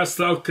 Hast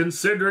thou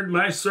considered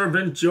my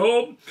servant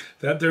Job,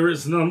 that there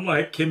is none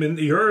like him in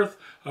the earth,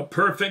 a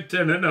perfect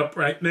and an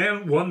upright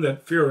man, one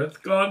that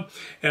feareth God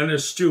and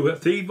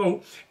escheweth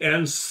evil,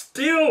 and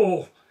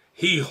still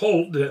he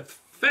holdeth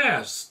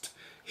fast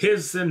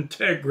his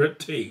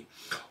integrity,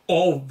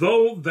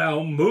 although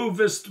thou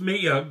movest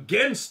me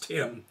against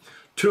him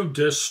to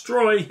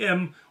destroy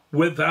him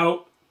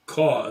without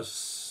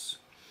cause.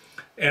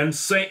 And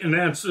Satan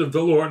answered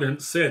the Lord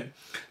and said,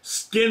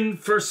 skin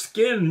for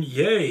skin,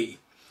 yea.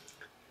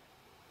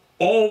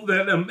 All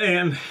that a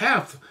man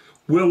hath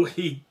will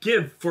he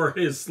give for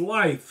his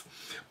life.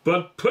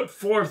 But put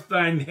forth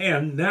thine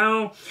hand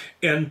now,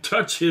 and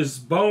touch his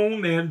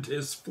bone and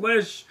his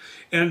flesh,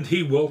 and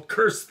he will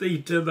curse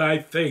thee to thy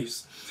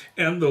face.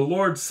 And the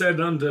Lord said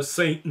unto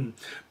Satan,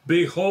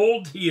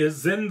 behold, he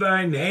is in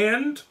thine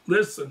hand,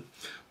 listen,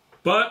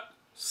 but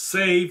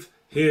save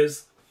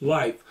his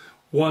life.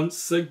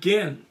 Once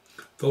again,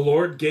 the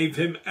Lord gave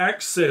him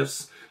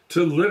access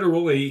to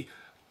literally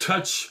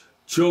touch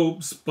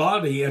Job's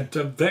body and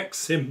to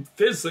vex him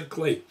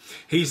physically.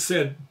 He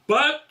said,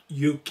 but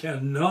you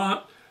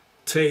cannot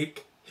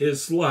take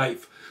his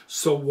life.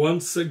 So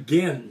once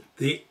again,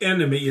 the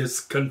enemy is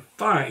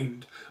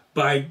confined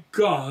by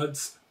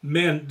God's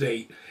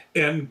mandate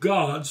and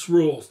God's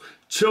rules.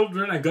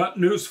 Children, I got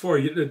news for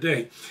you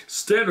today.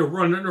 Instead of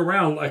running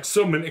around like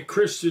so many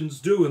Christians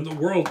do in the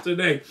world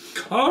today,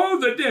 oh,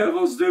 the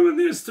devil's doing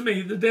this to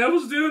me, the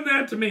devil's doing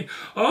that to me,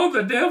 oh,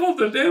 the devil,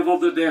 the devil,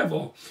 the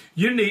devil.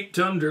 You need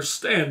to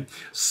understand,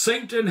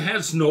 Satan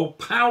has no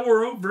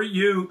power over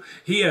you.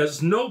 He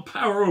has no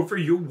power over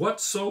you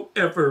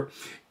whatsoever.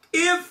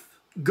 If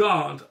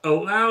God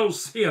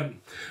allows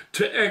him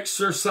to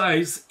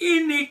exercise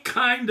any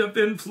kind of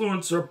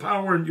influence or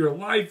power in your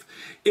life,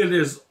 it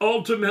is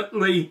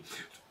ultimately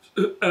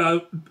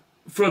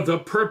for the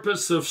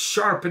purpose of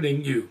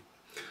sharpening you,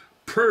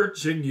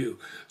 purging you.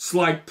 It's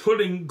like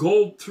putting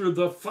gold through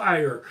the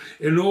fire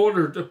in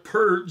order to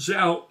purge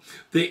out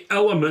the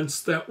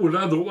elements that would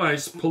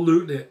otherwise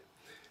pollute it,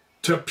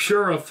 to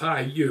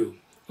purify you.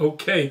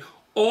 Okay?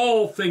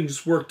 All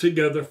things work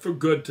together for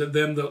good to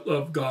them that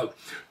love God,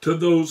 to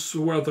those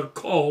who are the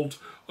called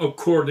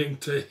according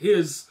to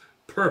his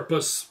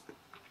purpose.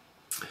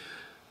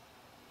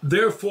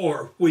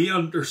 Therefore, we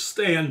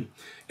understand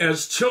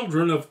as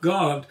children of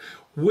God,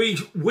 we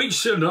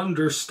should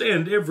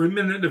understand every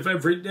minute of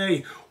every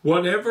day,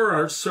 whatever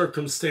our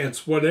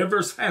circumstance,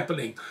 whatever's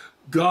happening,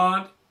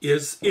 God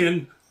is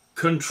in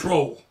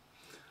control.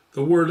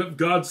 The Word of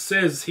God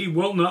says he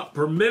will not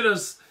permit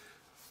us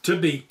to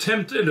be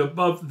tempted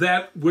above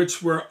that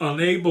which we're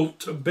unable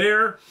to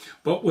bear,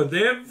 but with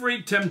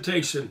every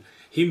temptation,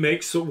 he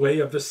makes a way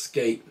of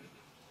escape.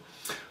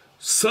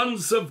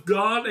 Sons of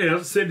God,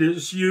 as it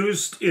is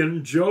used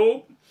in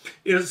Job,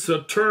 is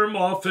a term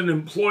often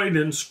employed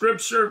in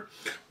Scripture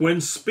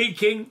when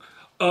speaking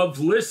of,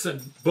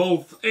 listen,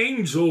 both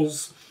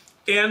angels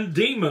and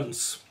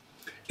demons.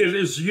 It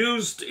is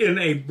used in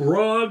a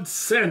broad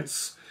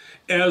sense,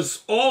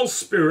 as all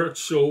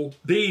spiritual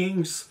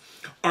beings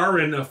are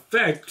in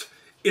effect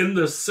in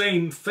the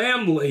same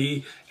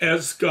family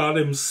as God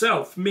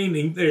himself,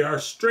 meaning they are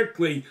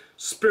strictly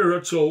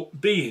spiritual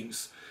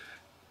beings.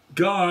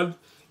 God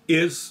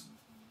is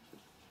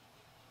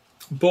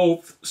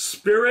both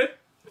spirit,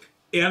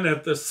 and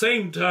at the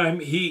same time,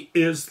 he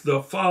is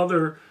the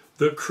Father,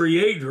 the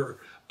creator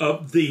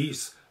of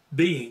these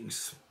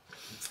beings.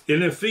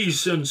 In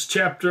Ephesians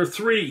chapter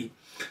 3,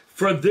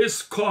 for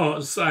this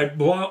cause I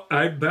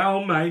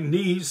bow my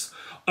knees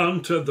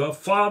unto the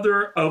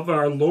Father of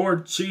our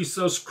Lord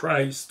Jesus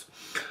Christ,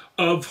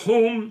 of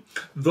whom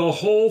the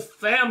whole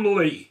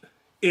family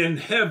in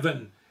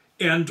heaven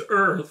and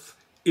earth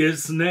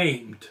is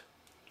named.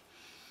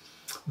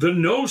 The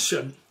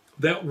notion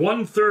that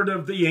 1/3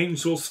 of the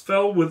angels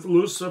fell with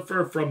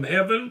Lucifer from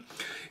heaven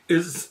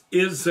is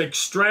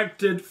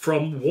extracted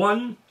from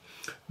one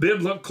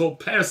biblical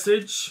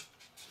passage.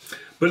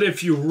 But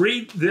if you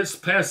read this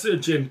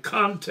passage in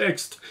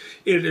context,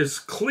 it is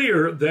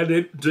clear that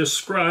it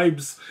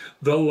describes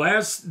the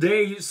last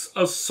days'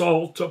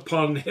 assault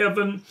upon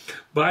heaven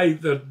by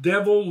the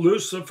devil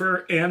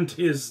Lucifer and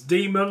his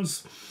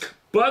demons,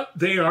 but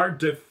they are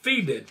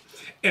defeated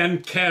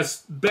and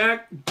cast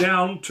back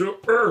down to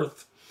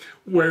earth,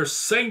 where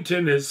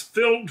Satan is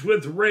filled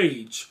with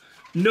rage,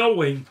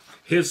 knowing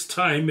his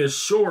time is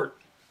short.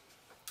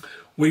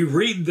 We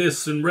read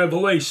this in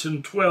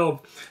Revelation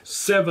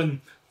 12:7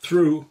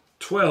 through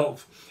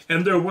 12.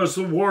 And there was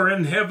a war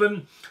in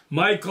heaven.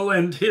 Michael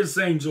and his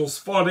angels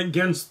fought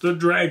against the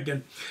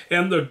dragon,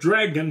 and the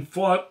dragon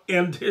fought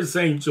and his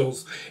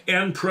angels,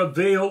 and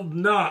prevailed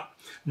not,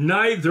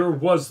 neither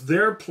was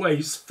their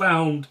place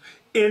found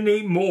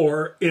any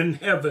more in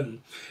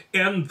heaven.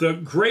 And the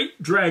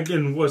great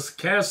dragon was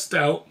cast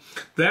out,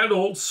 that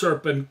old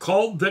serpent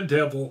called the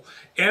devil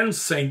and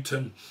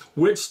Satan,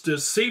 which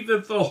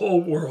deceiveth the whole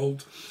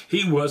world.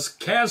 He was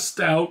cast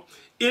out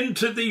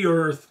into the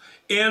earth,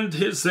 and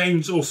his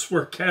angels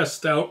were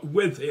cast out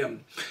with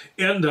him.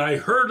 And I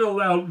heard a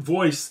loud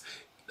voice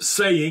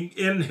saying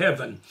in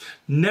heaven,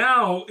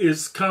 now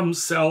is come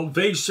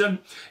salvation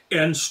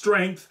and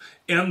strength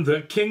and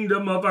the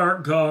kingdom of our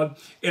God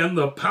and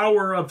the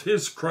power of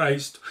his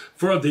Christ,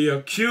 for the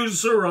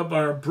accuser of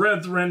our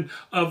brethren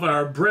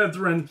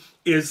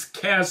is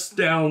cast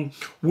down,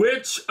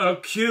 which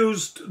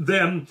accused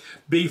them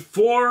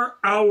before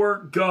our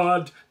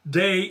God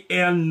day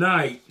and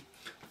night.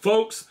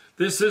 Folks,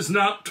 this is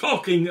not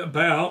talking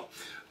about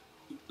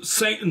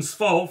Satan's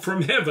fall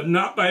from heaven,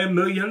 not by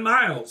 1,000,000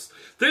 miles.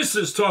 This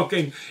is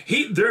talking,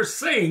 they're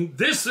saying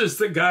this is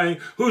the guy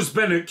who's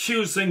been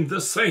accusing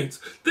the saints.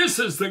 This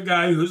is the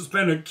guy who's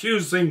been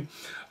accusing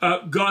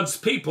God's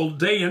people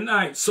day and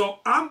night. So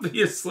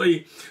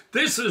obviously,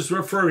 this is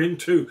referring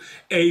to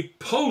a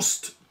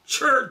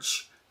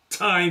post-church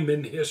time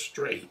in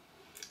history,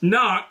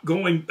 not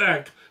going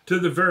back to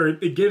the very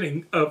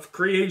beginning of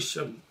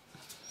creation.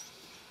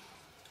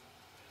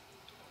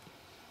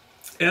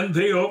 And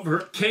they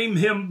overcame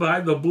him by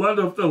the blood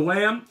of the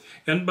Lamb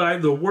and by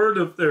the word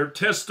of their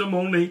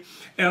testimony,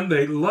 and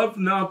they loved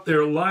not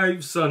their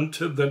lives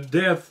unto the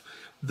death.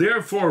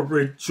 Therefore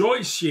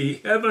rejoice, ye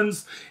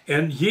heavens,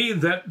 and ye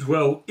that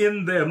dwell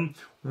in them.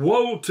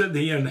 Woe to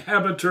the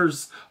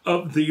inhabitants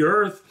of the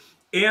earth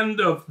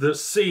and of the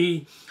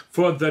sea,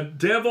 for the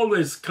devil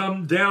is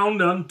come down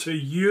unto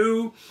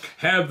you,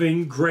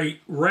 having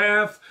great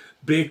wrath,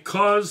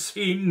 because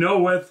he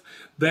knoweth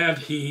that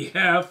he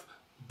hath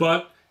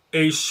but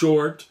a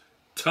short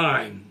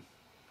time.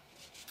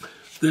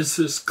 This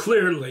is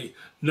clearly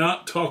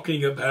not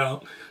talking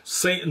about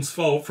Satan's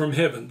fall from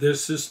heaven.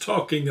 This is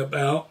talking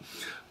about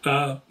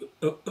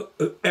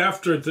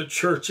after the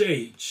church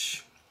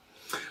age.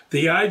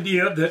 The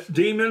idea that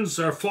demons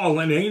are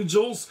fallen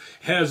angels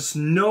has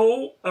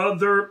no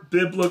other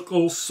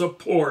biblical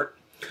support,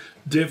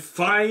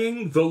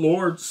 defying the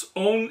Lord's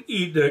own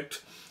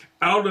edict.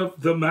 Out of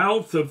the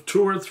mouth of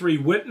 2 or 3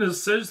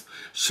 witnesses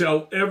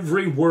shall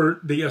every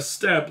word be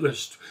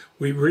established.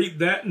 We read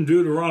that in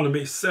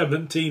Deuteronomy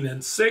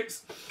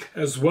 17:6,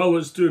 as well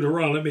as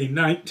Deuteronomy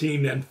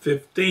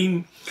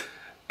 19:15.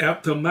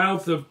 At the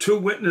mouth of 2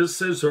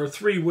 witnesses or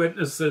 3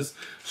 witnesses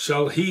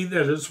shall he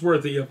that is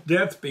worthy of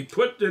death be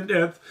put to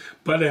death,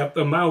 but at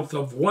the mouth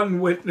of 1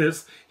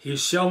 witness he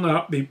shall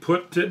not be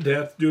put to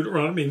death.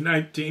 Deuteronomy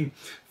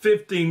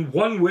 19:15,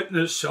 1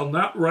 witness shall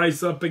not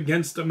rise up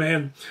against a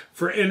man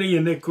for any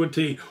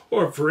iniquity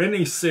or for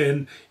any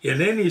sin,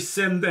 in any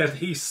sin that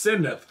he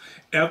sinneth.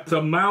 At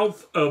the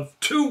mouth of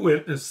 2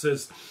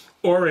 witnesses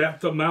or at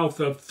the mouth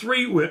of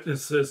 3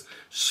 witnesses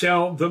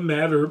shall the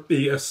matter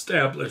be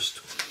established.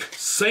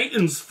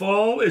 Satan's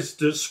fall is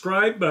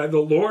described by the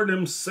Lord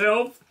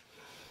himself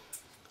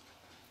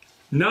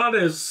not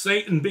as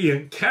Satan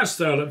being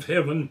cast out of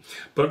heaven,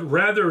 but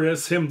rather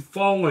as him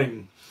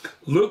falling.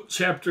 Luke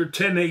chapter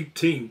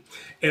 10:18,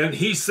 and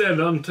he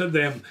said unto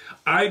them,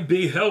 I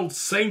beheld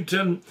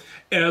Satan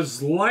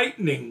as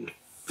lightning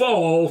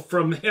fall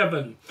from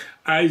heaven.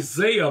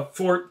 Isaiah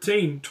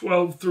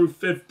 14:12 through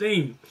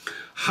 15.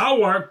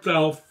 How art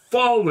thou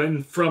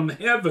fallen from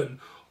heaven,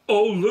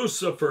 O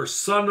Lucifer,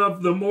 son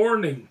of the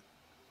morning?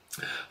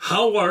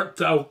 How art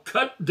thou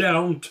cut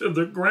down to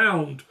the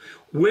ground,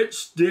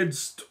 which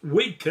didst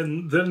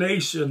weaken the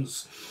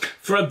nations?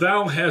 For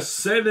thou hast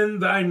said in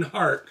thine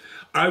heart,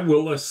 I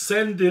will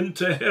ascend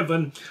into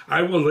heaven.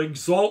 I will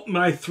exalt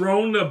my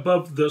throne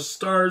above the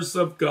stars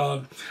of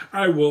God.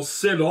 I will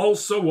sit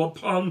also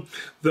upon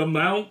the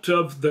mount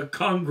of the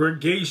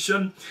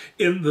congregation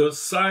in the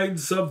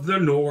sides of the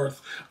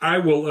north. I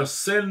will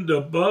ascend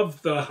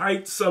above the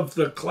heights of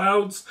the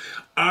clouds.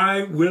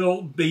 I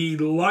will be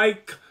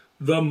like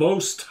the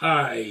Most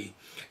High.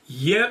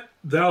 Yet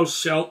thou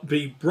shalt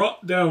be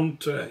brought down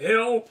to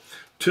hell,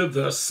 to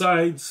the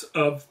sides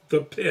of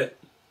the pit.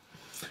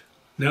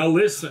 Now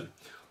listen.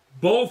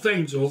 Both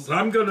angels,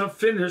 I'm going to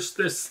finish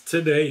this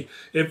today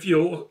if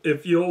you'll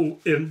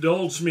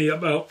indulge me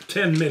about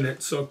 10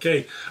 minutes,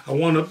 okay? I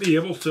want to be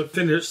able to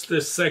finish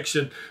this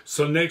section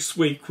so next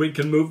week we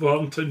can move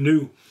on to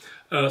new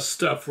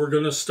stuff. We're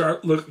going to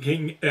start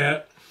looking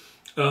at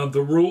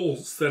the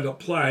rules that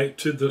apply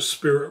to the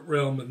spirit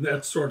realm and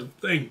that sort of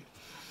thing.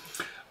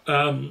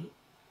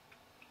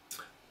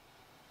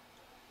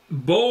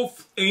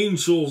 Both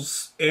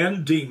angels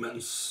and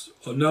demons,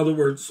 in other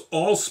words,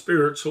 all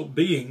spiritual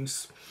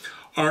beings,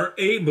 are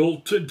able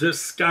to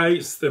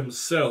disguise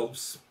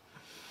themselves.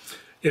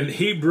 In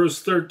Hebrews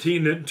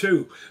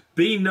 13:2,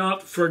 be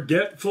not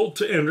forgetful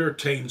to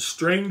entertain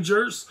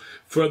strangers,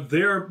 for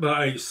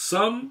thereby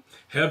some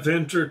have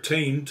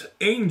entertained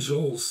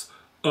angels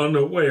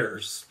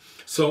unawares.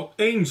 So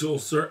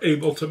angels are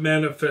able to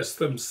manifest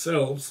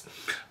themselves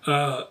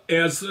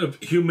as a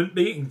human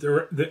being.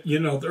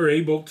 They're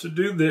able to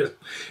do this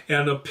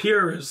and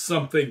appear as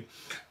something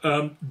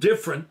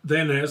different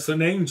than as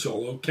an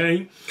angel,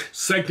 okay?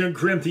 2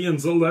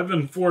 Corinthians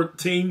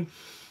 11:14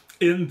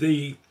 in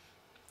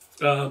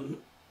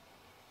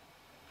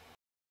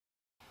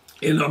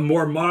a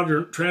more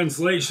modern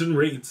translation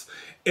reads,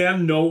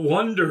 and no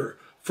wonder,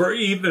 for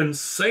even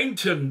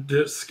Satan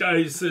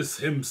disguises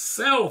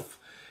himself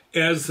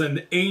as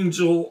an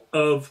angel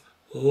of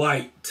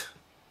light.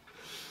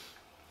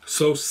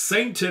 So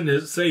Satan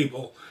is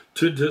able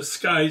to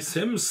disguise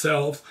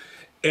himself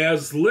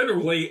as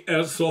literally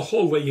as the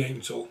holy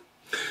angel.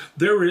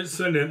 There is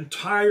an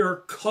entire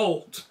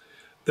cult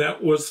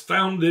that was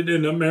founded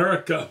in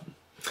America,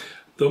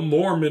 the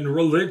Mormon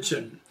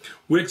religion,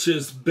 which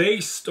is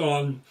based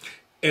on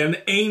an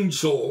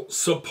angel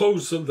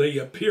supposedly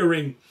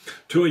appearing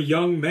to a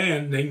young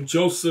man named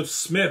Joseph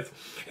Smith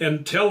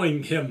and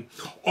telling him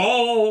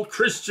all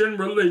Christian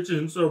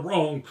religions are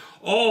wrong.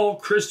 All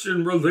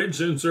Christian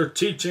religions are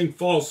teaching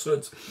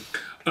falsehoods.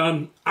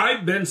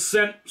 I've been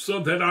sent so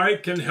that I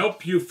can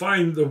help you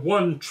find the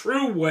one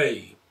true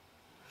way.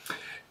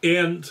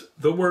 And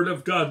the Word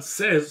of God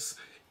says,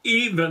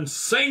 even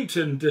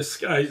Satan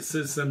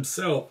disguises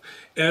himself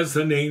as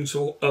an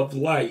angel of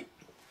light.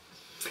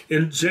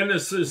 In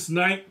Genesis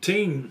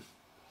 19,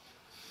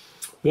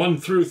 1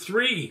 through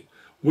 3,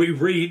 we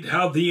read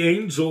how the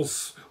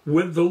angels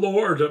with the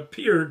Lord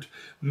appeared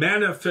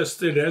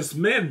manifested as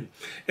men.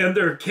 And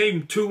there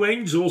came 2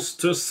 angels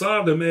to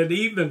Sodom at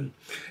even,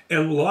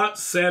 and Lot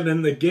sat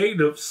in the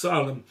gate of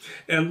Sodom.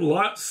 And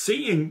Lot,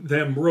 seeing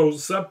them,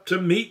 rose up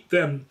to meet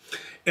them.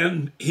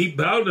 And he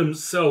bowed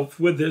himself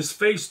with his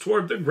face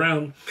toward the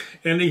ground,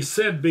 and he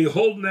said,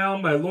 Behold now,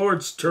 my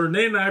lords, turn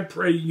in, I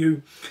pray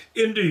you,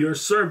 into your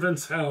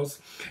servant's house,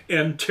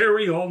 and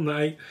tarry all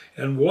night,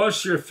 and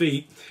wash your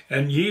feet,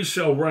 and ye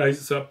shall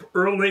rise up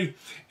early,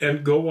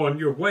 and go on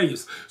your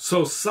ways. So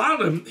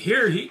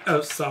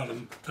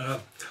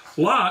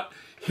Lot,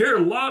 here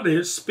Lot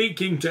is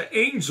speaking to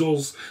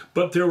angels,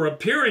 but they're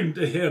appearing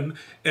to him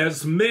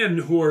as men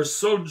who are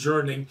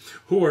sojourning,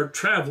 who are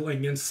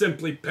traveling and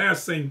simply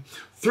passing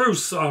through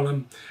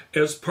Sodom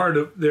as part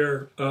of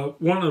their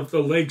one of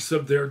the legs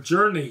of their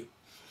journey.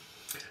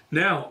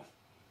 Now,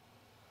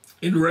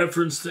 in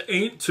reference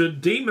to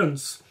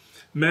demons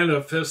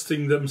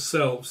manifesting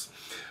themselves,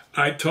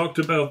 I talked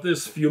about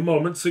this a few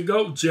moments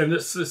ago,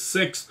 Genesis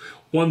 6,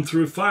 1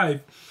 through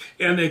 5.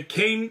 And it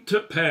came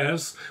to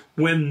pass,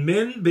 when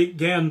men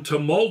began to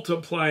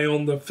multiply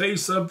on the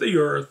face of the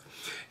earth,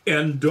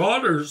 and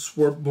daughters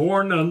were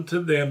born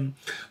unto them,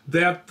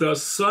 that the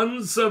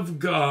sons of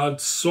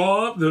God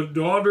saw the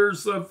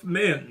daughters of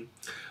men,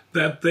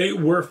 that they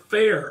were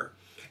fair,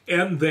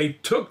 and they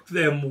took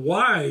them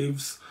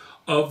wives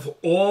of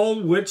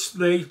all which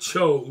they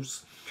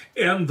chose.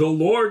 And the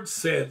Lord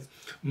said,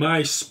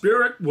 My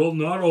spirit will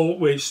not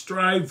always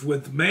strive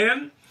with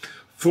man,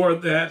 for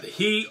that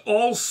he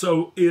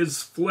also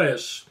is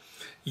flesh,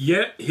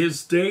 yet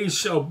his days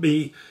shall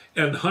be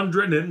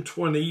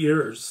 120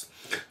 years.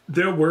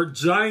 There were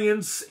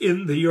giants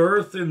in the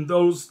earth in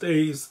those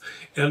days,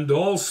 and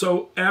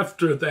also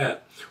after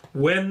that,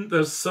 when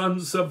the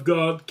sons of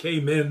God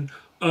came in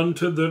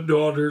unto the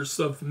daughters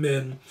of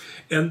men,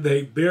 and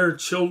they bare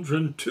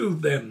children to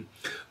them.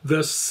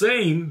 The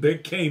same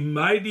became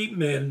mighty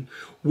men,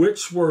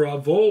 which were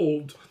of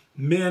old,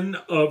 men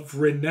of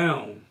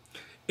renown.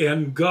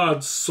 And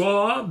God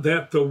saw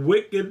that the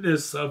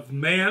wickedness of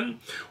man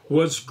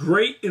was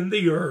great in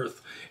the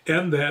earth,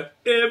 and that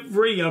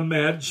every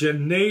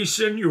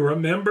imagination, you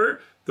remember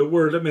the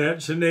word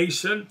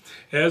imagination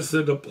as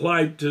it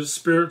applied to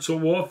spiritual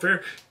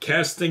warfare,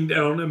 casting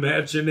down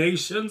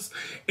imaginations,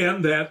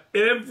 and that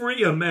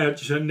every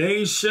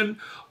imagination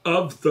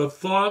of the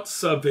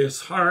thoughts of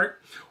his heart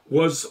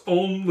was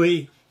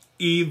only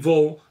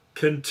evil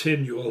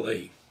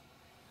continually.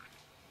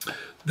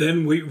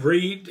 Then we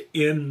read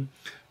in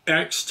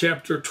Acts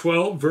chapter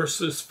 12,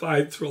 verses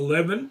 5 through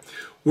 11,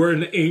 where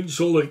an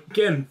angel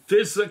again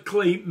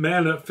physically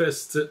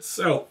manifests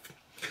itself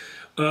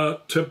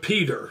to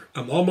Peter.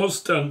 I'm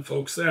almost done,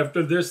 folks.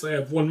 After this, I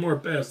have one more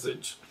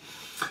passage.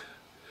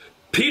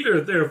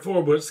 Peter,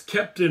 therefore, was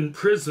kept in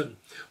prison,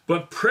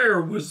 but prayer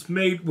was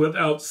made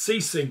without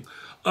ceasing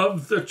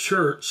of the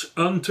church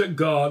unto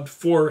God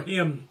for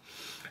him.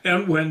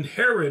 And when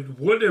Herod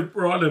would have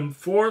brought him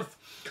forth,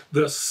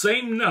 the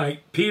same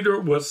night Peter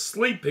was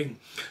sleeping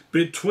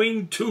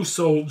between 2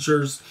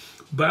 soldiers,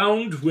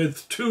 bound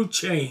with 2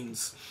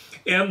 chains,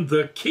 and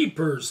the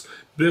keepers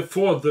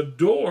before the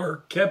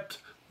door kept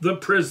the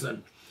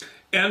prison.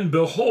 And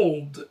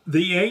behold,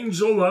 the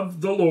angel of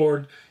the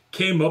Lord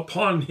came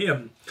upon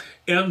him,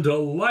 and a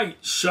light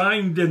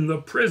shined in the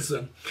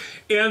prison,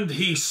 and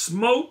he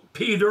smote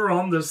Peter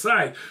on the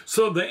side.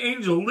 So the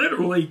angel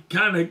literally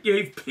kind of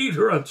gave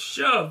Peter a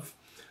shove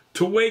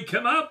to wake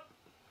him up.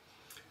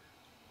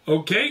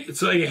 Okay,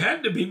 so he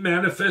had to be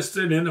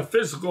manifested in a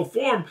physical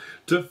form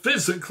to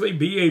physically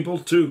be able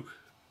to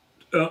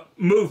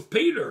move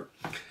Peter.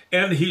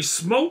 And he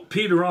smote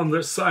Peter on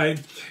the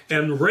side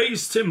and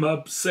raised him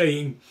up,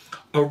 saying,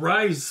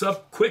 Arise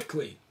up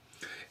quickly.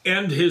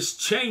 And his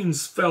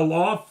chains fell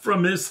off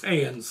from his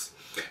hands.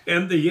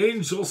 And the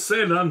angel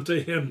said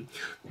unto him,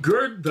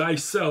 Gird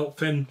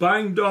thyself and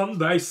bind on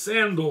thy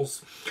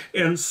sandals.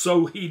 And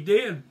so he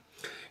did.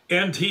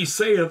 And he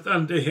saith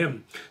unto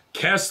him,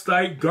 Cast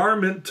thy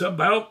garment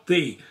about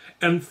thee,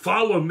 and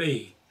follow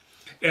me.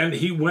 And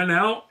he went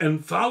out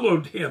and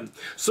followed him.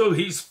 So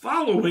he's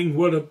following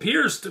what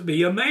appears to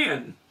be a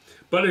man,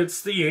 but it's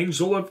the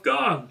angel of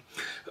God.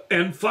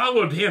 And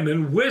followed him,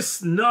 and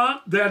wist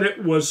not that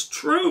it was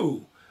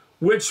true,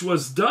 which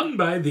was done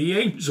by the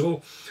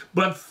angel,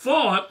 but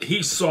thought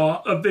he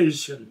saw a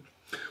vision.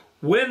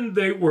 When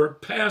they were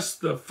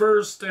past the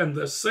first and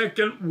the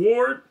second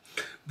ward,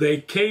 they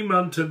came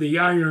unto the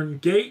iron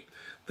gate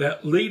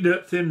that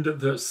leadeth into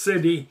the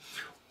city,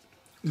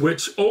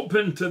 which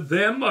opened to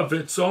them of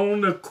its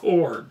own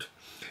accord.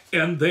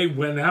 And they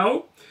went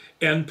out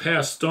and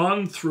passed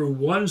on through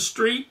one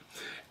street,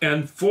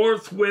 and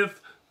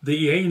forthwith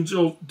the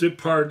angel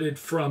departed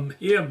from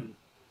him.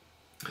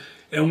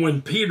 And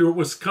when Peter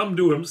was come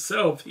to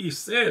himself, he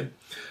said,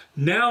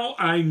 Now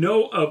I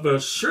know of a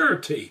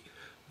surety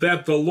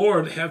that the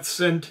Lord hath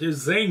sent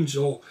his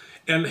angel,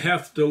 and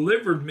hath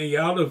delivered me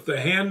out of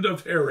the hand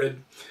of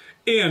Herod,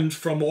 and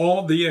from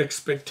all the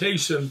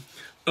expectation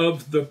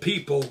of the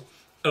people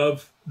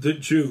of the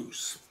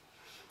Jews.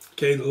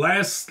 Okay,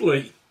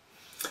 lastly,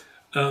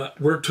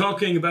 we're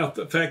talking about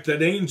the fact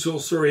that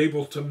angels are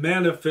able to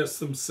manifest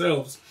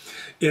themselves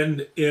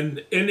in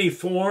any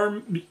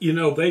form. You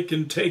know, they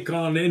can take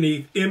on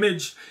any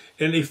image,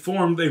 any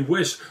form they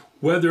wish,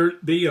 whether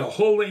it be a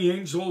holy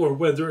angel or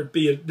whether it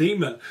be a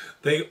demon.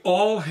 They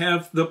all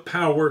have the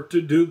power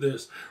to do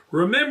this.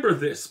 Remember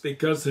this,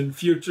 because in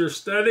future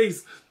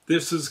studies,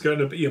 this is going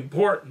to be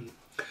important.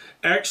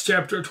 Acts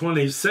chapter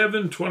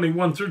 27,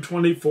 21 through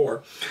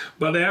 24.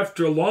 But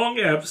after long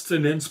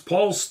abstinence,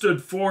 Paul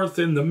stood forth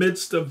in the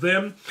midst of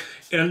them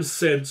and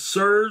said,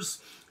 Sirs,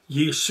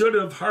 ye should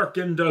have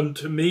hearkened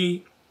unto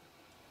me,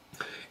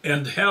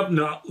 and have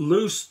not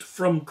loosed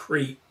from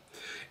Crete,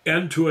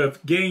 and to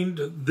have gained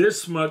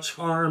this much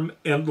harm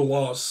and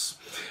loss.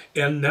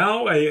 And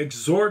now I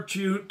exhort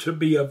you to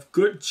be of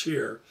good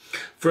cheer,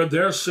 for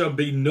there shall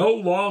be no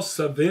loss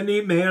of any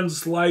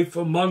man's life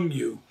among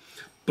you,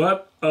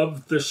 but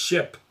of the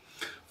ship.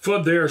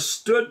 For there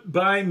stood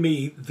by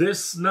me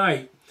this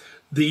night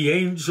the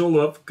angel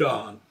of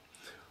God,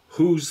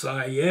 whose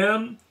I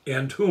am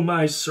and whom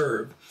I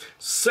serve,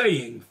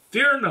 saying,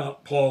 Fear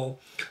not, Paul,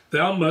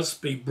 thou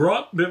must be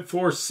brought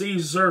before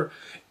Caesar,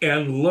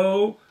 and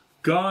lo,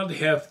 God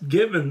hath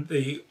given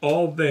thee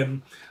all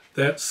them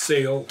that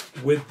sail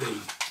with thee.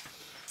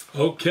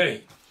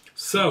 Okay,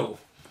 so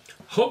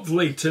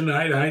hopefully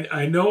tonight,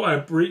 I know I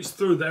breezed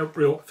through that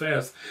real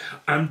fast.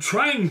 I'm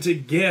trying to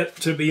get,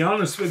 to be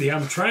honest with you,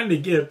 I'm trying to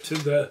get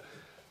to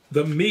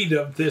the meat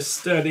of this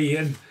study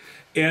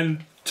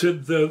and to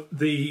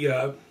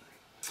the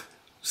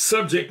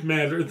subject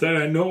matter that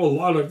I know a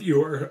lot of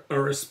you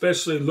are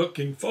especially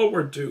looking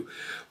forward to.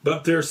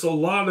 But there's a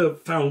lot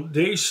of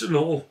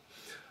foundational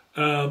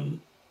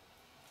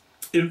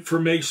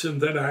information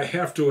that I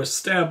have to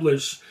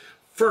establish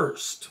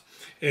first.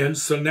 And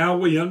so now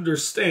we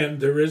understand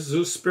there is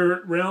a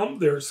spirit realm,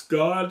 there's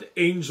God,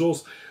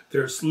 angels,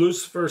 there's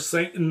Lucifer,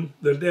 Satan,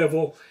 the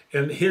devil,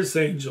 and his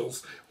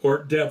angels, or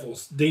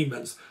devils,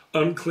 demons,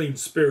 unclean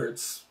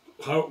spirits,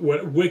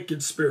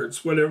 wicked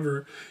spirits,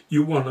 whatever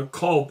you want to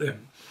call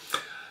them.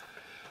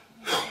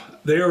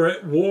 They are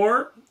at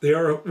war. They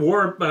are at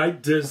war by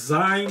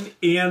design,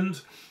 and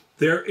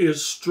there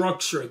is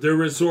structure.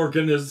 There is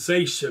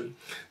organization.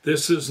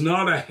 This is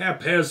not a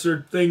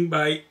haphazard thing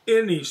by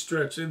any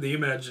stretch of the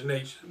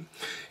imagination.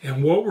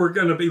 And what we're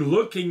going to be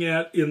looking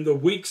at in the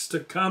weeks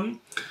to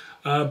come,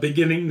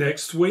 beginning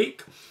next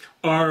week,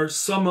 are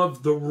some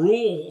of the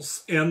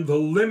rules and the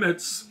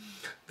limits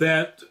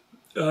that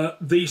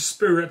these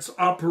spirits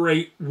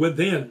operate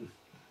within.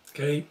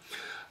 Okay,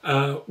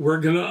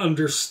 we're going to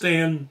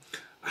understand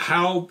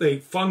how they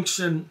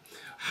function,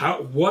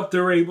 what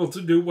they're able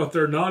to do, what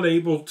they're not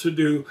able to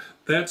do,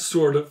 that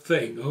sort of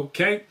thing,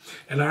 okay?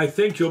 And I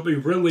think you'll be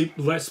really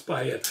blessed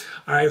by it.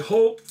 I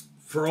hope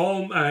for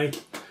all my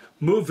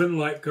moving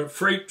like a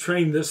freight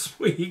train this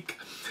week,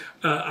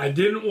 I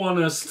didn't want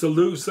us to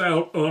lose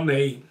out on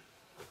a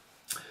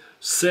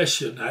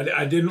session.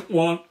 I didn't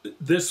want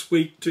this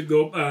week to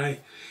go by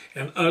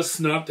and us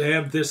not to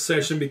have this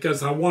session,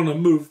 because I want to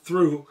move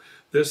through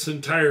this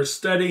entire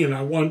study, and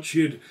I want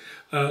you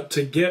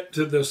to get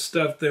to the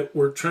stuff that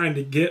we're trying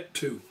to get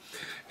to.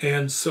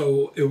 And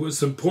so it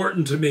was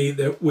important to me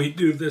that we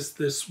do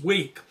this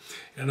week.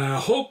 And I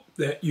hope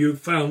that you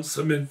found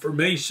some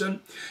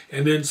information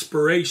and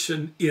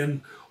inspiration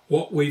in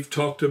what we've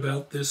talked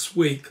about this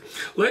week.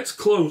 Let's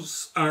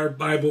close our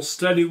Bible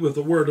study with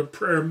a word of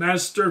prayer.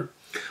 Master,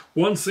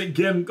 once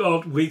again,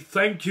 God, we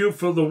thank you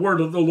for the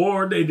word of the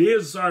Lord. It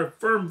is our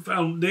firm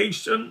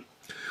foundation.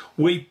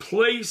 We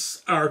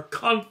place our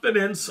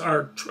confidence,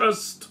 our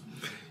trust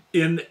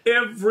in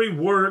every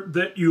word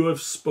that you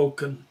have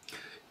spoken.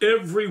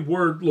 Every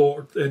word,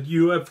 Lord, that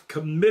you have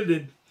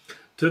committed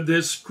to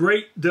this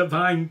great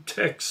divine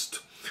text.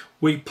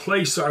 We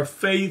place our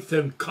faith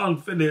and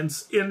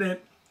confidence in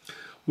it.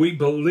 We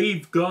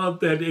believe, God,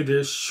 that it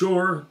is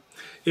sure,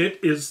 it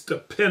is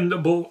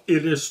dependable,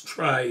 it is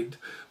tried.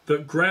 The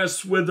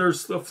grass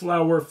withers, the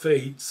flower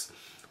fades,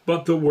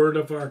 but the word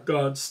of our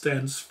God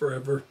stands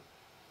forever.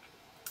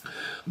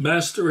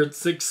 Master,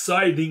 it's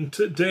exciting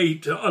today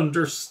to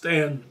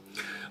understand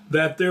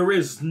that there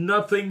is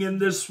nothing in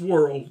this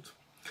world,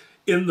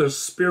 in the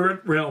spirit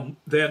realm,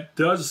 that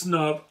does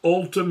not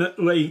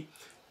ultimately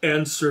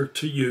answer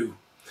to you.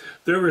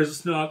 There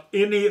is not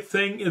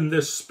anything in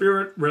this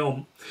spirit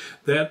realm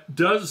that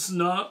does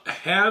not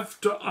have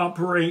to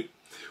operate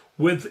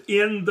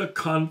within the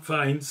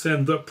confines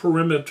and the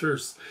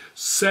perimeters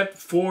set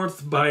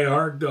forth by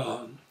our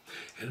God.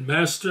 And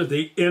Master,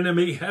 the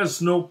enemy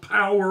has no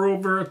power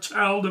over a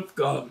child of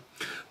God.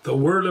 The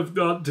word of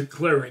God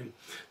declaring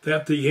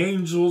that the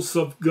angels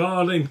of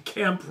God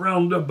encamp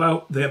round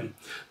about them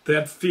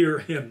that fear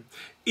him.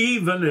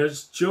 Even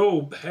as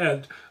Job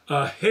had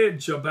a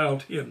hedge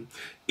about him,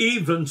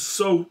 even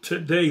so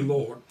today,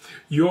 Lord,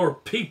 your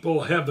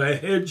people have a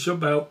hedge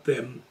about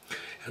them.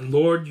 And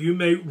Lord, you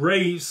may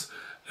raise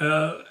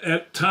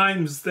at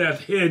times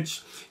that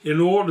hedge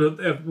in order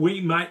that we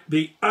might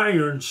be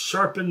iron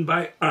sharpened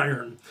by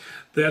iron,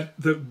 that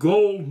the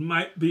gold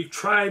might be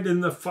tried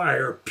in the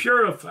fire,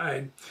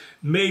 purified,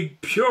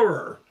 made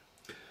purer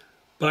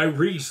by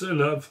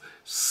reason of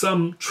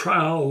some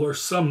trial or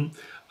some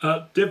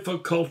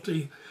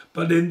difficulty.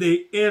 But in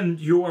the end,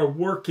 you are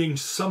working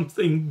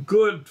something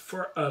good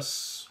for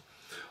us.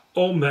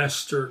 Oh,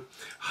 Master,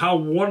 how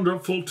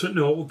wonderful to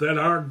know that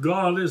our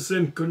God is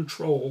in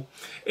control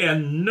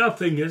and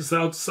nothing is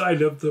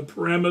outside of the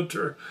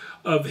parameter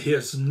of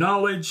his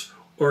knowledge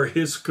or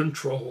his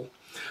control.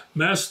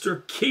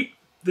 Master, keep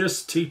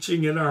this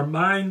teaching in our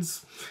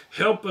minds.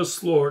 Help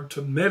us, Lord,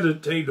 to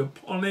meditate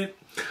upon it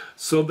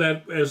so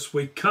that as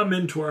we come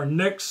into our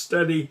next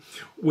study,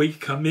 we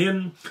come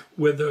in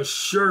with a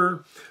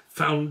sure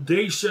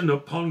foundation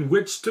upon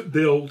which to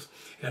build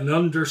and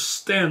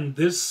understand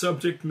this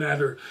subject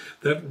matter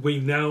that we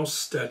now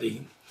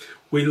study.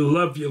 We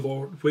love you,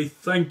 Lord. We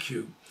thank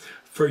you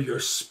for your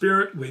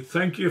Spirit. We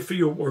thank you for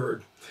your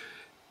word.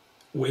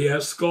 We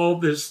ask all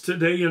this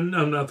today in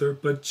none other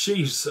but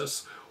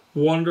Jesus'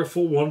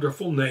 wonderful,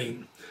 wonderful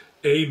name.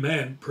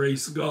 Amen.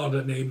 Praise God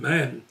and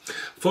amen.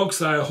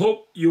 Folks, I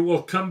hope you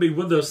will come be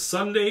with us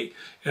Sunday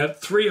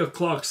at 3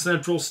 o'clock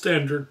Central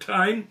Standard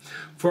Time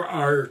for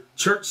our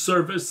church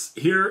service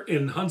here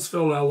in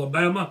Huntsville,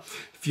 Alabama.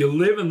 If you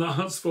live in the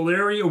Huntsville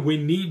area, we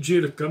need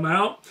you to come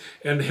out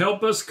and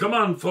help us. Come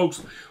on,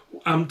 folks.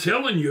 I'm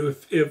telling you,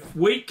 if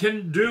we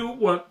can do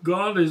what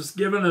God has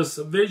given us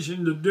a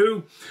vision to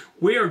do,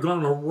 we are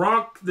going to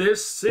rock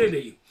this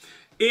city.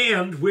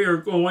 And we are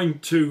going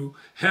to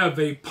have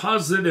a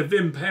positive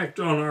impact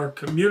on our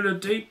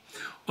community,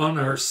 on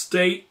our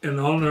state, and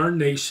on our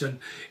nation.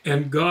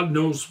 And God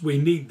knows we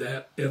need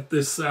that at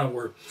this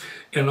hour.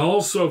 And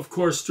also, of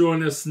course,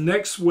 join us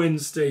next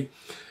Wednesday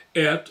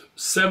at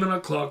 7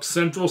 o'clock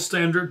Central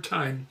Standard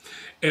Time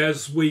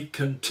as we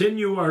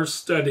continue our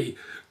study,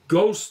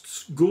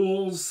 Ghosts,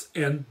 Ghouls,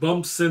 and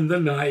Bumps in the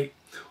Night,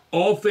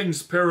 all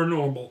things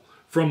paranormal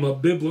from a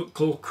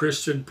biblical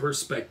Christian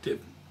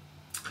perspective.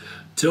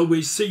 Till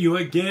we see you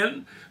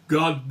again,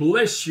 God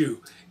bless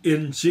you.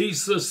 In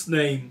Jesus'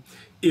 name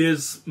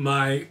is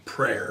my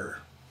prayer.